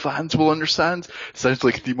real fans will understand. Sounds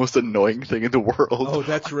like the most annoying thing in the world. Oh,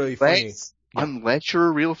 that's really funny. Unless you're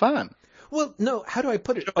a real fan. Well, no, how do I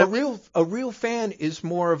put it? A real fan is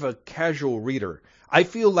more of a casual reader. I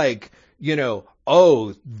feel like,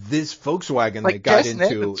 this Volkswagen like they got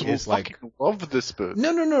into is like, love this book.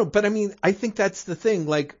 No, but I mean, I think that's the thing.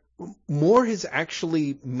 Like, Moore has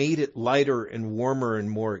actually made it lighter and warmer and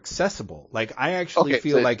more accessible. Like, I actually Okay,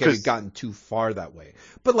 feel so- like it 'cause- had gotten too far that way.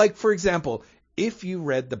 But like, for example, if you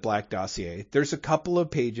read the Black Dossier, there's a couple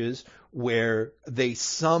of pages where they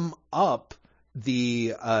sum up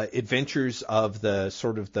the adventures of the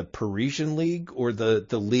sort of the Parisian League, or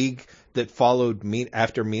the league that followed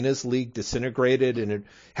after Mina's League disintegrated, and it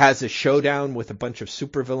has a showdown with a bunch of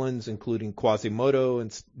supervillains, including Quasimodo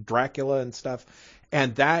and Dracula and stuff.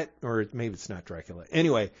 And that, or maybe it's not Dracula.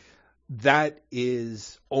 Anyway, that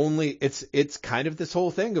is only, it's kind of this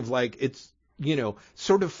whole thing of like, it's,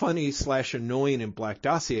 sort of funny / annoying in Black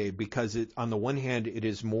Dossier, because it, on the one hand, it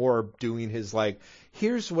is more doing his like,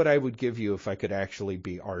 here's what I would give you if I could actually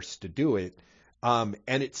be arsed to do it. And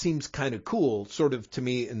it seems kind of cool, sort of to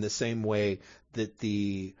me, in the same way that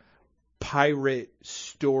the pirate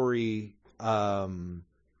story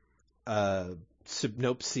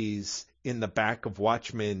synopses in the back of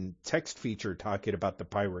Watchmen text feature talking about the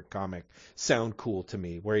pirate comic sound cool to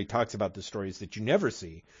me, where he talks about the stories that you never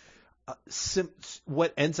see.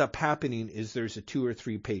 What ends up happening is there's a 2 or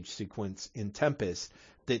 3 page sequence in Tempest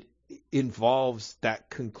that involves that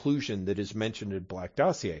conclusion that is mentioned in Black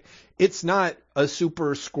Dossier. It's not a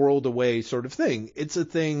super squirreled away sort of thing. It's a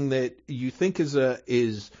thing that you think was a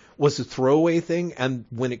throwaway thing, and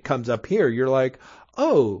when it comes up here, you're like,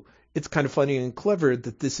 oh, it's kind of funny and clever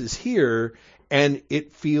that this is here, and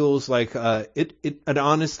it feels like it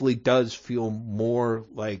honestly does feel more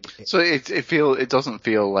like. So it doesn't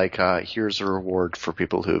feel like here's a reward for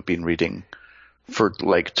people who have been reading for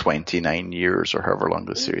like 29 years or however long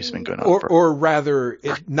the series has been going on. Or rather,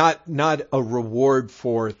 not a reward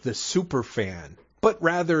for the super fan, but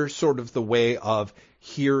rather sort of the way of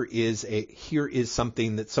here is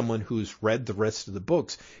something that someone who's read the rest of the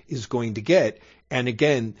books is going to get. And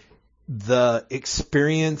again, the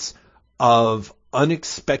experience of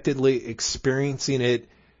unexpectedly experiencing it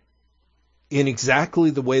in exactly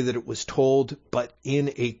the way that it was told, but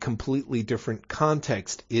in a completely different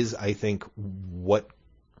context, is, I think, what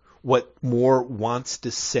Moore wants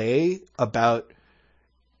to say about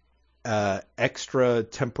extra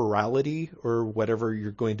temporality, or whatever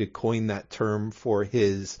you're going to coin that term for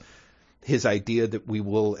his idea that we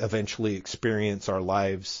will eventually experience our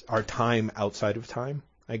lives, our time outside of time,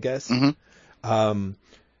 I guess. Mm-hmm.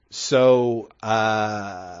 So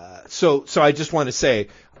I just want to say,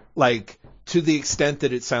 like, to the extent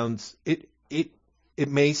that it sounds, it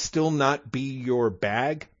may still not be your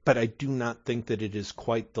bag, but I do not think that it is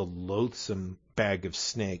quite the loathsome bag of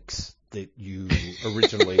snakes that you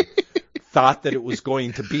originally thought that it was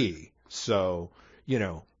going to be. So,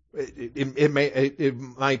 it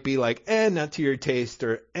might be like, not to your taste,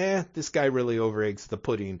 or this guy really overeggs the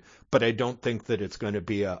pudding, but I don't think that it's going to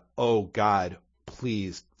be a, oh God,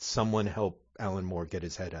 please, someone help Alan Moore get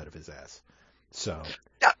his head out of his ass. So.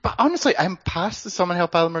 Yeah, but honestly, I'm past the someone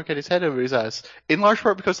help Alan Moore get his head over his ass, in large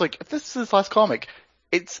part because, like, if this is his last comic,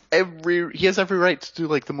 he has every right to do,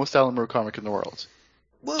 like, the most Alan Moore comic in the world.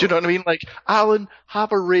 Well, do you know what I mean? Like, Alan,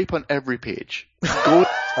 have a rape on every page. Go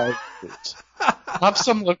have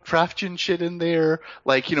some Lovecraftian shit in there.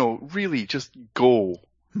 Like, really just go.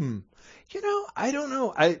 I don't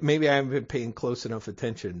know. Maybe I haven't been paying close enough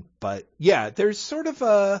attention, but yeah, there's sort of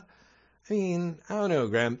I don't know,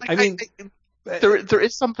 Graham. There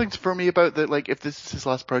is something for me about that, like, if this is his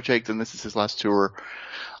last project and this is his last tour,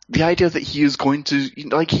 the idea that he is going to,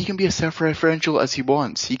 like, he can be as self-referential as he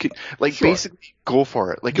wants. He could, like, basically go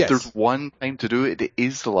for it. Like, yes. If there's one time to do it, it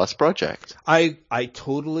is the last project. I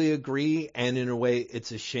totally agree, and in a way,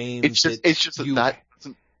 it's a shame. It's just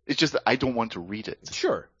that I don't want to read it.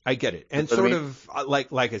 Sure, I get it, and sort of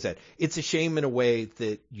like I said, it's a shame in a way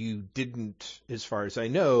that you didn't, as far as I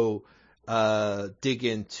know, dig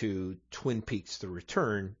into Twin Peaks: The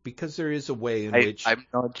Return, because there is a way in which I'm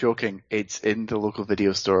not joking. It's in the local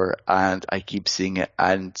video store, and I keep seeing it,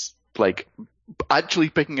 and like actually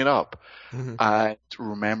picking it up and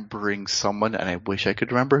remembering someone, and I wish I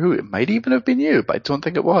could remember who. It might even have been you, but I don't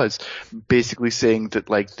think it was. Basically saying that,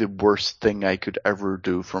 like, the worst thing I could ever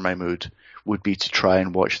do for my mood would be to try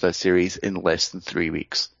and watch that series in less than 3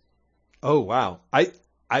 weeks. Oh wow, I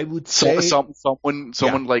would say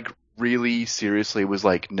someone like really seriously was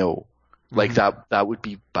like, no, like that would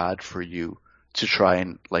be bad for you to try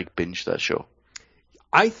and, like, binge that show.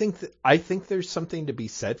 I think there's something to be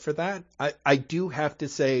said for that. I do have to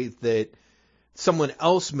say that someone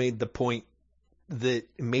else made the point that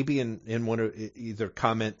maybe in one of either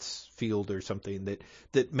comments field or something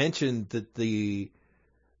that mentioned that the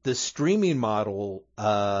streaming model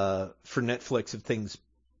for Netflix of things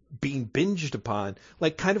being binged upon,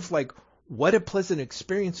 like, kind of like what a pleasant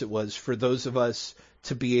experience it was for those of us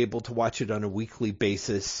to be able to watch it on a weekly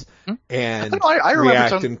basis Hmm? and I remember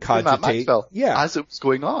react and talking about cogitate. Maxwell Yeah. as it was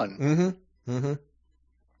going on. Mm-hmm. Mm-hmm.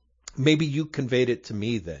 Maybe you conveyed it to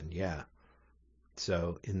me then, yeah.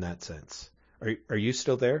 So in that sense, are you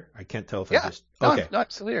still there? I can't tell if I Yeah. just No, okay. no, I'm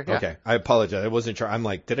still here. Yeah. Okay, I apologize. I wasn't sure. I'm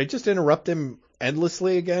like, did I just interrupt him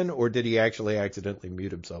endlessly again, or did he actually accidentally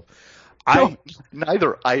mute himself? No,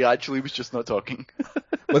 neither. I actually was just not talking.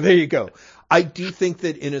 Well, there you go. I do think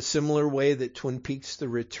that in a similar way that Twin Peaks: The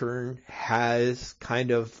Return has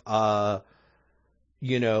kind of,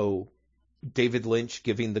 David Lynch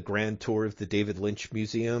giving the grand tour of the David Lynch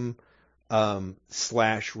Museum, /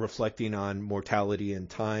 reflecting on mortality and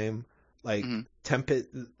time, like Mhm.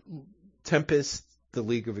 Tempest, The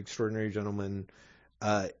League of Extraordinary Gentlemen,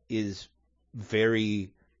 is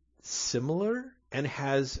very similar and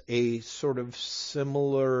has a sort of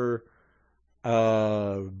similar,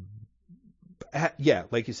 like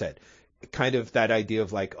you said, kind of that idea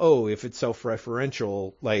of like, oh, if it's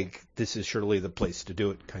self-referential, like this is surely the place to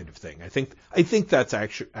do it, kind of thing. I think that's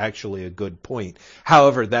actually a good point.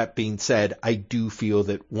 However, that being said, I do feel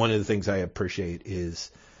that one of the things I appreciate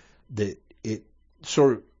is that it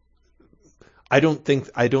sort of. I don't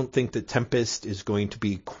think that Tempest is going to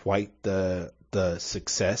be quite the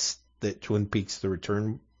success that Twin Peaks: The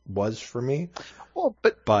Return was for me. Well,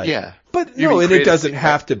 but yeah. But You no, mean and it doesn't creatively,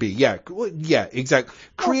 have to be. Yeah, yeah, exactly.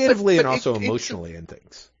 Creatively but and also it's- emotionally and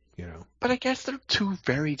things, But I guess they're two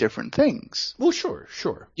very different things. Well, sure.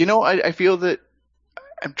 I feel that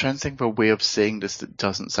I'm trying to think of a way of saying this that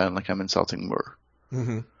doesn't sound like I'm insulting Moore.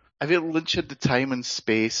 Mm-hmm. I feel Lynch had the time and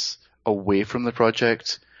space away from the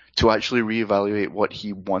project to actually reevaluate what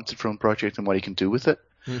he wanted from the project and what he can do with it.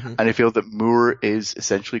 Mm-hmm. And I feel that Moore is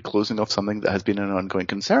essentially closing off something that has been an ongoing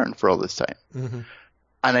concern for all this time. Mm-hmm.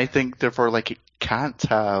 And I think therefore, like, it can't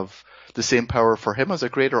have the same power for him as a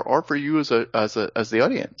creator or for you as the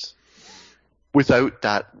audience without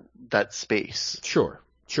that space. Sure.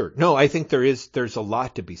 No, I think there's a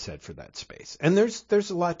lot to be said for that space. And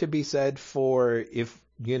there's a lot to be said for if,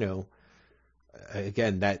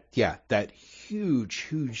 again, that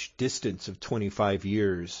huge distance of 25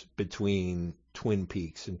 years between Twin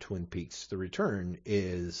Peaks and Twin Peaks: The Return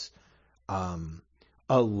is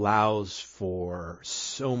allows for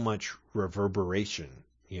so much reverberation,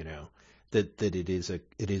 that it is a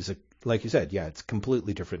like you said, yeah, it's a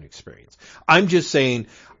completely different experience. I'm just saying,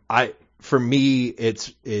 for me,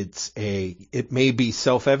 it may be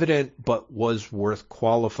self-evident, but was worth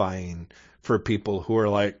qualifying for people who are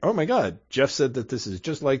like, oh my God, Jeff said that this is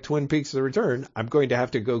just like Twin Peaks: The Return. I'm going to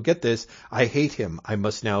have to go get this. I hate him. I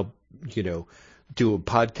must now, do a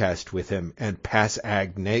podcast with him and pass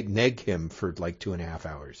neg him for like 2.5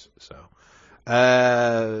 hours. So,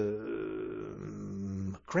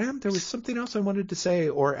 Graham, there was something else I wanted to say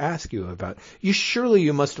or ask you about.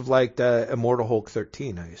 You must have liked Immortal Hulk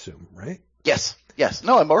 13, I assume, right? Yes.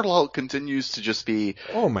 No, Immortal Hulk continues to just be,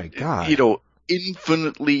 oh my God,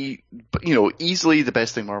 infinitely, easily the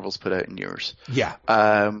best thing Marvel's put out in years. Yeah.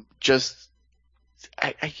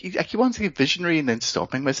 I keep wanting to say visionary and then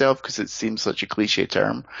stopping myself because it seems such a cliche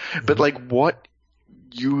term. Mm-hmm. But like what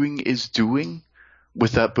Ewing is doing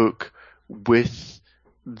with that book, with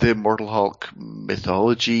the Immortal Hulk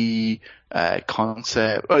mythology,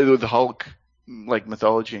 concept, the Hulk like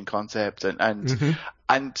mythology and concept and mm-hmm.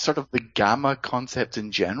 and sort of the Gamma concept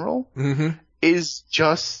in general mm-hmm. is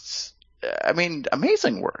just,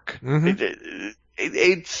 amazing work. Mm-hmm.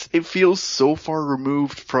 It feels so far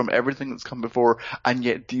removed from everything that's come before, and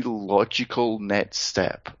yet the logical next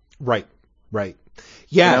step. Right.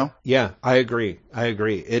 Yeah, yeah, I agree.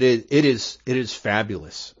 It is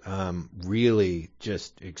fabulous. Really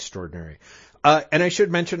just extraordinary. And I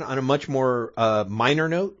should mention on a much more minor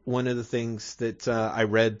note, one of the things that I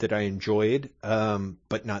read that I enjoyed,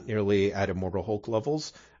 but not nearly at Immortal Hulk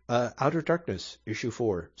levels, Outer Darkness, issue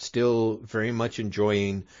 4. Still very much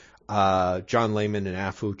enjoying John Layman and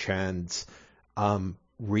Afu Chan's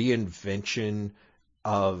reinvention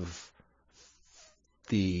of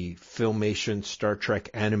the Filmation Star Trek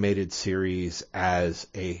animated series as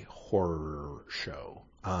a horror show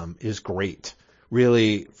is great.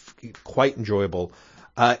 Really quite enjoyable.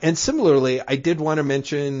 And similarly, I did want to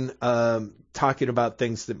mention, talking about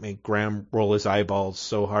things that make Graham roll his eyeballs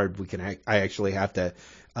so hard I actually have to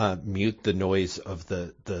mute the noise of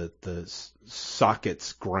the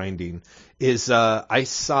sockets grinding, is I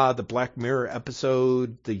saw the Black Mirror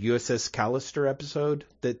episode, the USS Callister episode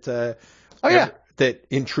that that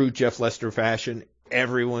in true Jeff Lester fashion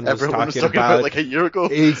everyone was talking about like a year ago.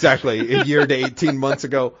 Exactly, a year to 18 months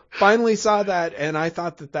ago. Finally saw that, and I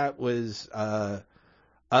thought that was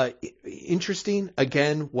Interesting.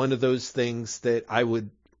 Again, one of those things that I would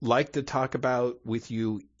like to talk about with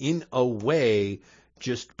you in a way,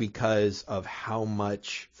 just because of how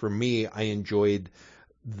much, for me, I enjoyed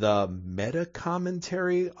the meta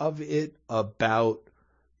commentary of it about,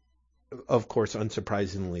 of course,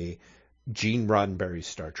 unsurprisingly, Gene Roddenberry's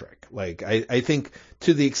Star Trek. Like, I think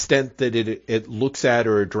to the extent that it looks at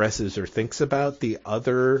or addresses or thinks about the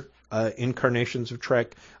other incarnations of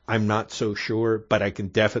Trek, I'm not so sure, but I can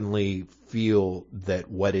definitely feel that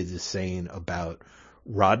what it is saying about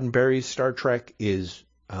Roddenberry's Star Trek is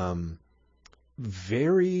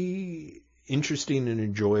very interesting and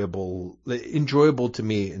enjoyable to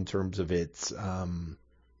me in terms of its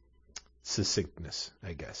succinctness,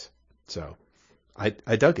 I guess. So I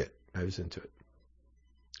dug it. I was into it.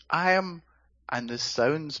 I am, and this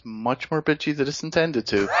sounds much more bitchy than it's intended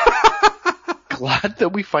to, glad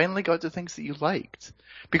that we finally got to things that you liked.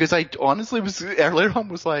 Because I honestly was, earlier on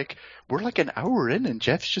was like, we're like an hour in and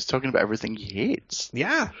Jeff's just talking about everything he hates.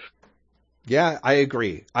 Yeah. Yeah, I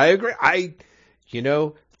agree. The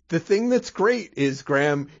thing that's great is,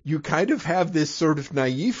 Graham, you kind of have this sort of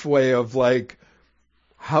naive way of like,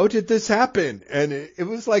 how did this happen? And it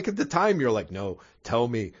was like at the time you're like, no, tell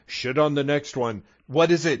me, shit on the next one.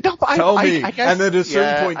 What is it? No, tell me. I guess, and then at a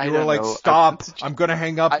certain point you were like, stop, I'm going to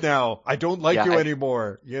hang up now. I don't like you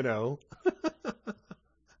anymore,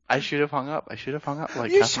 I should have hung up. Like,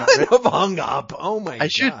 you should have hung up. Oh my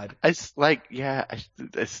God. should. It's like, yeah.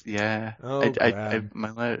 Oh,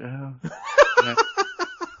 yeah.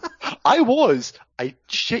 I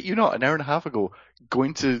shit you not, an hour and a half ago,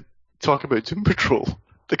 going to talk about Doom Patrol,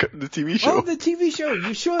 the TV show. Oh, the TV show.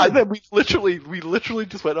 You should. And then we literally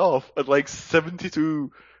just went off at like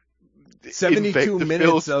 72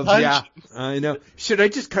 minutes of, yeah, I know. Should I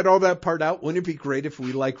just cut all that part out? Wouldn't it be great if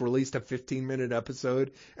we like released a 15-minute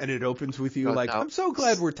episode and it opens with you like, I'm so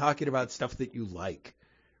glad we're talking about stuff that you like.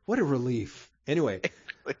 What a relief. Anyway.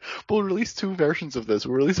 We'll release two versions of this.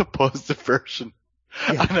 We'll release a positive version.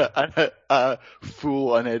 Yeah. And a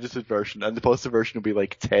full unedited version, and the positive version will be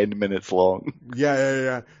like 10 minutes long.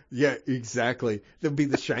 Yeah, exactly. There'll be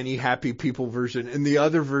the shiny, happy people version, and the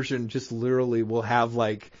other version just literally will have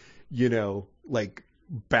like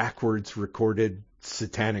backwards recorded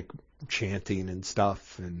satanic chanting and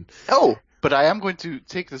stuff. And but I am going to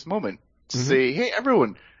take this moment to say, hey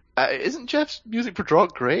everyone, isn't Jeff's music for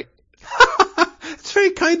Drog great? It's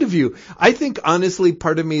very kind of you. I think honestly,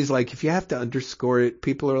 part of me is like, if you have to underscore it,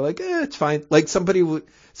 people are like, it's fine. Like somebody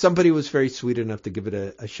was very sweet enough to give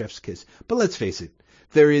it a chef's kiss. But let's face it,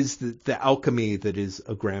 there is the alchemy that is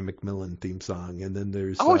a Graham McMillan theme song, and then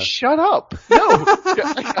there's shut up. No.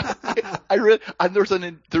 And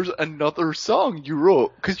there's another song you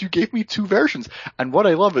wrote, because you gave me two versions, and what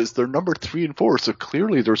I love is they're numbered 3 and 4, so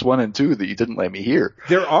clearly there's 1 and 2 that you didn't let me hear.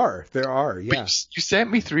 There are, yeah. But you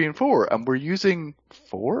sent me 3 and 4, and we're using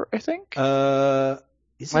 4, I think.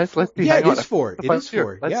 Is it 4? Yeah, it is 4. It is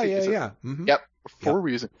 4. Yeah. Mm-hmm. Yep, 4 we're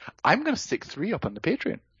using. I'm going to stick 3 up on the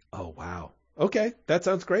Patreon. Oh wow. Okay, that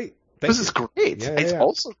sounds great. This is great. Yeah, it's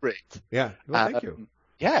also great. Yeah. Well, thank you.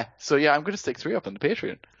 Yeah. So yeah, I'm going to stick 3 up on the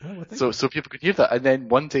Patreon. Oh, well, so people can hear that, and then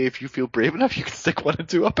one day, if you feel brave enough, you can stick 1 and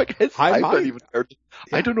 2 up again. I've not even heard it.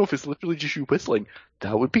 Yeah. I don't know if it's literally just you whistling.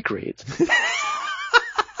 That would be great.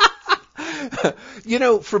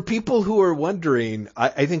 For people who are wondering,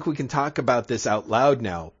 I think we can talk about this out loud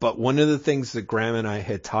now. But one of the things that Graham and I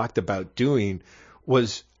had talked about doing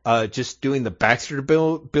was just doing the Baxter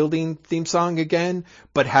Building theme song again,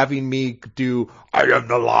 but having me do I am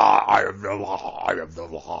the law, I am the law, I am the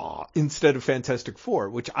law, instead of Fantastic Four,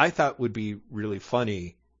 which I thought would be really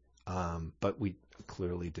funny, but we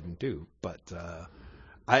clearly didn't do. But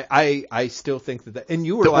I still think that, and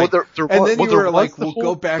you were we'll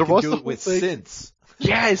go back and do it with synths.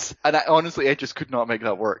 Yes, and I just could not make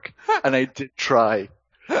that work, and I did try.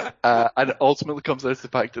 And it ultimately comes down to the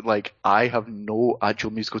fact that, like, I have no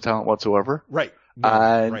actual musical talent whatsoever. Right.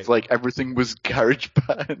 Like, everything was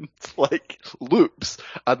GarageBand, like, loops.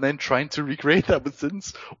 And then trying to recreate that with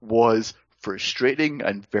synths was frustrating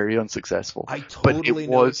and very unsuccessful. I totally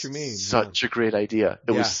know what you mean. Such a great idea.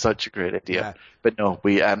 It was such a great idea. Yeah. But no,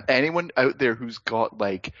 anyone out there who's got,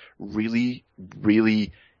 like, really,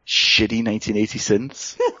 really shitty 1980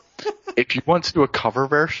 synths, if you want to do a cover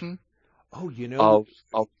version, of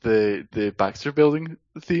the Baxter Building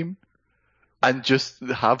theme, and just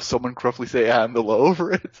have someone gruffly say "I am the law"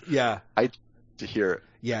 over it. Yeah, I'd to hear it.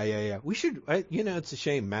 Yeah. We should. It's a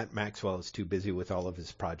shame Matt Maxwell is too busy with all of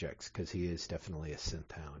his projects, because he is definitely a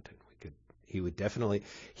synth hound, and he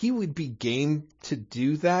would be game to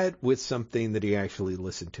do that with something that he actually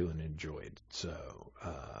listened to and enjoyed. So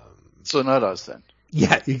not us then.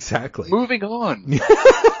 Yeah, exactly. Moving on.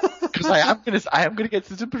 Because I am gonna get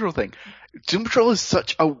to the Doom Patrol thing. Doom Patrol is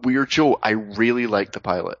such a weird show. I really like the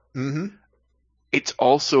pilot. Mm-hmm. It's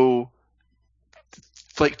also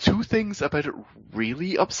like two things about it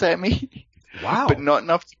really upset me. Wow. But not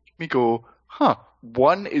enough to make me go, huh.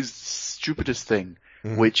 One is the stupidest thing,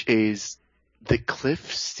 which is the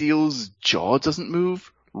Cliff Steele's jaw doesn't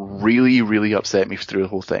move. Really, really upset me through the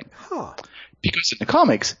whole thing. Huh. Because in the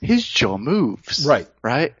comics, his jaw moves. Right.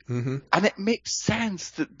 Right? Mm-hmm. And it makes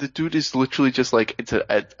sense that the dude is literally just like, it's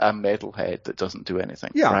a metal head that doesn't do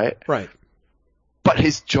anything. Yeah. Right? Right. But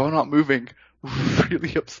his jaw not moving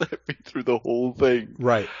really upset me through the whole thing.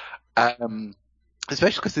 Right.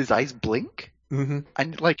 Especially because his eyes blink. Mm-hmm.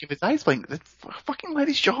 And like, if his eyes blink, then fucking let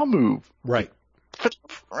his jaw move. Right. Thing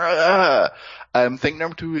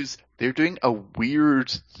number two is they're doing a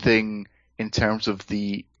weird thing in terms of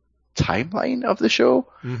the timeline of the show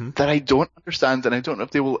that I don't understand, and I don't know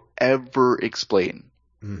if they will ever explain.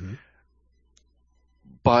 Mm-hmm.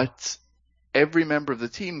 But every member of the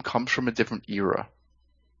team comes from a different era,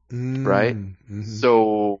 right? Mm-hmm.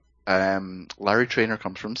 So Larry Traynor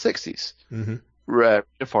comes from the 60s. Mm-hmm. Rita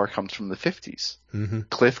Farr comes from the 50s. Mm-hmm.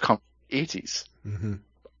 Cliff comes from the 80s. Mm-hmm.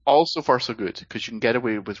 All so far so good, because you can get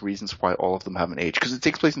away with reasons why all of them haven't aged, because it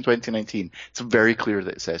takes place in 2019. It's very clear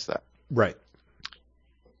that it says that. Right.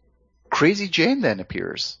 Crazy Jane then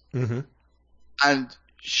appears, Mm-hmm. and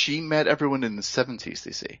she met everyone in the 70s,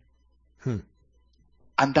 they say.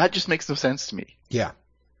 And that just makes no sense to me. Yeah.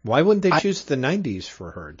 Why wouldn't they choose the 90s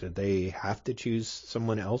for her? Did they have to choose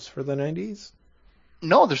someone else for the 90s?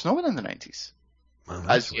 No, there's no one in the 90s. Well,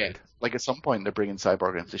 that's Yeah, weird. like at some point they're bringing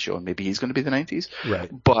Cyborg into the show, and maybe he's going to be the 90s.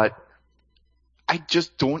 Right. But I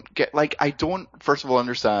just don't get, like, I don't, first of all,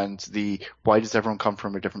 understand the why does everyone come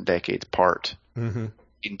from a different decade part in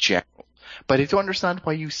general. But I don't understand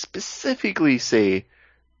why you specifically say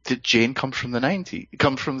that Jane comes from the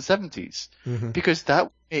 70s. Because that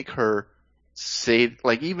would make her say,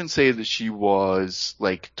 like, even say that she was,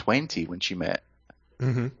 like, 20 when she met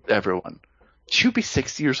everyone. She would be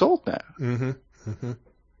 60 years old now.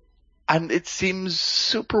 And it seems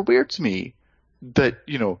super weird to me that,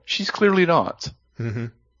 you know, she's clearly not.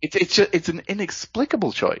 It's an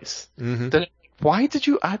inexplicable choice. That, why did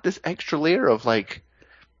you add this extra layer of, like,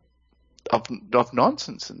 of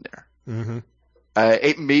nonsense in there?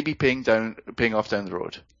 It may be paying off down the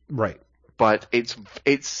road. Right. But it's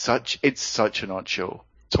such an odd show.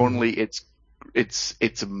 Tonally,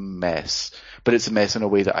 it's a mess, but it's a mess in a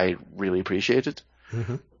way that I really appreciated.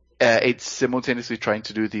 It's simultaneously trying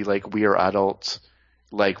to do the, like, we are adults,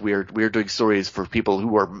 like we're doing stories for people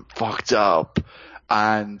who are fucked up,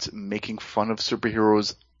 and making fun of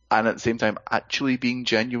superheroes, and at the same time actually being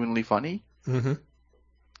genuinely funny. And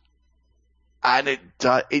I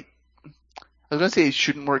was going to say it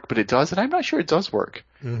shouldn't work, but it does, and I'm not sure it does work.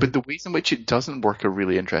 But the ways in which it doesn't work are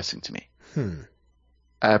really interesting to me.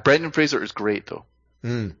 Brendan Fraser is great, though.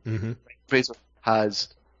 Brendan Fraser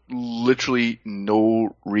has literally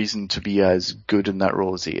no reason to be as good in that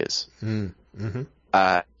role as he is.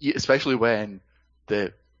 Especially when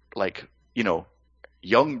the, like, you know,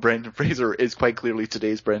 young Brendan Fraser is quite clearly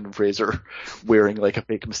today's Brendan Fraser wearing, like, a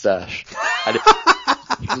fake mustache. And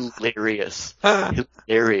it's hilarious.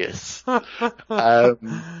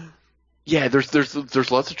 Yeah,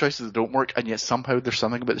 there's lots of choices that don't work, and yet somehow there's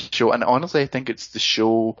something about the show. And honestly, I think it's the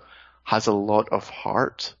show has a lot of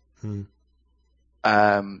heart,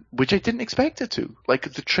 which I didn't expect it to.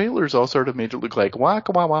 Like, the trailers all sort of made it look like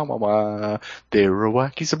waka wah wah wah wah. They're a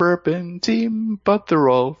wacky suburban team, but they're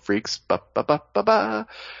all freaks. Ba ba ba ba ba.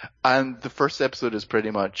 And the first episode is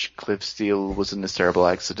pretty much Cliff Steele was in this terrible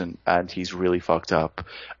accident, and he's really fucked up.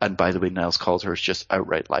 And by the way, Niles Calder has just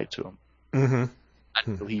outright lied to him.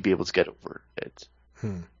 And will he be able to get over it?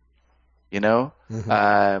 You know?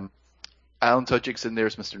 Alan Tudyk's in there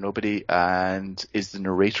as Mr. Nobody, and is the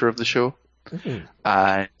narrator of the show,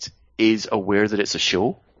 and is aware that it's a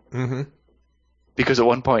show. Because at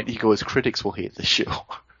one point he goes, critics will hate this show.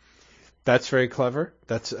 That's very clever.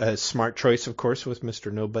 That's a smart choice, of course, with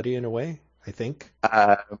Mr. Nobody in a way, I think.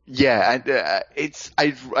 Yeah,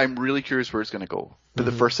 and I'm really curious where it's going to go. But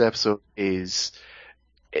the first episode is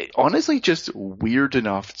honestly just weird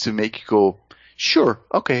enough to make you go, sure,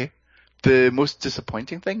 okay. The most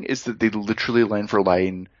disappointing thing is that they literally line for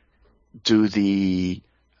line do the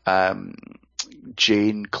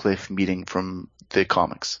Jane Cliff meeting from the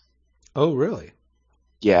comics. Oh, really?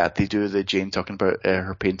 Yeah, they do the Jane talking about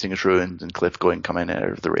her painting is ruined and Cliff going coming out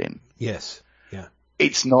of the rain. Yes. Yeah.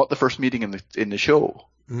 It's not the first meeting in the show.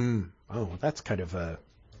 Oh, that's kind of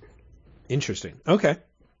interesting. Okay.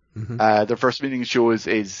 Their first meeting show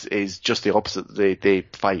is just the opposite. They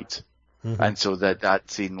fight. And so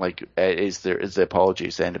that scene is the apology,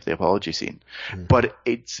 it's the end of the apology scene. But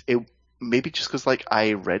it maybe just because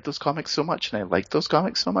I read those comics so much and I liked those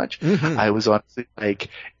comics so much, I was honestly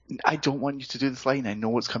I don't want you to do this line. I know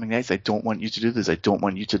what's coming next. I don't want you to do this. I don't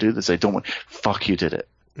want you to do this. Fuck, you did it.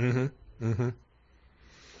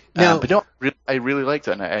 Now, but no, I really liked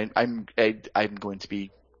it, and I'm going to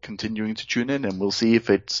be continuing to tune in, and we'll see if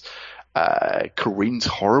it's careens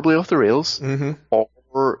horribly off the rails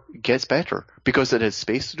or gets better, because it has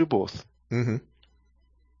space to do both.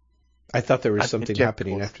 I thought there was something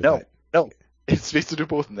happening after that. No, it's space to do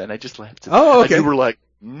both, and then I just left it. Oh, okay. And you were like,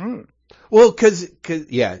 Well, cause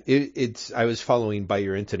yeah, it's I was following by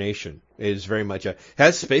your intonation. It is very much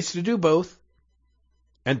has space to do both.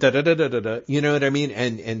 And da da da da da da, you know what I mean?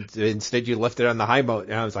 And instead you left it on the high note,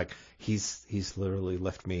 and I was like, he's literally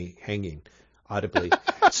left me hanging audibly.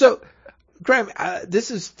 So, Graham,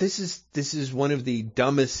 this is one of the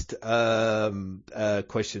dumbest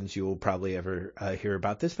questions you will probably ever hear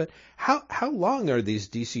about this. But how long are these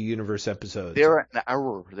DC Universe episodes? They're an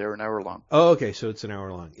hour. They're an hour long. Oh, okay, so it's an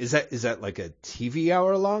hour long. Is that like a TV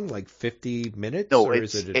hour long, like 50 minutes? No, or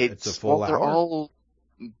it's a full hour?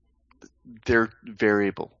 They're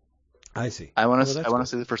variable. I see. I want to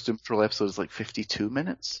say the first Doom Patrol episode is 52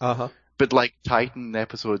 minutes. But Titan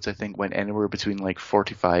episodes, I think, went anywhere between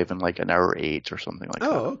 45 and an hour 8 or something like that.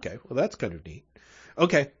 Oh, okay. Well, that's kind of neat.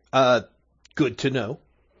 Okay. Good to know.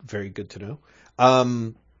 Very good to know.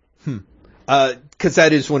 Because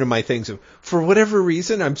that is one of my things. For whatever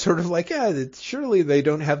reason, I'm sort of surely they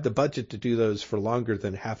don't have the budget to do those for longer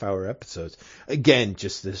than half-hour episodes. Again,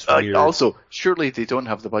 just this weird. Also, surely they don't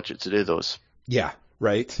have the budget to do those. Yeah.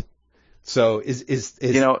 Right. So is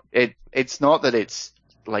it's not that it's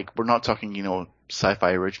we're not talking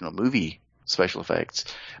sci-fi original movie special effects,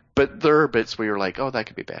 but there are bits where you're like, oh, that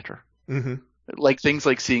could be better. Things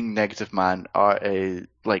like seeing Negative Man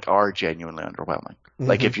are genuinely underwhelming.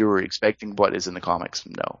 If you were expecting what is in the comics,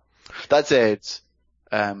 no. That said,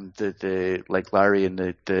 the Larry and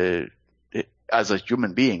the as a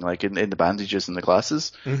human being, in the bandages and the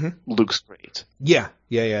glasses, looks great. Yeah.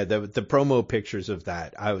 The promo pictures of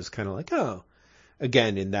that, I was kind of like, oh,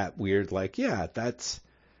 again, in that weird, that's,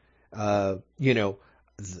 the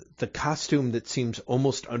costume that seems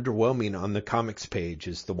almost underwhelming on the comics page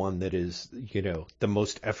is the one that is, the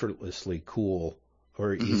most effortlessly cool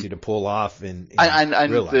or easy to pull off in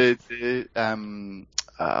real life. the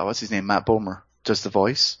what's his name? Matt Bomer does the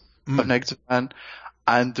voice of Negative Man.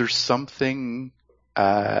 And there's something,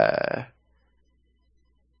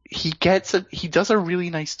 he does a really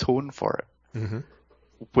nice tone for it,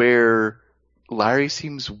 where Larry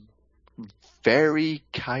seems very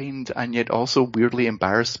kind and yet also weirdly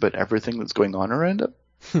embarrassed about everything that's going on around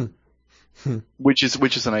him, which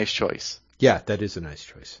is a nice choice. Yeah, that is a nice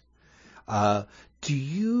choice. So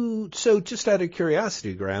just out of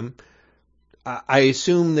curiosity, Graham, I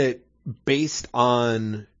assume that based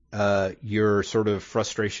on your sort of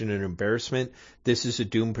frustration and embarrassment, this is a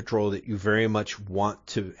Doom Patrol that you very much want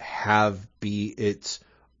to have be its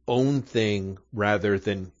own thing rather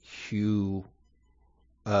than hew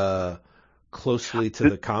closely to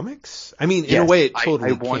the comics? I mean, in a way, it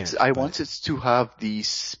totally can't. I want it to have the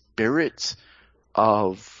spirit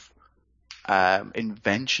of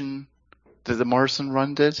invention that the Morrison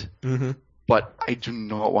run did, but I do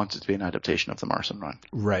not want it to be an adaptation of the Morrison run.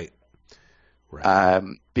 Right.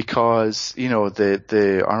 Because,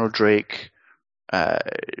 the Arnold Drake,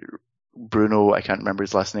 Bruno, I can't remember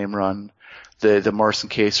his last name, run, the Morrison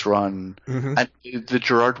Case run, and the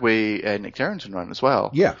Gerard Way Nick Darrington run as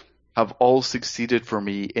well. Yeah. Have all succeeded for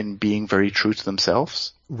me in being very true to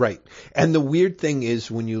themselves. Right. And the weird thing is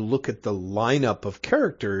when you look at the lineup of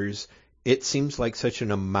characters, it seems like such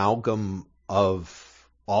an amalgam of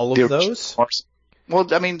all of those. Well,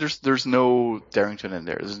 I mean, there's no Darrington in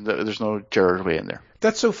there. There's no Gerard Way in there.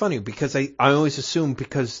 That's so funny because I always assume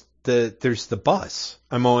because there's the bus.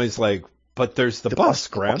 I'm always like, but there's the bus,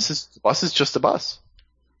 Graham. The bus is just a bus.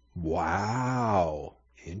 Wow.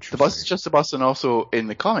 Interesting. The bus is just a bus, and also in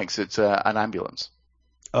the comics, it's an ambulance.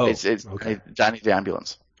 Oh, it's okay. Danny the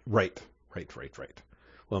ambulance. Right.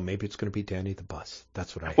 Well, maybe it's going to be Danny the bus.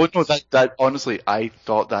 That's what I. Well, no, that honestly, I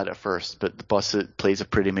thought that at first, but the bus plays a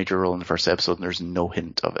pretty major role in the first episode, and there's no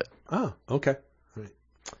hint of it. Oh, okay. Right.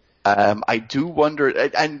 I do wonder,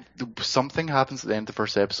 and something happens at the end of the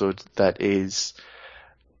first episode that is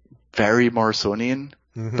very Morrisonian,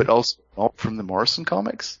 but also not from the Morrison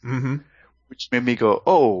comics, which made me go,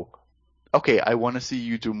 oh, okay, I want to see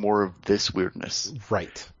you do more of this weirdness.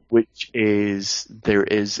 Right. which is there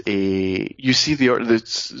is a you see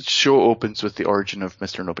the show opens with the origin of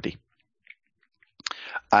Mr. Nobody,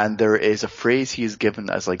 and there is a phrase he is given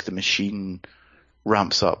as like the machine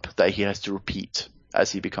ramps up that he has to repeat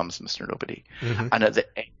as he becomes Mr. Nobody. Mm-hmm. And at the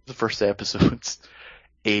end of the first episodes,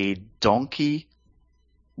 a donkey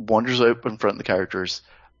wanders out in front of the characters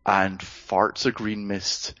and farts a green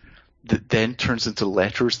mist that then turns into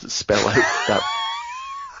letters that spell out that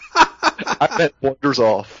and then wanders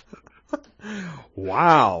off.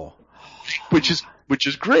 Wow. Which is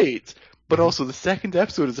great. But also the second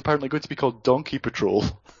episode is apparently going to be called Donkey Patrol.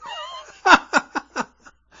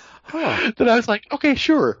 Huh. Then I was like, okay,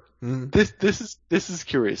 sure. Mm. This is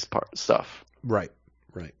curious stuff. Right.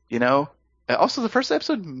 You know? Also, the first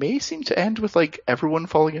episode may seem to end with like everyone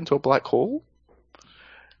falling into a black hole,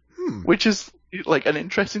 which is like an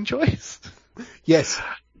interesting choice. Yes,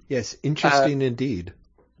 interesting indeed.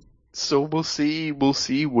 So we'll see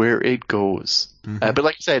where it goes. Mm-hmm. But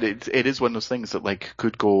like I said, it is one of those things that like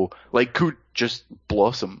could just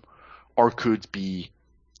blossom, or could be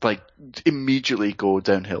like immediately go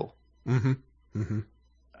downhill. Mm-hmm. Mm-hmm.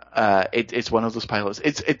 It's one of those pilots.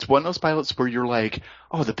 It's one of those pilots where you're like,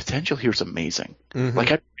 oh, the potential here is amazing. Mm-hmm.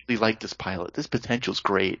 Like, I really like this pilot. This potential's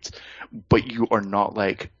great. But you are not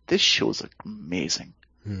like, this show's amazing.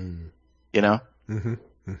 Mm. You know? Mm-hmm.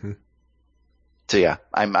 Mm-hmm. So yeah,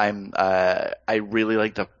 I really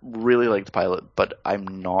like the pilot, but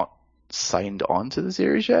I'm not signed on to the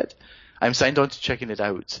series yet. I'm signed on to checking it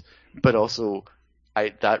out, but also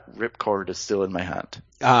that ripcord is still in my hand.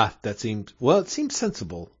 It seems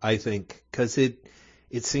sensible, I think, because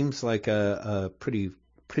it seems like a pretty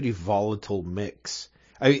volatile mix.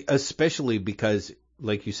 Especially because,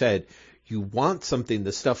 like you said, you want something.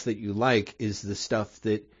 The stuff that you like is the stuff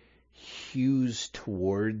that hews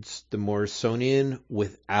towards the Morrisonian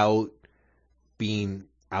without being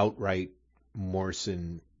outright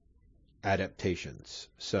Morrison adaptations.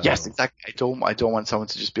 So yes, exactly. I don't want someone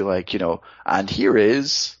to just be like, and here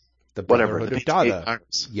is the whatever Brotherhood the of Dada.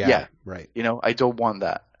 Yeah, right. I don't want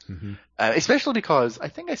that. Mm-hmm. Especially because I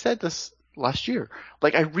think I said this last year.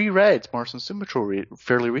 Like, I reread Morrison's Doom Patrol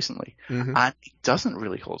fairly recently, mm-hmm. and it doesn't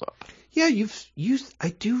really hold up. Yeah, I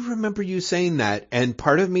do remember you saying that, and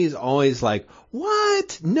part of me is always like,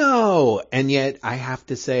 what? No. And yet I have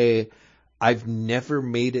to say, I've never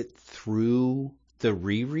made it through the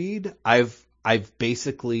reread. I've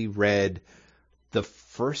basically read the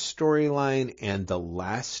first storyline and the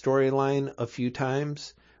last storyline a few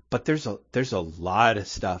times, but there's a lot of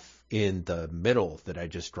stuff in the middle that I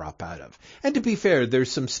just drop out of. And to be fair, there's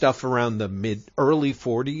some stuff around the early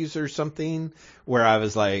 40s or something where I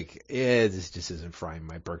was like, this just isn't frying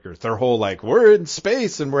my burgers. Their whole like, we're in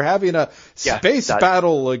space and we're having a space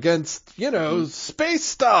battle against, space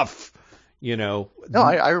stuff. No,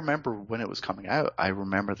 I remember when it was coming out. I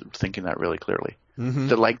remember thinking that really clearly. Mm-hmm.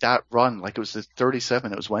 That like that run, like it was the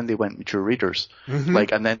 37. It was when they went mature readers, mm-hmm.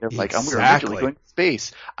 like, and then they're like, and we're immediately going to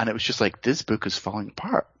space, and it was just like this book is falling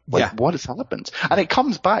apart. Like, what has happened? And it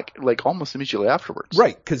comes back like almost immediately afterwards.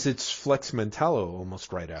 Right, because it's Flex Mentallo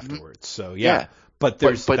almost right afterwards. Mm-hmm. So yeah. But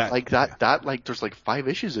there's that like there's like 5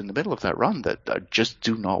 issues in the middle of that run that just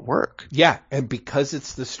do not work. Yeah, and because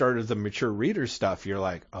it's the start of the mature reader stuff, you're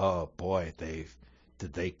like, oh boy,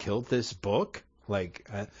 did they kill this book? Like,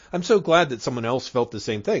 I'm so glad that someone else felt the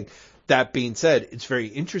same thing. That being said, it's very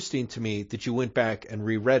interesting to me that you went back and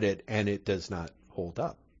reread it and it does not hold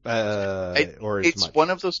up. It's one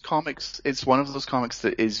of those comics. It's one of those comics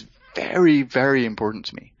that is very, very important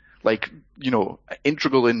to me. Like,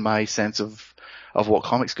 integral in my sense of what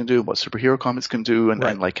comics can do, what superhero comics can do, and,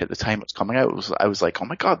 right. and like at the time it was coming out, I was like, oh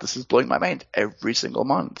my god, this is blowing my mind every single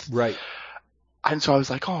month. Right. And so I was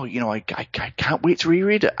like, oh, I can't wait to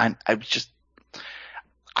reread it, and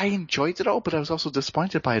I enjoyed it all, but I was also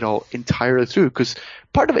disappointed by it all entirely through, because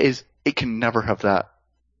part of it is it can never have that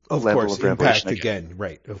level of revelation again.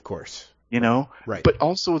 Right, of course. Right. But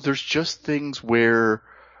also there's just things where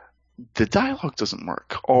the dialogue doesn't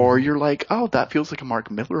work, or you're like, oh, that feels like a Mark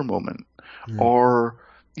Millar moment, or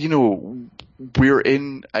we're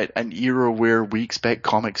in an era where we expect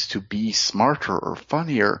comics to be smarter or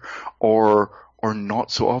funnier or not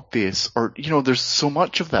so obvious, or there's so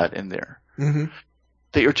much of that in there. Mm-hmm.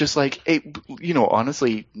 That you're just like,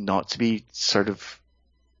 honestly, not to be sort of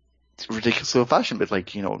ridiculous old fashioned, but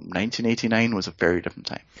 1989 was a very different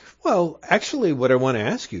time. Well, actually, what I want to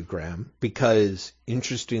ask you, Graham, because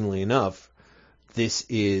interestingly enough, this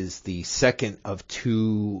is the second of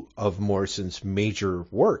 2 of Morrison's major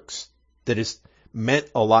works that has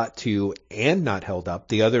meant a lot to you and not held up.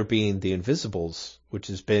 The other being The Invisibles, which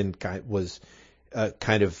has been was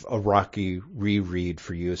kind of a rocky reread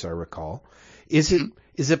for you, as I recall. Is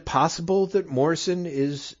it possible that Morrison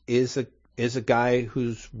is a guy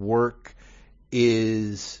whose work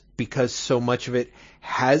is, because so much of it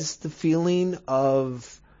has the feeling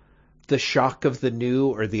of the shock of the new,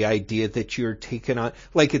 or the idea that you're taken on,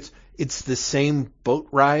 like it's the same boat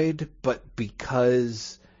ride, but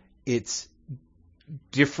because it's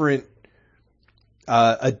different,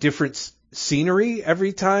 a different scenery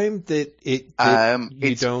every time, that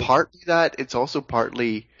it's partly that. It's also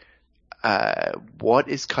partly what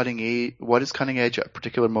is cutting edge at a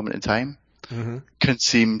particular moment in time can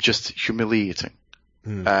seem just humiliating,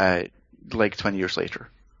 like 20 years later.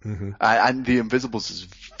 And The Invisibles is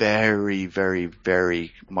very, very,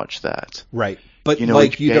 very much that. Right. But you know,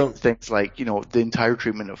 like you don't things like, you know, the entire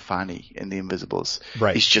treatment of Fanny in The Invisibles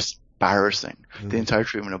Right. is just embarrassing. The entire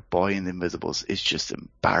treatment of Boy in The Invisibles is just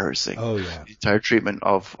embarrassing. Oh yeah. The entire treatment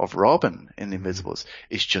of Robin in The Invisibles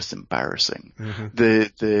is just embarrassing.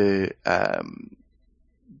 The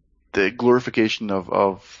glorification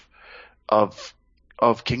of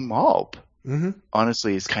King Mob,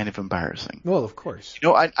 honestly, is kind of embarrassing. Well, of course. You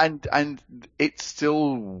know, and it's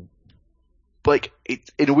still, like,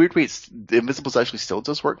 in a weird way, The Invisibles actually still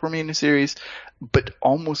does work for me in the series, but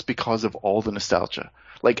almost because of all the nostalgia.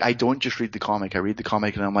 Like, I don't just read the comic. I read the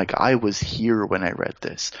comic and I'm like, I was here when I read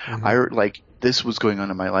this. This was going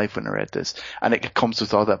on in my life when I read this. And it comes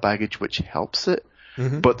with all that baggage, which helps it.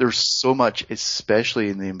 But there's so much, especially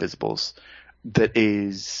in The Invisibles, that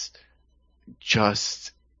is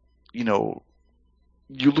just, you know,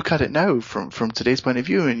 you look at it now from today's point of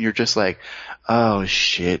view and you're just like, oh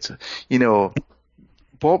shit, you know,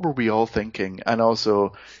 what were we all thinking? And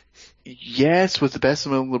also, yes, with the best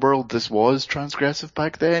of the world, this was transgressive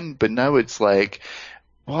back then, but now it's like,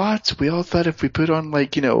 what? We all thought if we put on,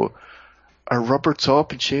 like, you know, a rubber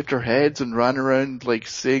top and shaved our heads and ran around like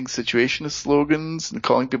saying situationist slogans and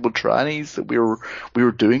calling people trannies that we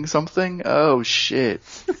were doing something. Oh shit.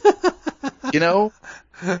 You know?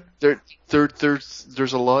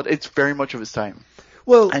 There's a lot. It's very much of its time.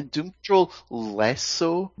 Well, and Doom Patrol less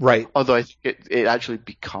so. Right. Although I think it actually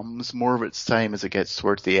becomes more of its time as it gets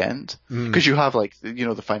towards the end. Because you have, like, you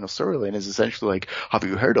know, the final storyline is essentially like, have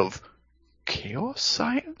you heard of chaos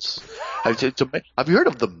science? Have you heard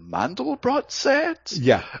of the Mandelbrot set?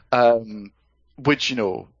 Yeah. Which, you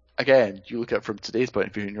know, again, you look at it from today's point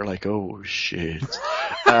of view and you're like, oh shit.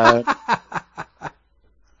 But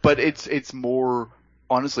it's more,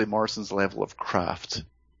 honestly, Morrison's level of craft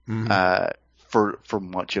for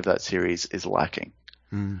much of that series is lacking.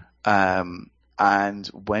 And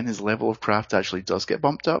when his level of craft actually does get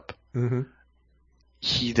bumped up,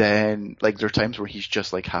 he then, like, there are times where he's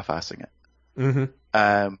just like half-assing it.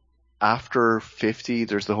 After 50,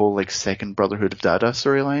 there's the whole, like, second Brotherhood of Dada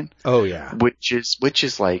storyline. Oh yeah. Which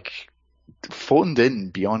is like phoned in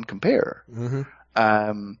beyond compare.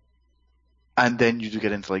 And then you do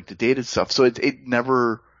get into, like, the dated stuff. So it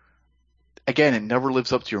never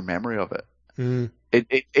lives up to your memory of it.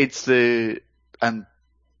 It's and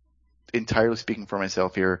entirely speaking for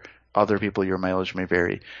myself here, other people, your mileage may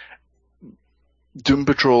vary. Doom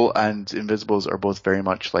Patrol and Invisibles are both very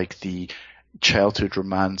much like the childhood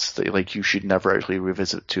romance that, like, you should never actually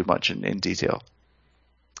revisit too much in detail.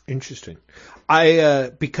 Interesting.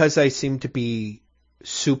 Because I seem to be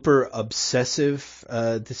super obsessive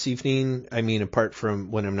this evening, I mean, apart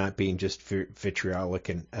from when I'm not being just vitriolic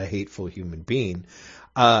and a hateful human being,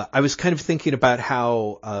 I was kind of thinking about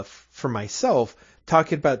how, for myself,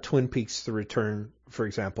 talking about Twin Peaks: The Return, for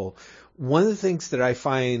example, one of the things that I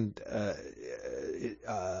find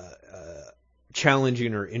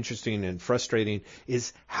challenging or interesting and frustrating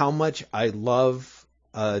is how much I love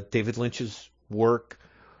David Lynch's work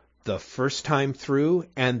the first time through,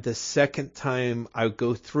 and the second time I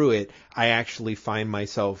go through it, I actually find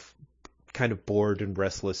myself kind of bored and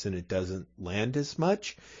restless, and it doesn't land as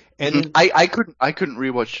much. And I couldn't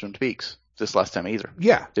rewatch Twin Peaks this last time either.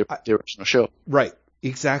 Yeah, the original show. Right,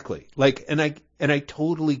 exactly. Like, and I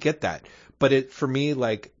totally get that. But it, for me,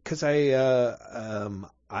 like, because I'm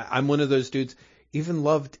one of those dudes. Even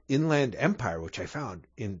loved Inland Empire, which I found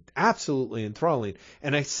absolutely enthralling.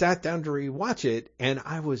 And I sat down to rewatch it, and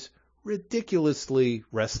I was ridiculously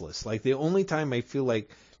restless. Like, the only time I feel like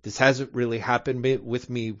this hasn't really happened with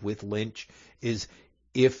me with Lynch is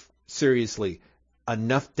if, seriously,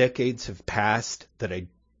 enough decades have passed that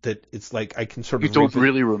it's like I can sort of... You don't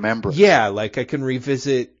really remember. Yeah, like I can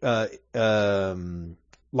revisit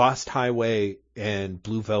Lost Highway and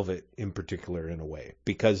Blue Velvet in particular in a way,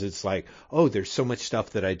 because it's like, oh, there's so much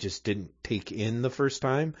stuff that I just didn't take in the first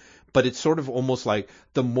time. But it's sort of almost like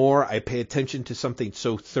the more I pay attention to something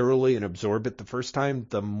so thoroughly and absorb it the first time,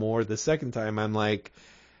 the more the second time I'm like,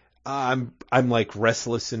 I'm like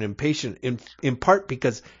restless and impatient in part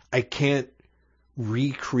because I can't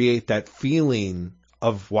recreate that feeling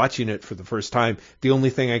of watching it for the first time. The only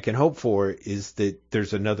thing I can hope for is that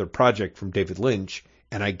there's another project from David Lynch,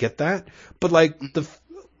 and I get that. But like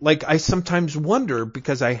I sometimes wonder,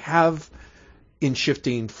 because I have, in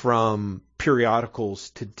shifting from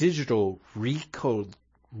periodicals to digital, recollected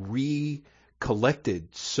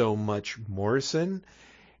so much Morrison,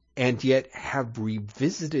 and yet have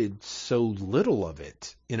revisited so little of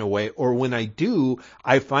it in a way. Or when I do,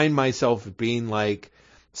 I find myself being like,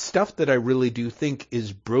 stuff that I really do think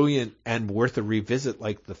is brilliant and worth a revisit,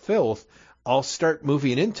 like The Filth, I'll start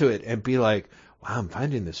moving into it and be like, wow, I'm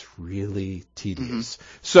finding this really tedious.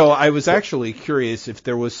 Mm-hmm. So I was actually curious if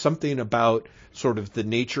there was something about sort of the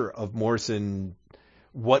nature of Morrison,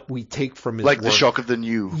 what we take from his like work. The shock of the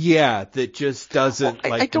new. Yeah, that just doesn't,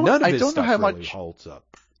 none of his stuff really holds up.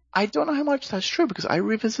 I don't know how much that's true, because I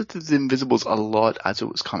revisited The Invisibles a lot as it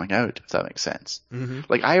was coming out, if that makes sense. Mm-hmm.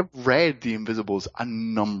 Like, I have read The Invisibles a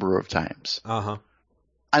number of times. Uh-huh.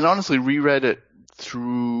 And honestly reread it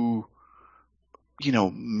through,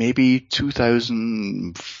 maybe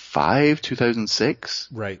 2005, 2006.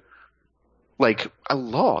 Right. Like, a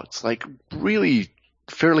lot. Like, really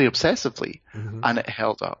fairly obsessively. Mm-hmm. And it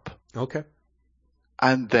held up. Okay.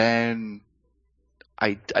 And then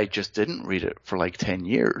I just didn't read it for like 10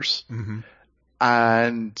 years. Mm-hmm.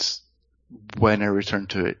 And when I returned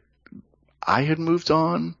to it, I had moved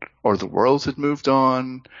on, or the world had moved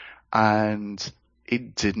on, and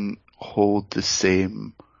it didn't hold the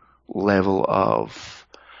same level of,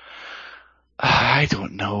 I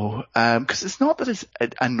don't know, because it's not that it's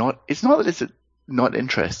not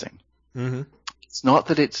interesting. Mm-hmm. It's not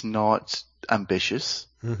that it's not ambitious.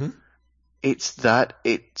 Mm-hmm. It's that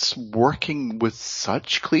it's working with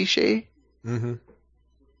such cliche. Mm-hmm.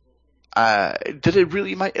 That it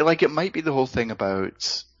really it might be the whole thing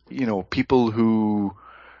about, people who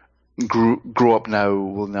grow up now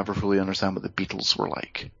will never fully understand what the Beatles were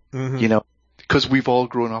like. Mm-hmm. Because we've all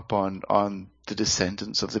grown up on the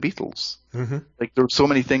descendants of the Beatles. Mm-hmm. Like, there were so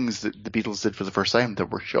many things that the Beatles did for the first time that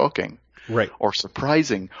were shocking. Right. Or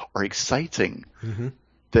surprising or exciting. Mm-hmm.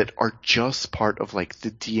 That are just part of like the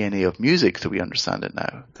DNA of music that we understand it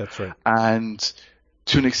now. That's right. And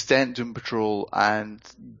to an extent, Doom Patrol and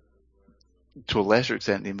to a lesser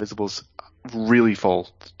extent, The Invisibles really fall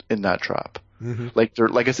in that trap. Mm-hmm.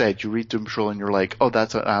 Like I said, you read Doom Patrol and you're like, oh,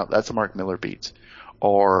 that's a Mark Miller beat,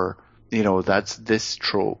 or that's this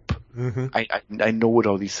trope. Mm-hmm. I know what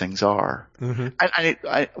all these things are. Mm-hmm. And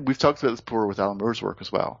we've talked about this before with Alan Moore's work as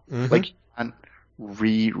well. Mm-hmm. Like, you can't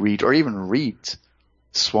reread or even read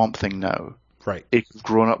Swamp Thing now. Right. If you've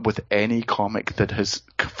grown up with any comic that has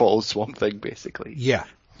followed Swamp Thing, basically. Yeah.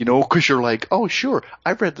 Because you're like, oh, sure,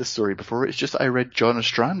 I've read this story before. It's just I read John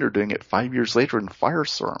Ostrander doing it 5 years later in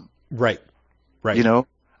Firestorm. Right. Right.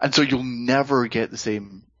 And so you'll never get the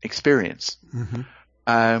same experience. Mm-hmm.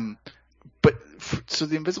 So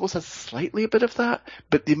The Invisibles has slightly a bit of that,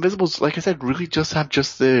 but The Invisibles, like I said, really just have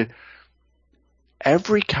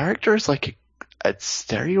every character is like a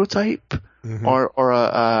stereotype. Mm-hmm. Or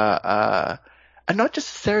and not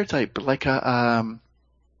just a stereotype, but like an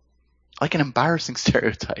embarrassing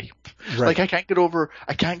stereotype. Right. Like, I can't get over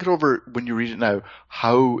when you read it now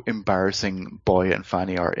how embarrassing Boy and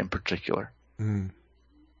Fanny are in particular. Mm.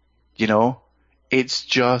 It's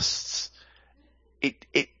just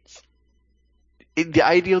the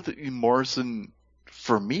idea that Morrison,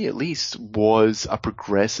 for me at least, was a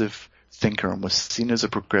progressive thinker and was seen as a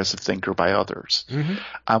progressive thinker by others, mm-hmm.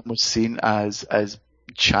 and was seen as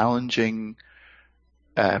challenging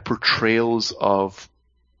portrayals of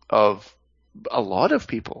a lot of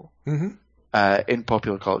people mm-hmm. In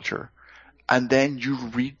popular culture. And then you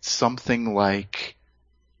read something like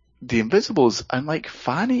The Invisibles, and like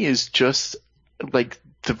Fanny is just like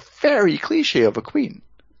the very cliche of a queen.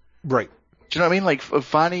 Right. Do you know what I mean? Like,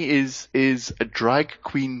 Fanny is a drag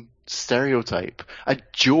queen stereotype, a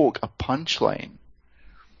joke, a punchline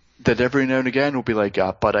that every now and again will be like,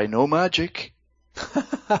 but I know magic.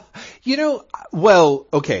 Well,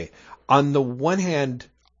 okay. On the one hand,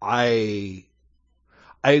 I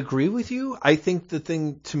agree with you. I think the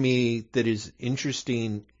thing to me that is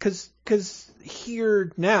interesting, because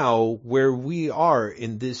here now, where we are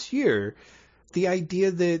in this year, the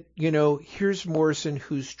idea that, here's Morrison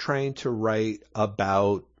who's trying to write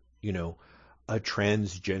about, a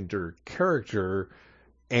transgender character,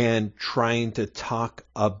 and trying to talk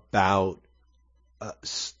about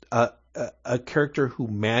a character who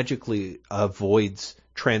magically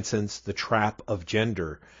transcends the trap of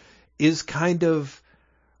gender is kind of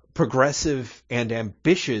progressive and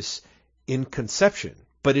ambitious in conception,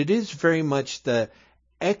 but it is very much the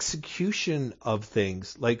execution of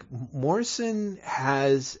things. Like Morrison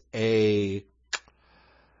has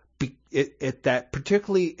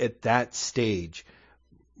particularly at that stage,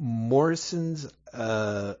 Morrison's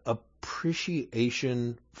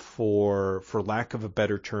appreciation for lack of a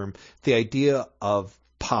better term, the idea of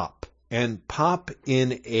pop, and pop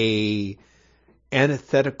in a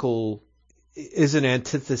antithetical is an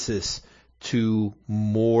antithesis to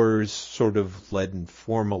Moore's sort of leaden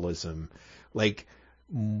formalism. Like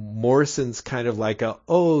Morrison's kind of like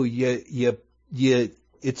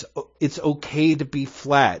it's okay to be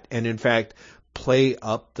flat, and in fact play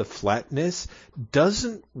up the flatness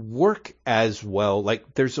doesn't work as well.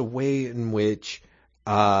 Like there's a way in which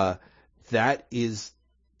that is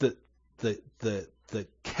the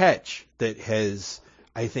catch that has,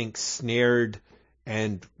 I think, snared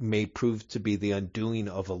and may prove to be the undoing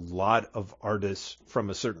of a lot of artists from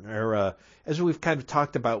a certain era, as we've kind of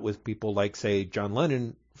talked about with people like, say, John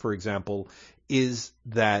Lennon, for example, is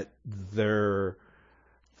that their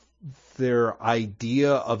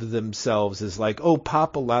idea of themselves is like, oh,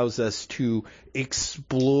 pop allows us to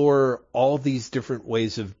explore all these different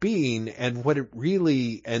ways of being, and what it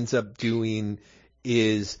really ends up doing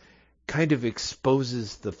is kind of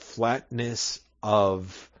exposes the flatness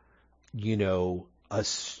of, a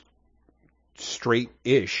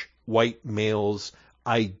straight-ish white male's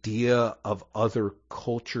idea of other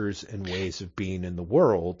cultures and ways of being in the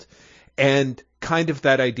world. And kind of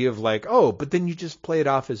that idea of like, oh, but then you just play it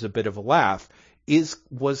off as a bit of a laugh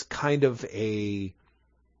was kind of a,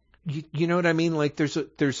 you know what I mean? Like there's a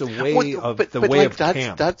way of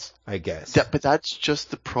camp, I guess. But that's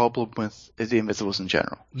just the problem with The Invisibles in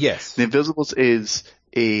general. Yes. The Invisibles is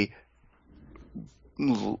a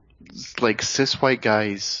like cis white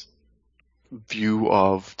guy's view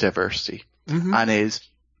of diversity, and is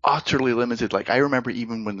utterly limited. Like I remember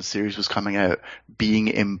even when the series was coming out being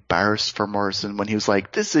embarrassed for Morrison when he was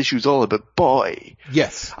like, this issue's all about Boy.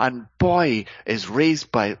 Yes. And Boy is raised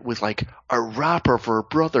with like a rapper for a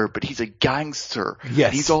brother, but he's a gangster. Yes.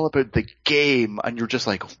 And he's all about the game, and you're just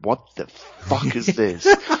like, what the fuck is this?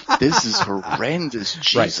 This is horrendous.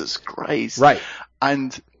 Jesus Christ. Right.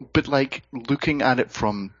 But like looking at it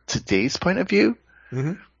from today's point of view,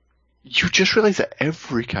 you just realize that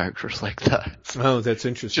every character is like that. Oh, that's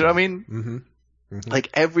interesting. Do you know what I mean? Mm-hmm. Mm-hmm. Like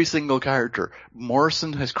every single character,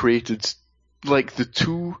 Morrison has created like the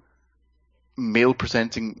two male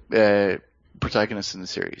presenting protagonists in the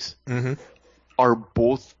series are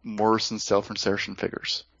both Morrison self-insertion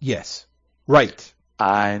figures. Yes. Right.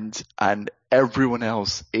 And everyone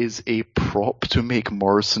else is a prop to make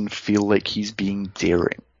Morrison feel like he's being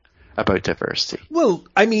daring about diversity. Well,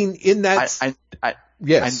 I mean, in that...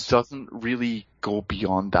 Yes. And doesn't really go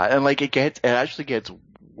beyond that. And like it actually gets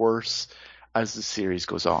worse as the series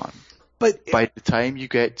goes on. But by the time you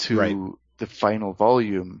get to the final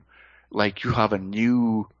volume, like you have a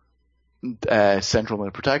new central male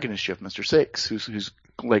protagonist, you have Mr. Six, who's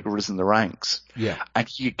like risen the ranks. Yeah. And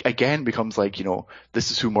he again becomes like,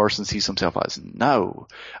 this is who Morrison sees himself as now.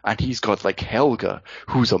 And he's got like Helga,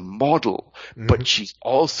 who's a model, but she's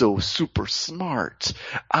also super smart.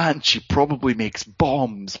 And she probably makes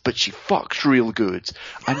bombs, but she fucks real good.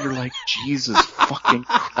 And you're like, Jesus fucking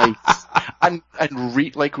Christ. And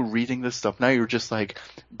reading this stuff now, you're just like,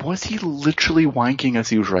 was he literally wanking as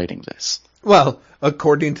he was writing this? Well,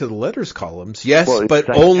 according to the letters columns, yes, but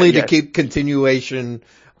only to keep continuation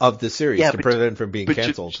of the series, to prevent it from being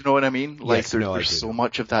canceled. Do you know what I mean? Like, there's so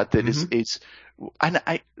much of that is, and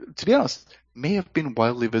I, to be honest, may have been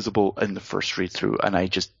wildly visible in the first read through, and I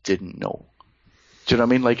just didn't know. Do you know what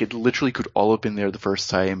I mean? Like, it literally could all have been there the first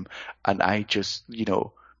time, and I just,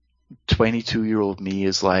 22-year-old me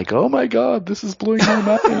is like, oh my god, this is blowing my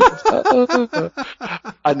mind.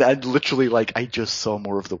 and literally, like, I just saw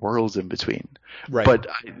more of the worlds in between. Right. But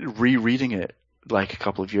rereading it, like, a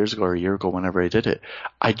couple of years ago or a year ago, whenever I did it,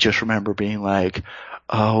 I just remember being like,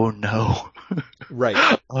 oh no.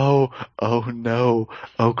 Right. Oh no.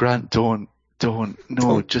 Oh, Grant, don't,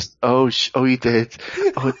 no, just, you did.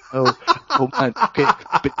 Oh no, oh man, okay,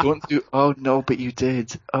 but don't do, oh no, but you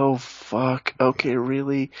did. Oh fuck, okay,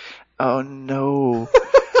 really? Oh no.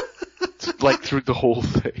 Like through the whole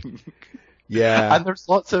thing. Yeah. And there's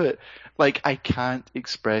lots of it. Like, I can't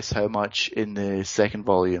express how much in the second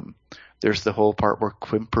volume, there's the whole part where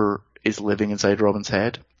Quimper is living inside Robin's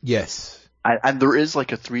head. Yes. And there is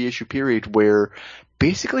like a 3-issue period where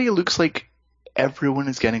basically it looks like everyone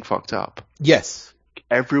is getting fucked up. Yes.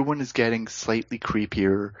 Everyone is getting slightly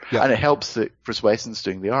creepier, Yep. and it helps that Chris Weston's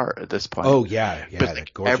doing the art at this point. Oh yeah, but that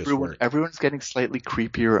like, gorgeous work. everyone's getting slightly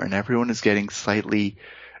creepier, and everyone is getting slightly.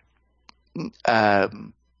 They've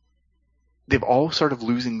all sort of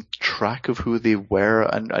losing track of who they were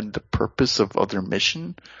and the purpose of their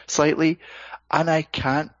mission slightly, and I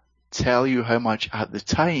can't tell you how much at the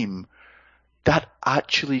time that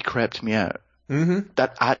actually crept me out. Mm-hmm.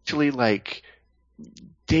 That actually, like,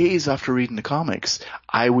 days after reading the comics,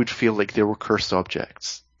 I would feel like they were cursed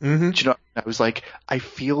objects. Mm-hmm. Do you know? I was like, I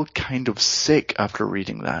feel kind of sick after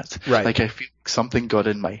reading that. Right. Like I feel like something got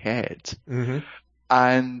in my head. Mm-hmm.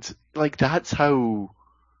 And like that's how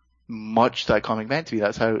much that comic meant to me.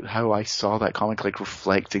 That's how I saw that comic, like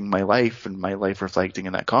reflecting my life and my life reflecting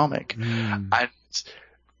in that comic. And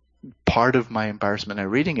part of my embarrassment in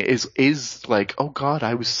reading it is like, oh God,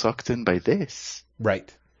 I was sucked in by this.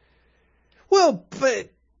 Right. Well, but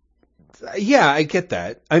yeah, I get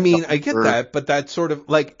that. I mean, I get that, but that's sort of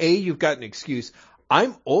like, you've got an excuse.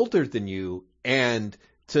 I'm older than you, and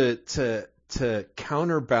to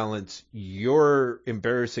counterbalance your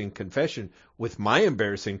embarrassing confession with my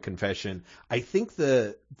embarrassing confession, I think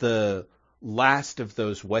the last of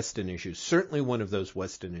those Weston issues, certainly one of those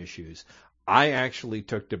Weston issues, I actually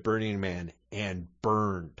took to Burning Man and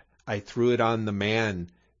burned. I threw it on the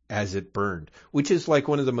man as it burned, which is like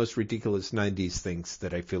one of the most ridiculous 90s things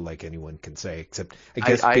that I feel like anyone can say, except I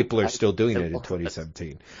guess people are still doing it in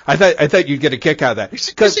 2017. I thought you'd get a kick out of that. You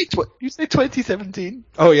say 2017?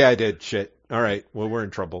 Oh yeah, I did. Shit. All right. Well, we're in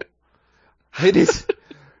trouble. It is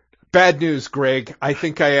bad news, Greg. I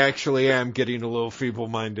think I actually am getting a little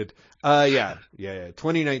feeble-minded. Yeah.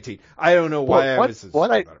 2019. I don't know why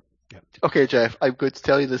Okay, Jeff, I'm going to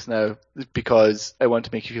tell you this now because I want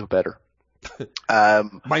to make you feel better.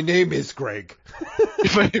 My name is Greg.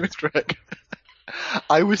 My name is Greg.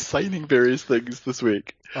 I was signing various things this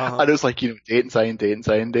week. And it was like, date and sign.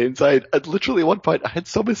 And literally at one point I had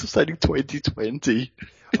somebody signing 2020.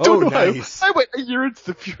 I don't know nice. how. I went a year into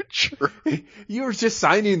the future. You were just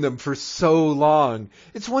signing them for so long.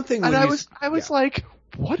 It's one thing when I was like,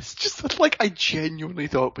 what is just like, I genuinely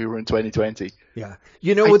thought we were in 2020. Yeah.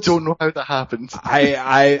 I don't know how that happened.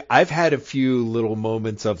 I've had a few little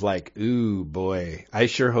moments of like, ooh boy, I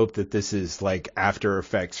sure hope that this is like after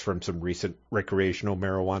effects from some recent recreational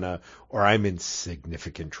marijuana, or I'm in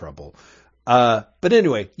significant trouble. But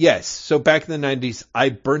anyway, yes. So back in the 90s, I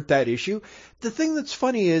burnt that issue. The thing that's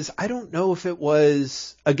funny is I don't know if it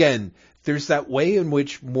was, again, there's that way in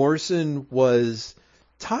which Morrison was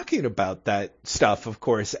talking about that stuff, of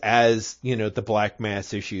course, as, the Black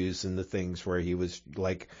Mass issues and the things where he was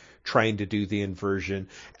like trying to do the inversion.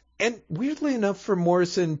 And weirdly enough for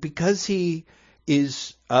Morrison, because he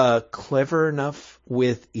is clever enough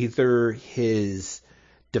with either his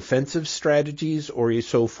defensive strategies or he's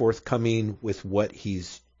so forthcoming with what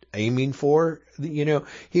he's aiming for,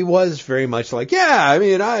 he was very much like,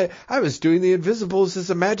 I was doing the Invisibles as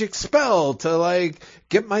a magic spell to like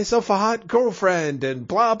get myself a hot girlfriend and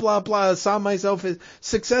blah, blah, blah, saw myself as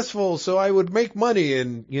successful so I would make money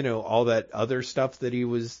and, all that other stuff that he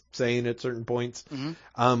was saying at certain points,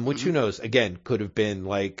 which who knows, again, could have been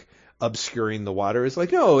like obscuring the water. It's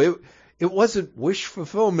like, no, it wasn't wish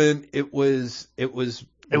fulfillment. It was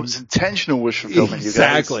intentional wish fulfillment,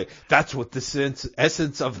 exactly. You guys. That's what the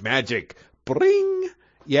essence of magic. Bring.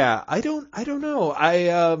 Yeah, I don't know.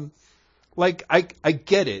 I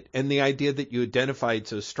get it, and the idea that you identified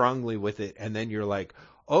so strongly with it, and then you're like,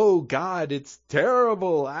 oh God, it's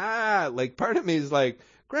terrible. Like part of me is like,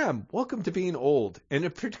 Graham, welcome to being old, and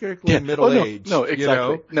particularly middle age. No,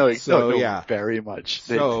 exactly. No, yeah, very much.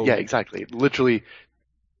 So, yeah, exactly. Literally.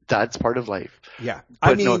 That's part of life. Yeah.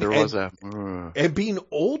 But and being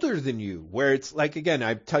older than you, where it's like, again,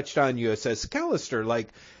 I've touched on USS Callister. Like,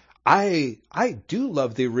 I do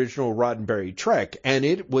love the original Roddenberry Trek, and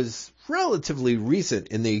it was relatively recent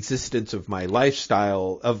in the existence of my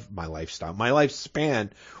lifespan,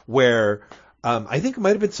 where, I think it might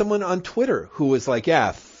have been someone on Twitter who was like,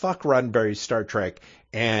 yeah, fuck Roddenberry's Star Trek,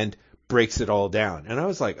 and breaks it all down. And I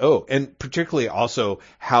was like, oh, and particularly also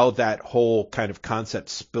how that whole kind of concept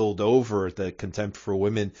spilled over, the contempt for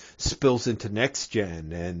women spills into Next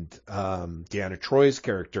Gen, and Deanna Troy's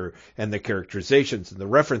character and the characterizations and the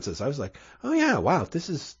references. I was like, oh yeah, wow, this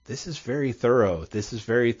is very thorough. This is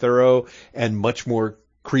very thorough and much more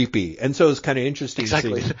creepy. And so it's kind of interesting.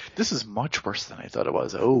 Exactly. Seeing... This is much worse than I thought it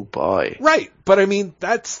was. Oh boy. Right. But I mean,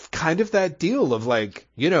 that's kind of that deal of like,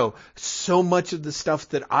 so much of the stuff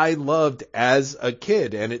that I loved as a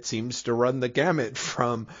kid, and it seems to run the gamut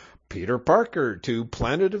from Peter Parker to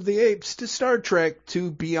Planet of the Apes to Star Trek to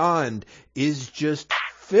beyond is just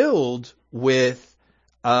filled with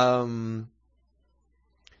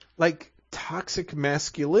like toxic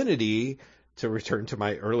masculinity, to return to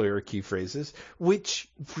my earlier key phrases, which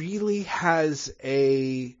really has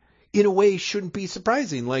in a way shouldn't be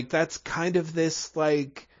surprising. Like that's kind of this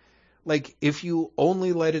like if you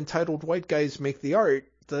only let entitled white guys make the art,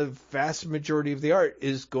 the vast majority of the art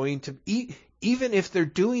is going to even if they're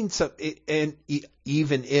doing something, and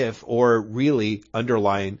even if, or really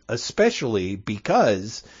underline, especially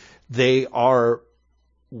because they are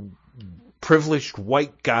privileged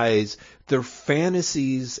white guys, their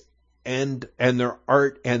fantasies and their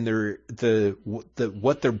art and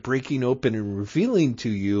what they're breaking open and revealing to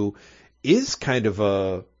you is kind of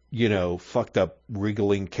a, fucked up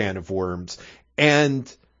wriggling can of worms.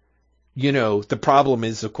 And the problem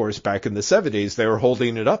is, of course, back in the 70s, they were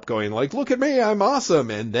holding it up going like, look at me, I'm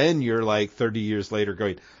awesome. And then you're like 30 years later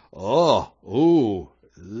going, oh, ooh,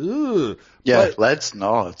 ugh. Yeah, let's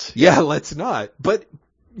not. Yeah, let's not. But,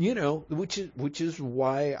 which is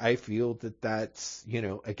why I feel that's,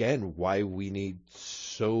 again, why we need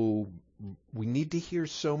to hear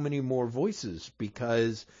so many more voices,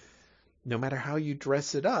 because no matter how you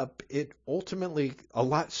dress it up, it ultimately,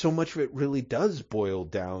 so much of it really does boil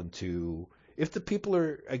down to, if the people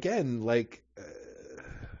are, again, like,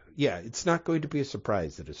 it's not going to be a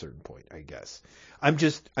surprise at a certain point, I guess. I'm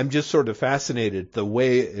just sort of fascinated the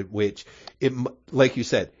way at which it, like you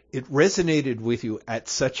said, it resonated with you at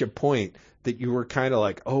such a point that you were kind of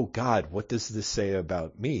like, oh God, what does this say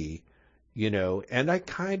about me? And I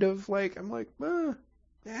kind of like, I'm like,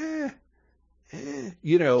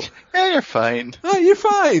 you're fine. Oh, you're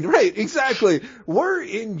fine. Right. Exactly. We're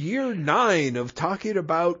in year 9 of talking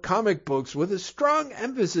about comic books with a strong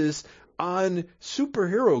emphasis on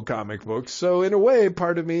superhero comic books. So in a way,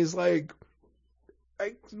 part of me is like,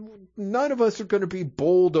 none of us are going to be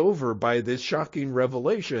bowled over by this shocking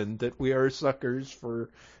revelation that we are suckers for,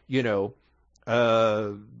 eco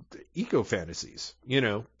fantasies,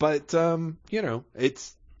 but,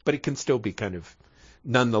 but it can still be kind of,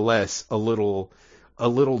 nonetheless, a little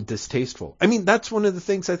distasteful. I mean, that's one of the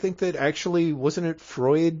things I think that actually, wasn't it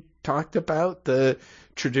Freud talked about, the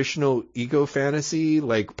traditional ego fantasy?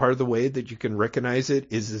 Like, part of the way that you can recognize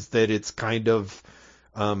it is that it's kind of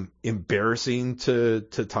embarrassing to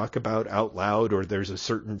talk about out loud, or there's a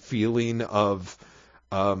certain feeling of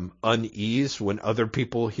unease when other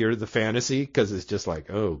people hear the fantasy, because it's just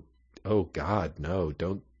like, oh God, no,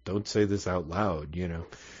 don't say this out loud,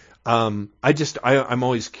 I'm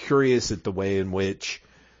always curious at the way in which,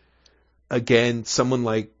 again, someone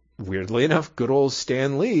like, weirdly enough, good old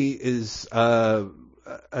Stan Lee is,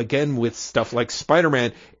 again, with stuff like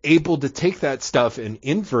Spider-Man, able to take that stuff and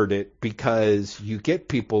invert it, because you get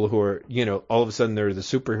people who are, all of a sudden they're the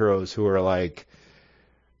superheroes who are like,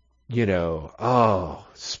 oh,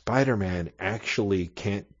 Spider-Man actually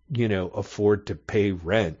can't, afford to pay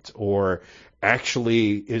rent, or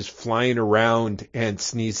actually is flying around and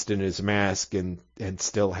sneezed in his mask and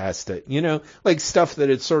still has to, like stuff that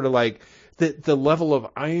it's sort of like the level of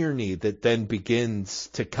irony that then begins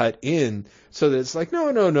to cut in, so that it's like,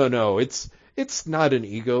 no, it's not an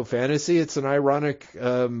ego fantasy. It's an ironic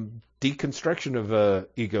deconstruction of a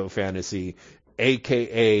ego fantasy,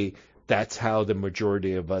 aka that's how the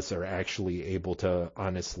majority of us are actually able to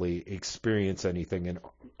honestly experience anything in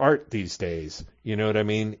art these days. You know what I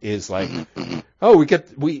mean? Is like, oh,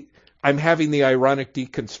 I'm having the ironic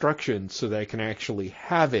deconstruction so that I can actually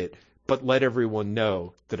have it, but let everyone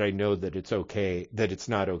know that I know that it's okay, that it's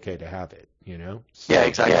not okay to have it, So, yeah,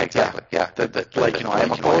 exactly. Yeah.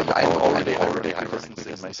 I'm already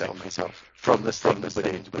distancing myself from this thing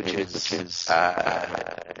which is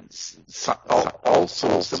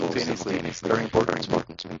also simultaneously very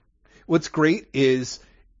important to me. What's great is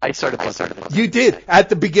I started. You did at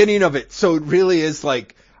the beginning of it, so it really is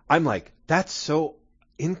like, I'm like, that's so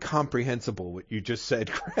incomprehensible what you just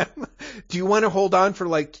said, Graham. Do you want to hold on for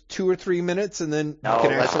like 2 or 3 minutes and then you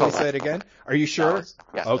can actually say it again? Are you sure?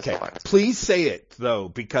 Yeah, okay. Please say it though,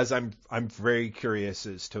 because I'm very curious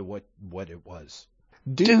as to what it was.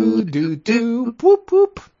 Do do do whoop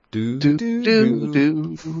whoop. Do do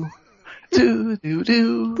do.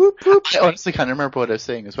 Boop, boop. I honestly can't remember what I was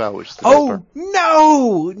saying as well. Which is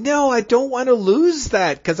no, I don't want to lose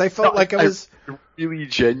that, because I felt I really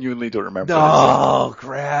genuinely don't remember. No,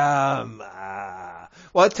 Graham.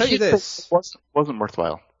 Well, I'll tell you this. It wasn't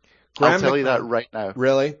worthwhile. Graham, I'll tell you that right now.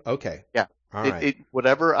 Really? Okay. Yeah. All right.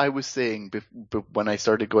 Whatever I was saying when I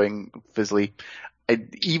started going fizzly,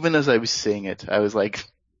 even as I was saying it, I was like,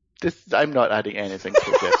 I'm not adding anything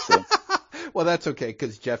to this. Well, that's okay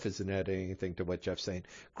because Jeff isn't adding anything to what Jeff's saying.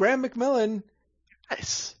 Graham McMillan,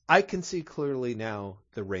 Yes. I can see clearly now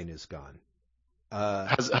the rain is gone.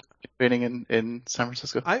 Has it been raining in San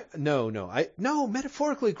Francisco? No,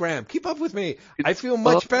 metaphorically, Graham, keep up with me. I feel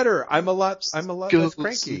much better. I'm a lot less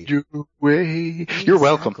cranky. Your way. You're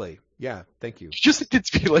welcome. Exactly. Yeah, thank you. You just needed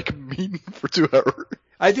to be like mean for 2 hours.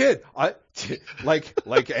 I did.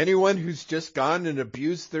 Like anyone who's just gone and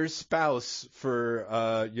abused their spouse for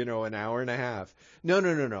an hour and a half.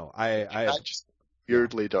 No. I just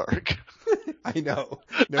weirdly dark. I know.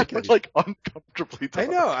 No I kidding. was like uncomfortably dark.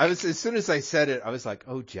 I know. As soon as I said it, I was like,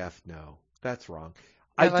 "Oh, Jeff, no, that's wrong."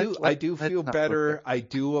 I do feel better. I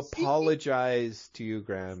do apologize to you,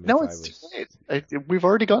 Graham. No, it's too late. We've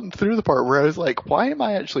already gotten through the part where I was like, "Why am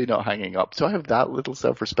I actually not hanging up?" So I have that little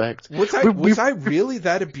self-respect. Was I really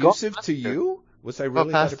that abusive to you? Was I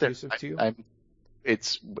really that abusive to you?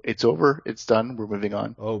 It's over. It's done. We're moving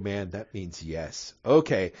on. Oh man, that means yes.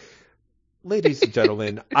 Okay. Ladies and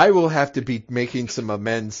gentlemen, I will have to be making some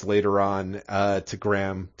amends later on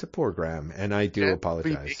to poor Graham, and I do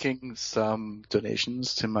apologize. I'll be making some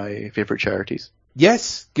donations to my favorite charities.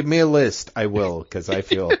 Yes, give me a list. I will, because I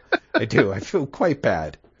feel quite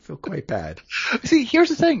bad. See, here's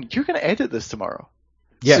the thing: you're going to edit this tomorrow.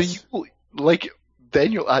 Yes. So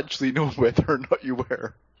then you'll actually know whether or not you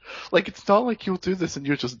were. Like, it's not like you'll do this and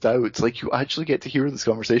you'll just doubt. It's like you actually get to hear this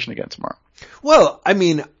conversation again tomorrow. Well, I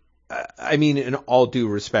mean, in all due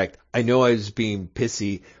respect, I know I was being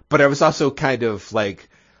pissy, but I was also kind of like,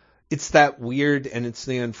 it's that weird and it's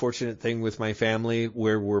the unfortunate thing with my family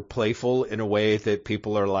where we're playful in a way that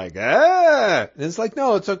people are like, ah, and it's like,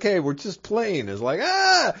 no, it's okay. We're just playing. It's like,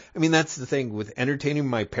 ah, I mean, that's the thing with entertaining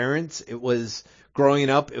my parents. It was growing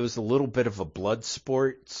up. It was a little bit of a blood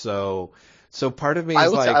sport. So part of me is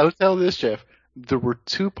I will tell this, Jeff. There were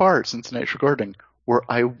 2 parts in tonight's recording where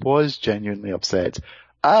I was genuinely upset.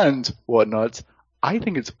 And whatnot, I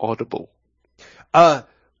think it's audible.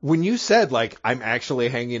 When you said, like, I'm actually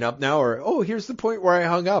hanging up now, or, oh, here's the point where I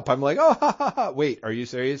hung up, I'm like, oh, ha, ha, ha, wait, are you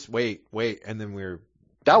serious? Wait, and then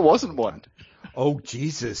That wasn't one. Oh,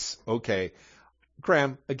 Jesus. Okay.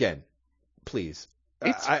 Graham, again, please.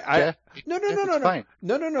 No. Fine.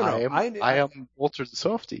 No. I am Walter the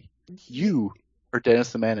Softie. You are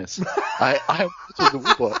Dennis the Menace. I am Walter the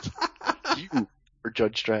Woobot. You are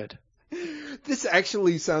Judge Dredd. This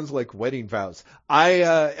actually sounds like wedding vows.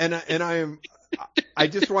 I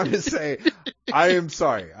just want to say, I am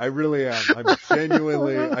sorry. I really am.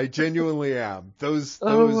 I genuinely am. Those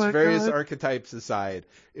various archetypes aside,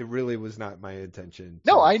 it really was not my intention.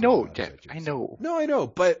 No, I know, Jeff. I know. No, I know.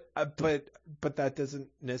 But that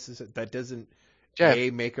doesn't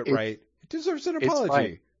Jeff, make it right. It deserves an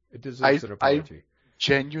apology. It deserves an apology.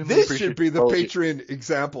 Genuinely this should be the apology. Patreon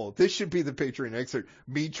example. This should be the Patreon excerpt.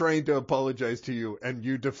 Me trying to apologize to you and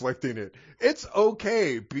you deflecting it. It's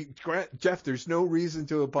okay. Jeff, there's no reason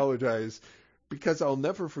to apologize because I'll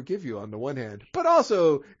never forgive you on the one hand. But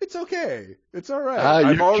also, it's okay. It's all right.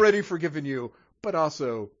 I've already forgiven you, but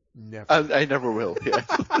also never. I never will, yes.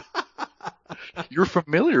 You're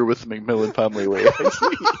familiar with the McMillan family way, I see.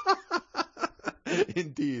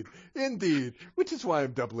 Indeed. Which is why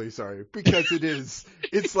I'm doubly sorry, because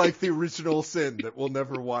it's like the original sin that will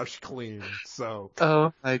never wash clean. So.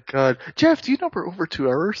 Oh my God, Jeff, do you know we're over 2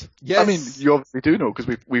 hours? Yes. I mean, you obviously do know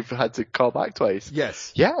because we've had to call back twice.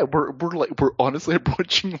 Yes. Yeah, we're honestly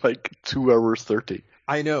approaching like 2 hours 30.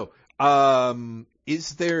 I know.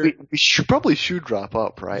 Is there? We should wrap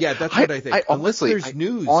up, right? Yeah, that's what I think. Unless there's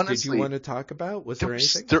news, did you want to talk about? Was there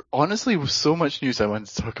anything? There honestly was so much news I wanted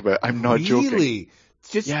to talk about. I'm not joking. Really?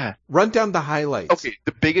 Just run down the highlights. Okay,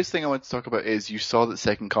 the biggest thing I want to talk about is you saw that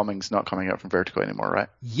Second Coming's not coming out from Vertigo anymore, right?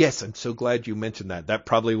 Yes, I'm so glad you mentioned that. That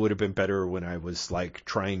probably would have been better when I was like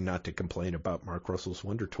trying not to complain about Mark Russell's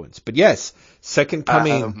Wonder Twins. But yes, Second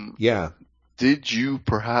Coming, yeah. Did you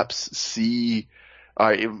perhaps see...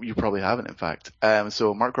 you probably haven't, in fact.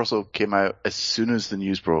 So Mark Russell came out as soon as the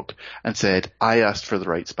news broke and said, I asked for the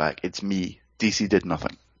rights back. It's me. DC did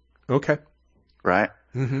nothing. Okay. Right?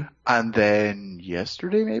 Mm-hmm. And then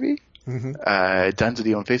yesterday, maybe? Mm-hmm. Dan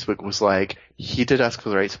Zidi on Facebook was like, he did ask for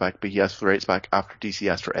the rights back, but he asked for the rights back after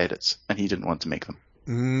DC asked for edits, and he didn't want to make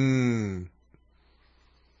them.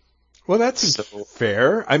 Well, that's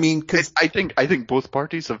fair. I mean, cause I think both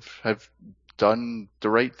parties have done the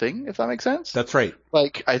right thing, if that makes sense. That's right.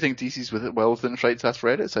 Like, I think DC's well within its rights to ask for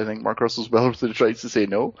edits. I think Mark Russell's well within its rights to say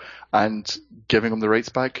no, and giving him the rights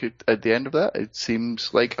back at the end of that, it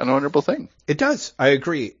seems like an honourable thing. It does. I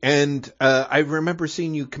agree. And I remember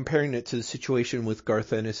seeing you comparing it to the situation with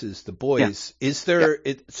Garth Ennis's The Boys. Yeah. Is there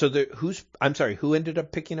who ended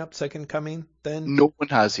up picking up Second Coming then? No one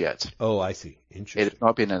has yet. Oh, I see. Interesting. It has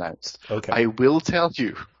not been announced. Okay. I will tell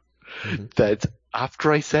you that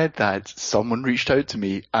after I said that, someone reached out to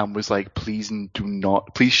me and was like, please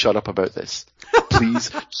shut up about this.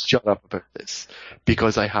 Please shut up about this.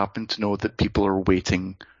 Because I happen to know that people are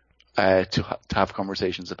waiting to have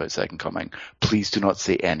conversations about Second Coming. Please do not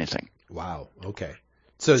say anything. Wow. Okay.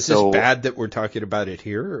 So is this bad that we're talking about it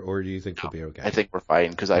here, or do you think we'll be okay? I think we're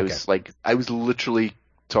fine, because I was literally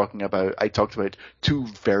talked about two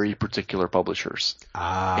very particular publishers.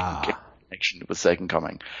 In connection with Second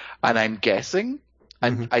Coming. And I'm guessing,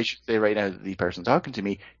 and I should say right now that the person talking to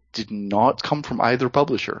me did not come from either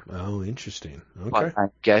publisher. Oh, interesting. Okay. But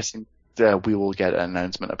I'm guessing that we will get an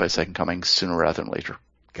announcement about Second Coming sooner rather than later.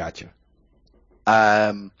 Gotcha.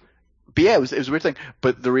 But yeah, it was a weird thing.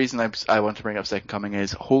 But the reason I want to bring up Second Coming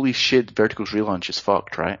is, holy shit, Vertigo's relaunch is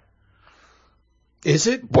fucked, right? Is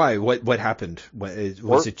it? Why? What happened?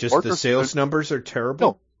 Was it just the sales numbers are terrible?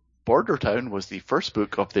 No. Border Town was the first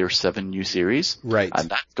book of their 7 new series. Right. And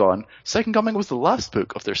that's gone. Second Coming was the last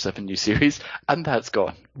book of their 7 new series, and that's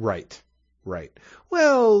gone. Right.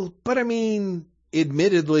 Well, but I mean,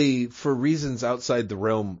 admittedly, for reasons outside the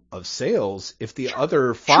realm of sales, if the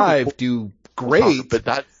other 5 do great.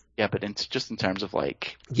 But just in terms of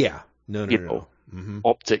like. Yeah. No.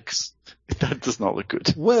 Optics, that does not look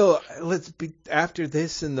good. Well, after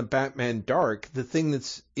this and the Batman Dark, the thing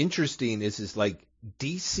that's interesting is like,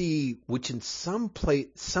 DC, which in some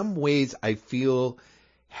ways I feel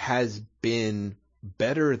has been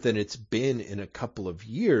better than it's been in a couple of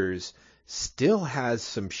years, still has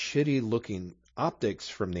some shitty looking optics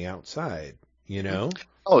from the outside, you know?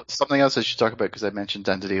 Oh, something else I should talk about, because I mentioned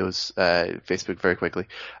Dan DiDio's Facebook very quickly.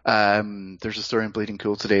 There's a story in Bleeding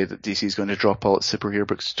Cool today that DC is going to drop all its superhero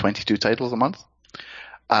books to 22 titles a month.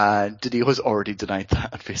 DiDio has already denied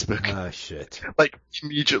that on Facebook. Ah, shit. Like,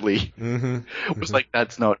 immediately. Was like,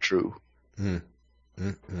 that's not true.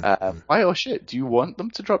 Why? Oh, shit. Do you want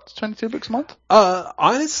them to drop to 22 books a month?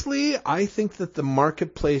 Honestly, I think that the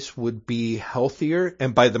marketplace would be healthier.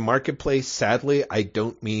 And by the marketplace, sadly, I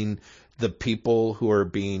don't mean the people who are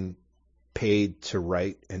being paid to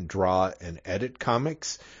write and draw and edit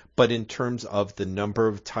comics, but in terms of the number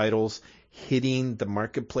of titles hitting the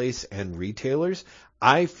marketplace and retailers,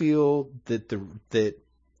 I feel that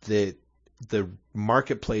the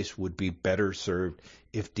marketplace would be better served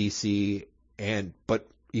if DC but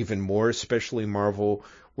even more, especially Marvel,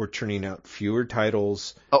 were turning out fewer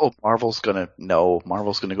titles. Marvel's gonna go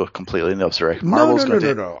completely in the opposite direction. No. Marvel's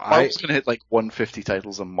gonna hit like 150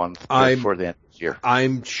 titles a month before the end of the year.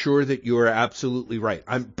 I'm sure that you are absolutely right.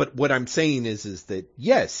 But what I'm saying is that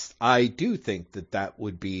yes, I do think that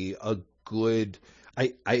would be a good.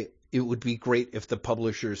 It would be great if the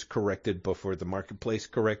publishers corrected before the marketplace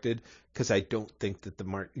corrected, because I don't think that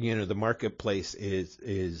the marketplace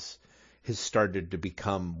has started to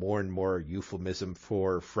become more and more euphemism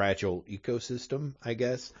for fragile ecosystem, I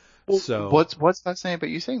guess. Well, so what's fascinating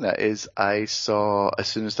about you saying that is, I saw, as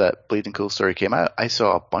soon as that Bleeding Cool story came out, I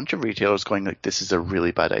saw a bunch of retailers going like, this is a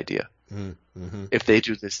really bad idea. Mm-hmm. If they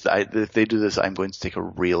do this, I'm going to take a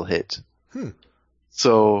real hit.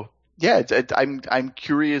 So yeah, I'm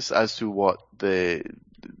curious as to what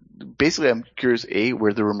I'm curious, A,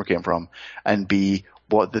 where the rumor came from, and B,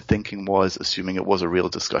 what the thinking was, assuming it was a real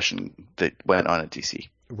discussion that went on at DC.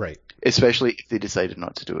 Right. Especially if they decided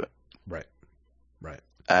not to do it. Right.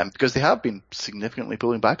 Because they have been significantly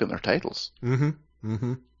pulling back on their titles.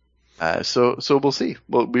 Mm-hmm. So we'll see.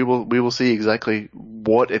 Well, we will see exactly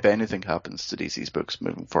what, if anything, happens to DC's books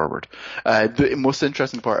moving forward. The most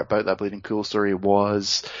interesting part about that Bleeding Cool story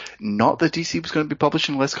was not that DC was going to be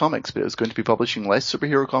publishing less comics, but it was going to be publishing less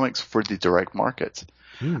superhero comics for the direct market.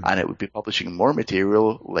 And it would be publishing more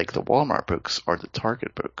material like the Walmart books or the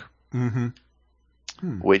Target book.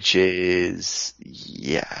 Which is,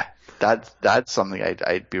 yeah, that's something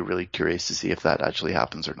I'd be really curious to see if that actually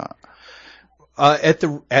happens or not. At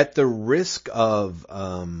the risk of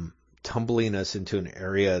tumbling us into an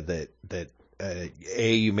area that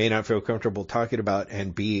A, you may not feel comfortable talking about,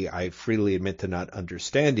 and B, I freely admit to not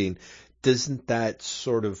understanding, doesn't that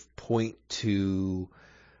sort of point to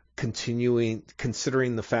considering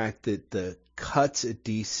the fact that the cuts at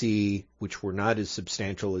DC, which were not as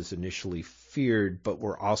substantial as initially feared, but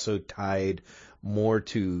were also tied more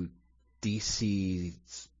to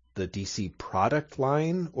DC's DC product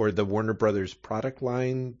line or the Warner Brothers product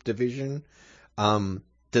line division.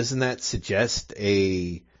 Doesn't that suggest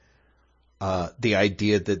the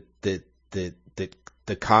idea that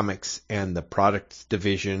the comics and the products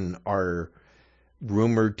division are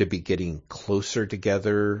rumored to be getting closer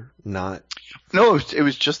together? Not. No, it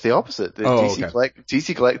was just the opposite. The okay.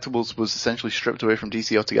 DC Collectibles was essentially stripped away from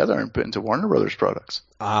DC altogether and put into Warner Brothers products.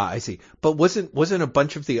 I see. But wasn't a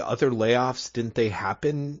bunch of the other layoffs, didn't they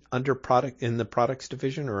happen in the products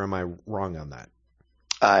division, or am I wrong on that?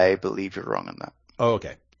 I believe you're wrong on that. Oh,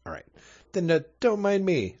 okay. All right. Then don't mind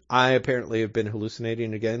me. I apparently have been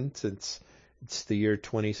hallucinating again since it's the year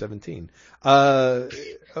 2017. But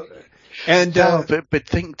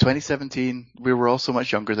think 2017, we were all so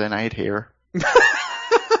much younger then. I had hair.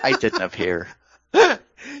 I didn't have hair.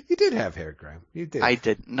 You did have hair, Graham. You did. I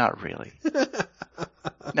did. Not really.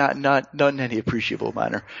 not in any appreciable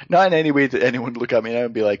manner. Not in any way that anyone would look at me now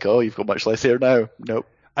and be like, oh, you've got much less hair now. Nope.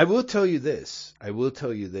 I will tell you this,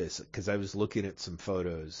 because I was looking at some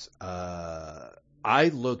photos.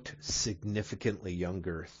 I looked significantly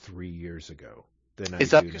younger 3 years ago than I do.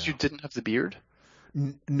 Is that because you didn't have the beard?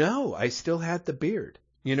 No, I still had the beard.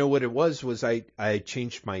 You know what it was I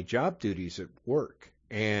changed my job duties at work,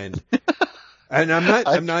 and I'm not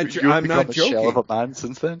joking. A shell of a man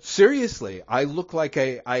since then. Seriously, I look like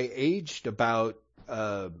I aged about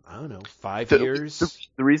I don't know, 5 years.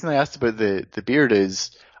 The reason I asked about the beard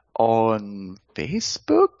is on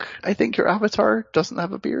Facebook, I think your avatar doesn't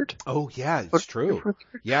have a beard. Oh yeah, it's true.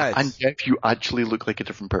 Yeah, and yet you actually look like a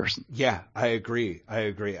different person. Yeah, I agree. I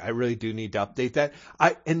really do need to update that.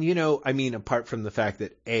 Apart from the fact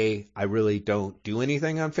that A, I really don't do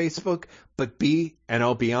anything on Facebook, but B, and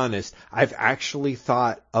I'll be honest, I've actually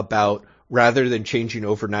thought about, rather than changing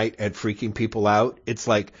overnight and freaking people out, it's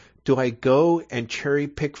like, do I go and cherry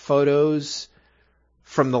pick photos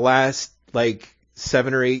from the last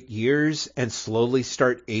 7 or 8 years and slowly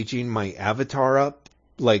start aging my avatar up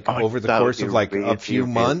over the course of a few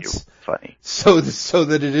months? Funny. So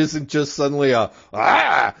that it isn't just suddenly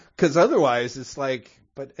because otherwise it's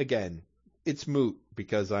but again, it's moot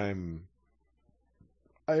because I'm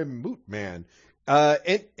moot man.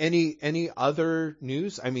 Any other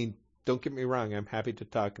news? I mean, don't get me wrong, I'm happy to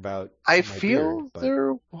talk about I feel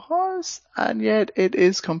there was, and yet it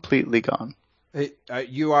is completely gone.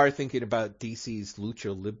 You are thinking about DC's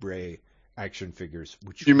Lucha Libre action figures,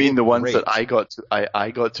 which you mean the ones that I got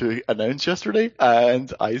to announce yesterday,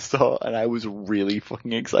 and I saw, and I was really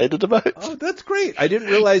fucking excited about. Oh, that's great! I didn't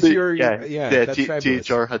realize you're that's fabulous.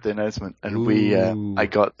 THR had the announcement, and I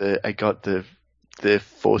got the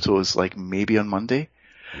photos maybe on Monday.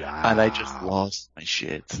 Wow. And I just lost my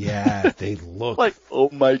shit. Yeah, they look oh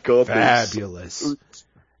my god, fabulous.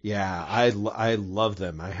 Yeah, I love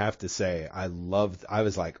them. I have to say, I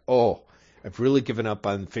was like, oh, I've really given up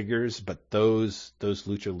on figures, but those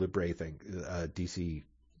Lucha Libre DC.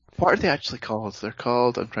 What are they actually called? They're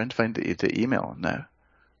called. I'm trying to find the email now.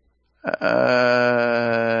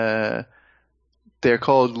 They're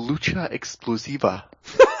called Lucha Explosiva.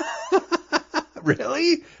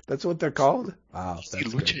 Really? That's what they're called? Wow, that's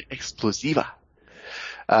Lucha Explosiva.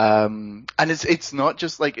 And it's not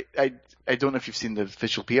just I don't know if you've seen the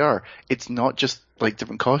official PR. It's not just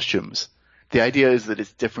different costumes. The idea is that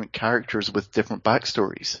it's different characters with different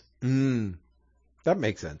backstories. That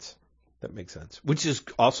makes sense. Which is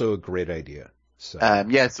also a great idea. So.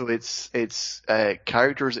 So it's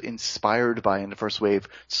characters inspired by, in the first wave,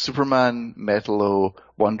 Superman, Metallo,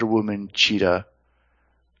 Wonder Woman, Cheetah,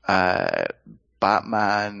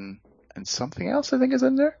 Batman, and something else I think is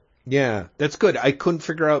in there. Yeah, that's good. I couldn't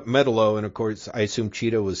figure out Metallo, and of course I assume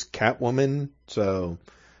Cheetah was Catwoman. So,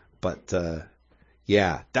 but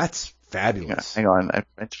yeah, that's fabulous. Hang on, I'm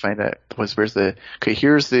trying to find out. Where's the? Okay,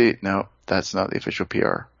 here's the. No, that's not the official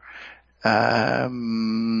PR.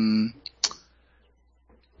 Batman,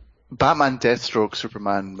 Deathstroke,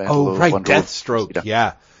 Superman, Metallo, oh right, Wonder Deathstroke. Woman,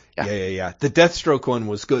 Yeah. The Deathstroke one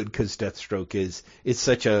was good because Deathstroke it's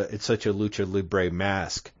such a Lucha Libre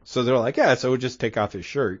mask. So they're like, so we'll just take off his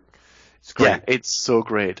shirt. It's great. Yeah, it's so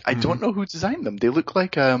great. I don't know who designed them. They look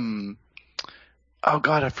like oh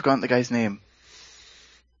god, I've forgotten the guy's name.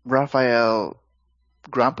 Raphael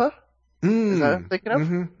Grandpa? Is that what I'm thinking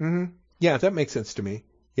of? Yeah, that makes sense to me.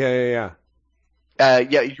 Yeah.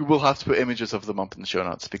 You will have to put images of them up in the show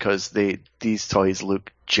notes because these toys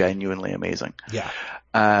look genuinely amazing. Yeah.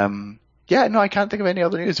 I can't think of any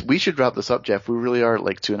other news. We should wrap this up, Jeff. We really are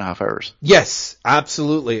 2.5 hours. Yes,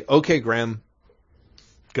 absolutely. Okay, Graham.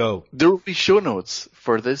 Go. There will be show notes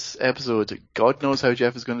for this episode. God knows how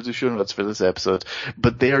Jeff is going to do show notes for this episode,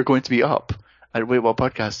 but they are going to be up. at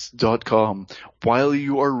waitwhatpodcast.com while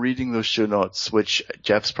you are reading those show notes, which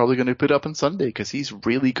Jeff's probably going to put up on Sunday because he's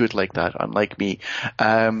really good like that, unlike me.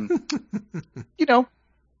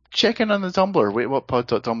 Check in on the Tumblr,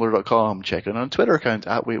 waitwhatpod.tumblr.com. Check in on Twitter account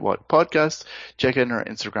at waitwhatpodcast. Check in our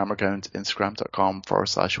Instagram account,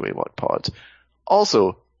 instagram.com/waitwhatpod.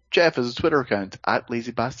 Also, Jeff has a Twitter account at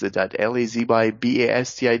lazybastard, at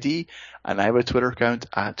LAZYBASTID, and I have a Twitter account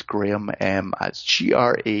at Graham M, at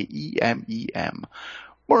GRAEMEM.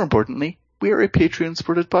 More importantly, we are a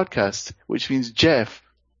Patreon-supported podcast, which means Jeff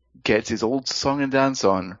gets his old song and dance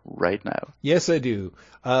on right now. Yes, I do.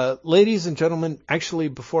 Ladies and gentlemen, actually,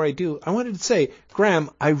 before I do, I wanted to say,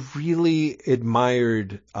 Graham, I really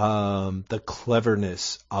admired the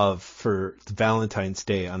cleverness for Valentine's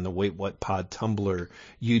Day on the Wait What Pod Tumblr,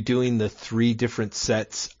 you doing the 3 different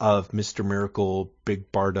sets of Mr. Miracle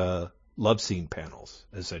Big Barda love scene panels,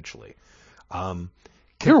 essentially.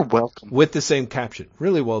 You're welcome. With the same caption.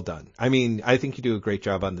 Really well done. I mean, I think you do a great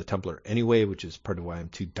job on the Tumblr anyway, which is part of why I'm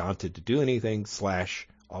too daunted to do anything, /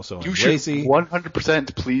 also I'm lazy.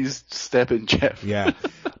 100% please step in, Jeff. Yeah.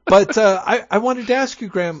 But I wanted to ask you,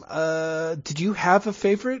 Graham, did you have a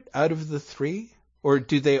favorite out of the 3? Or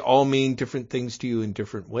do they all mean different things to you in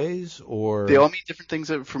different ways? Or they all mean different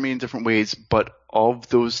things for me in different ways, but of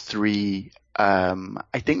those 3,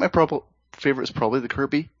 I think my favorite is probably the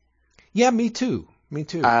Kirby. Yeah, me too. Me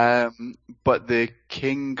too. But the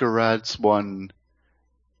King Garads one,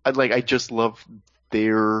 I just love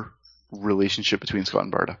their relationship between Scott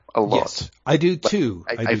and Barda a lot. Yes, I do too.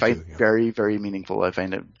 I find it very, very meaningful. I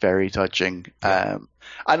find it very touching. Yeah.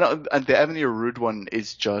 And the Evany Rude one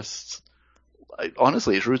is just,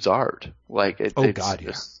 honestly, it's Rude's art.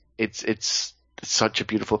 It's such a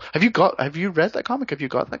beautiful. Have you read that comic? Have you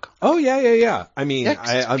got that comic? Oh yeah. I mean,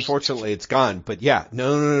 unfortunately it's gone, but yeah,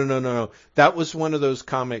 no. That was one of those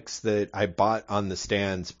comics that I bought on the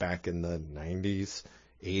stands back in the 90s,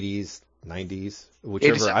 80s, 90s,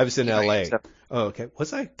 whichever. I was in LA. Oh, okay.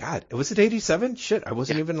 Was I? God, was it 87? Shit, I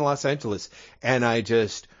wasn't even in Los Angeles. And I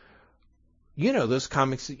just, those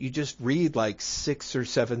comics that you just read like 6 or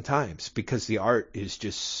 7 times because the art is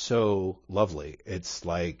just so lovely. It's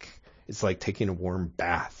like taking a warm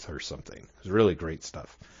bath or something. It's really great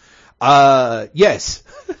stuff. Yes,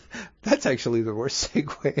 that's actually the worst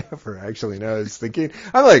segue ever. Actually, now I was thinking,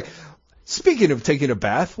 I'm like, speaking of taking a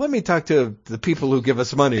bath, let me talk to the people who give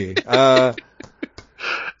us money. Oh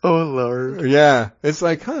Lord. Yeah, it's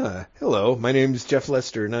like, hello, my name's Jeff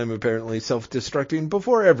Lester, and I'm apparently self-destructing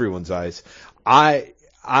before everyone's eyes. I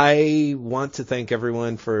want to thank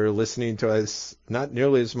everyone for listening to us, not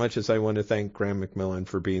nearly as much as I want to thank Graham McMillan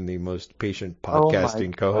for being the most patient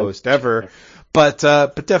podcasting co-host ever. But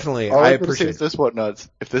definitely, I appreciate this whatnot.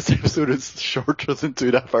 If this episode is shorter than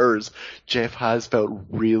 2.5 hours, Jeff has felt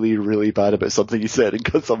really, really bad about something he said and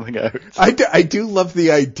cut something out. I do love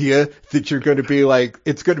the idea that you're going to be like,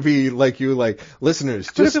 it's going to be like you, like, listeners,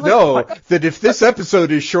 just know that if this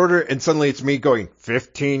episode is shorter and suddenly it's me going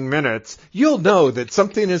 15 minutes, you'll know that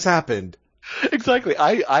something has happened. Exactly.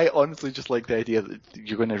 I honestly just like the idea that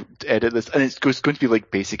you're going to edit this, and it's going to be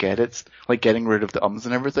like basic edits, like getting rid of the ums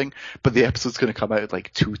and everything, but the episode's going to come out at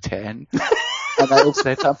like 2:10. And I will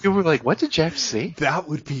say that people were like, what did Jeff say? That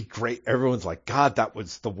would be great. Everyone's like, God, that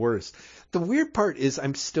was the worst. The weird part is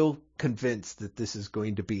I'm still convinced that this is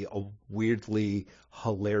going to be a weirdly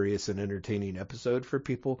hilarious and entertaining episode for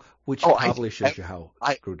people, which probably shows you how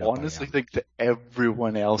screwed up I am. I honestly think that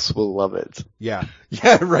everyone else will love it. Yeah,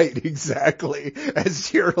 right, exactly.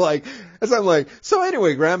 As I'm like, so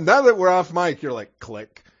anyway, Graham, now that we're off mic, you're like,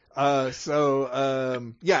 click.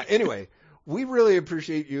 Anyway. We really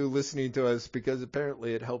appreciate you listening to us because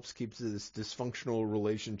apparently it helps keep this dysfunctional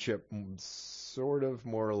relationship sort of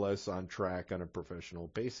more or less on track on a professional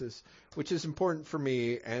basis, which is important for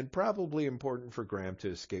me and probably important for Graham to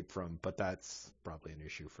escape from, but that's probably an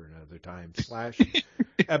issue for another time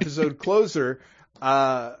 / episode closer.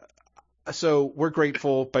 So we're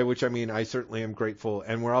grateful, by which I mean I certainly am grateful,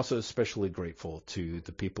 and we're also especially grateful to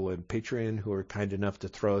the people in Patreon who are kind enough to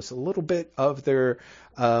throw us a little bit of their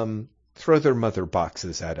throw their mother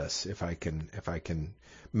boxes at us if I can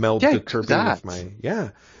meld the Kirby with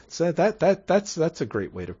my So that's a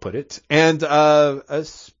great way to put it. And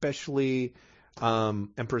especially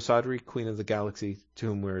Empress Audrey, Queen of the Galaxy, to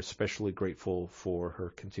whom we're especially grateful for her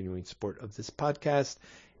continuing support of this podcast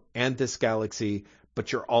and this galaxy.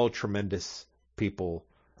 But you're all tremendous people,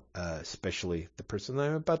 especially the person that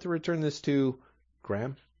I'm about to return this to,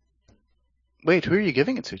 Graham. Wait, who are you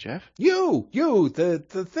giving it to, Jeff? You,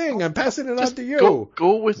 the thing. I'm passing it on to you.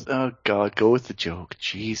 Go with the joke.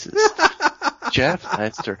 Jesus. Jeff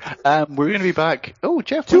Lester. We're going to be back. Oh,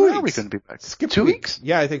 Jeff, 2 when are we weeks. going to be back? Skip 2 weeks?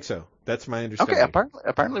 Yeah, I think so. That's my understanding. Okay,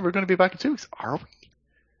 apparently we're going to be back in 2 weeks. Are we?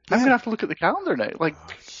 I'm going to have to look at the calendar now. Like,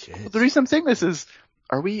 Shit. the reason I'm saying this is,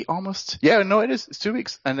 are we almost? Yeah, no, it is. It's 2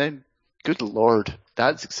 weeks, and then, good lord,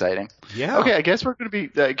 that's exciting. Yeah. Okay, I guess we're going to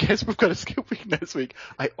be. I guess we've got a skip week next week.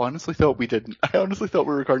 I honestly thought we didn't. I honestly thought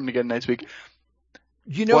we were recording again next week.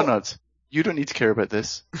 You know, Why not? You don't need to care about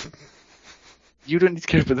this. You don't need to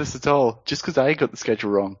care about this at all. Just because I got the schedule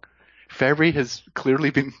wrong. February has clearly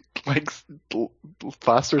been like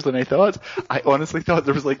faster than I thought. I honestly thought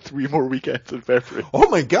there was like 3 more weekends in February. oh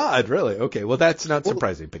my God, really? Okay, well that's not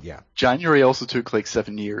surprising, but yeah. January also took like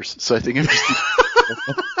 7 years, so I think I'm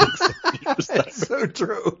just. That's so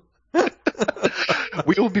true.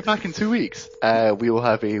 We will be back in 2 weeks. We will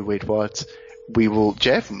have a wait what? We will.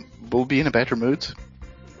 Jeff will be in a better mood.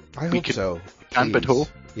 I hope so. Can't but Please. hope.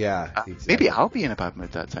 Yeah. Exactly. Maybe I'll be in a bad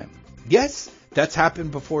mood that time. Yes, that's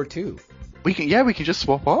happened before too. We can just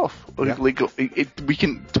swap off. Yeah. We can.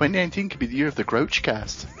 2019 could be the year of the Grouch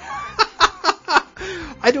cast.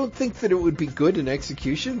 I don't think that it would be good in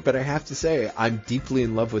execution, but I have to say I'm deeply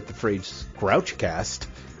in love with the phrase Grouchcast.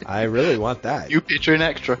 I really want that. You Patreon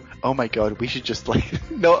extra. Oh my god, we should just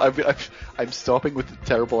no. I'm stopping with the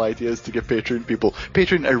terrible ideas to give Patreon people.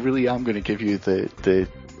 Patreon, I really am going to give you the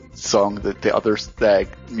song, the other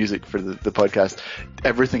music for the podcast.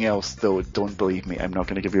 Everything else, though, don't believe me. I'm not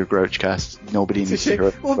going to give you a Grouchcast. Nobody needs to hear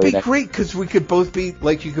it. Well, it'd be great because we could both be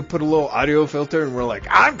like, you could put a little audio filter and we're like,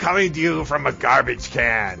 I'm coming to you from a garbage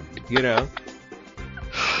can, you know?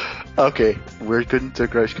 Okay, we're going to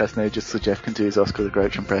Grouchcast now just so Jeff can do his Oscar the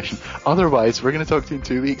Grouch impression. Otherwise, we're going to talk to you in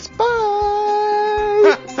 2 weeks. Bye!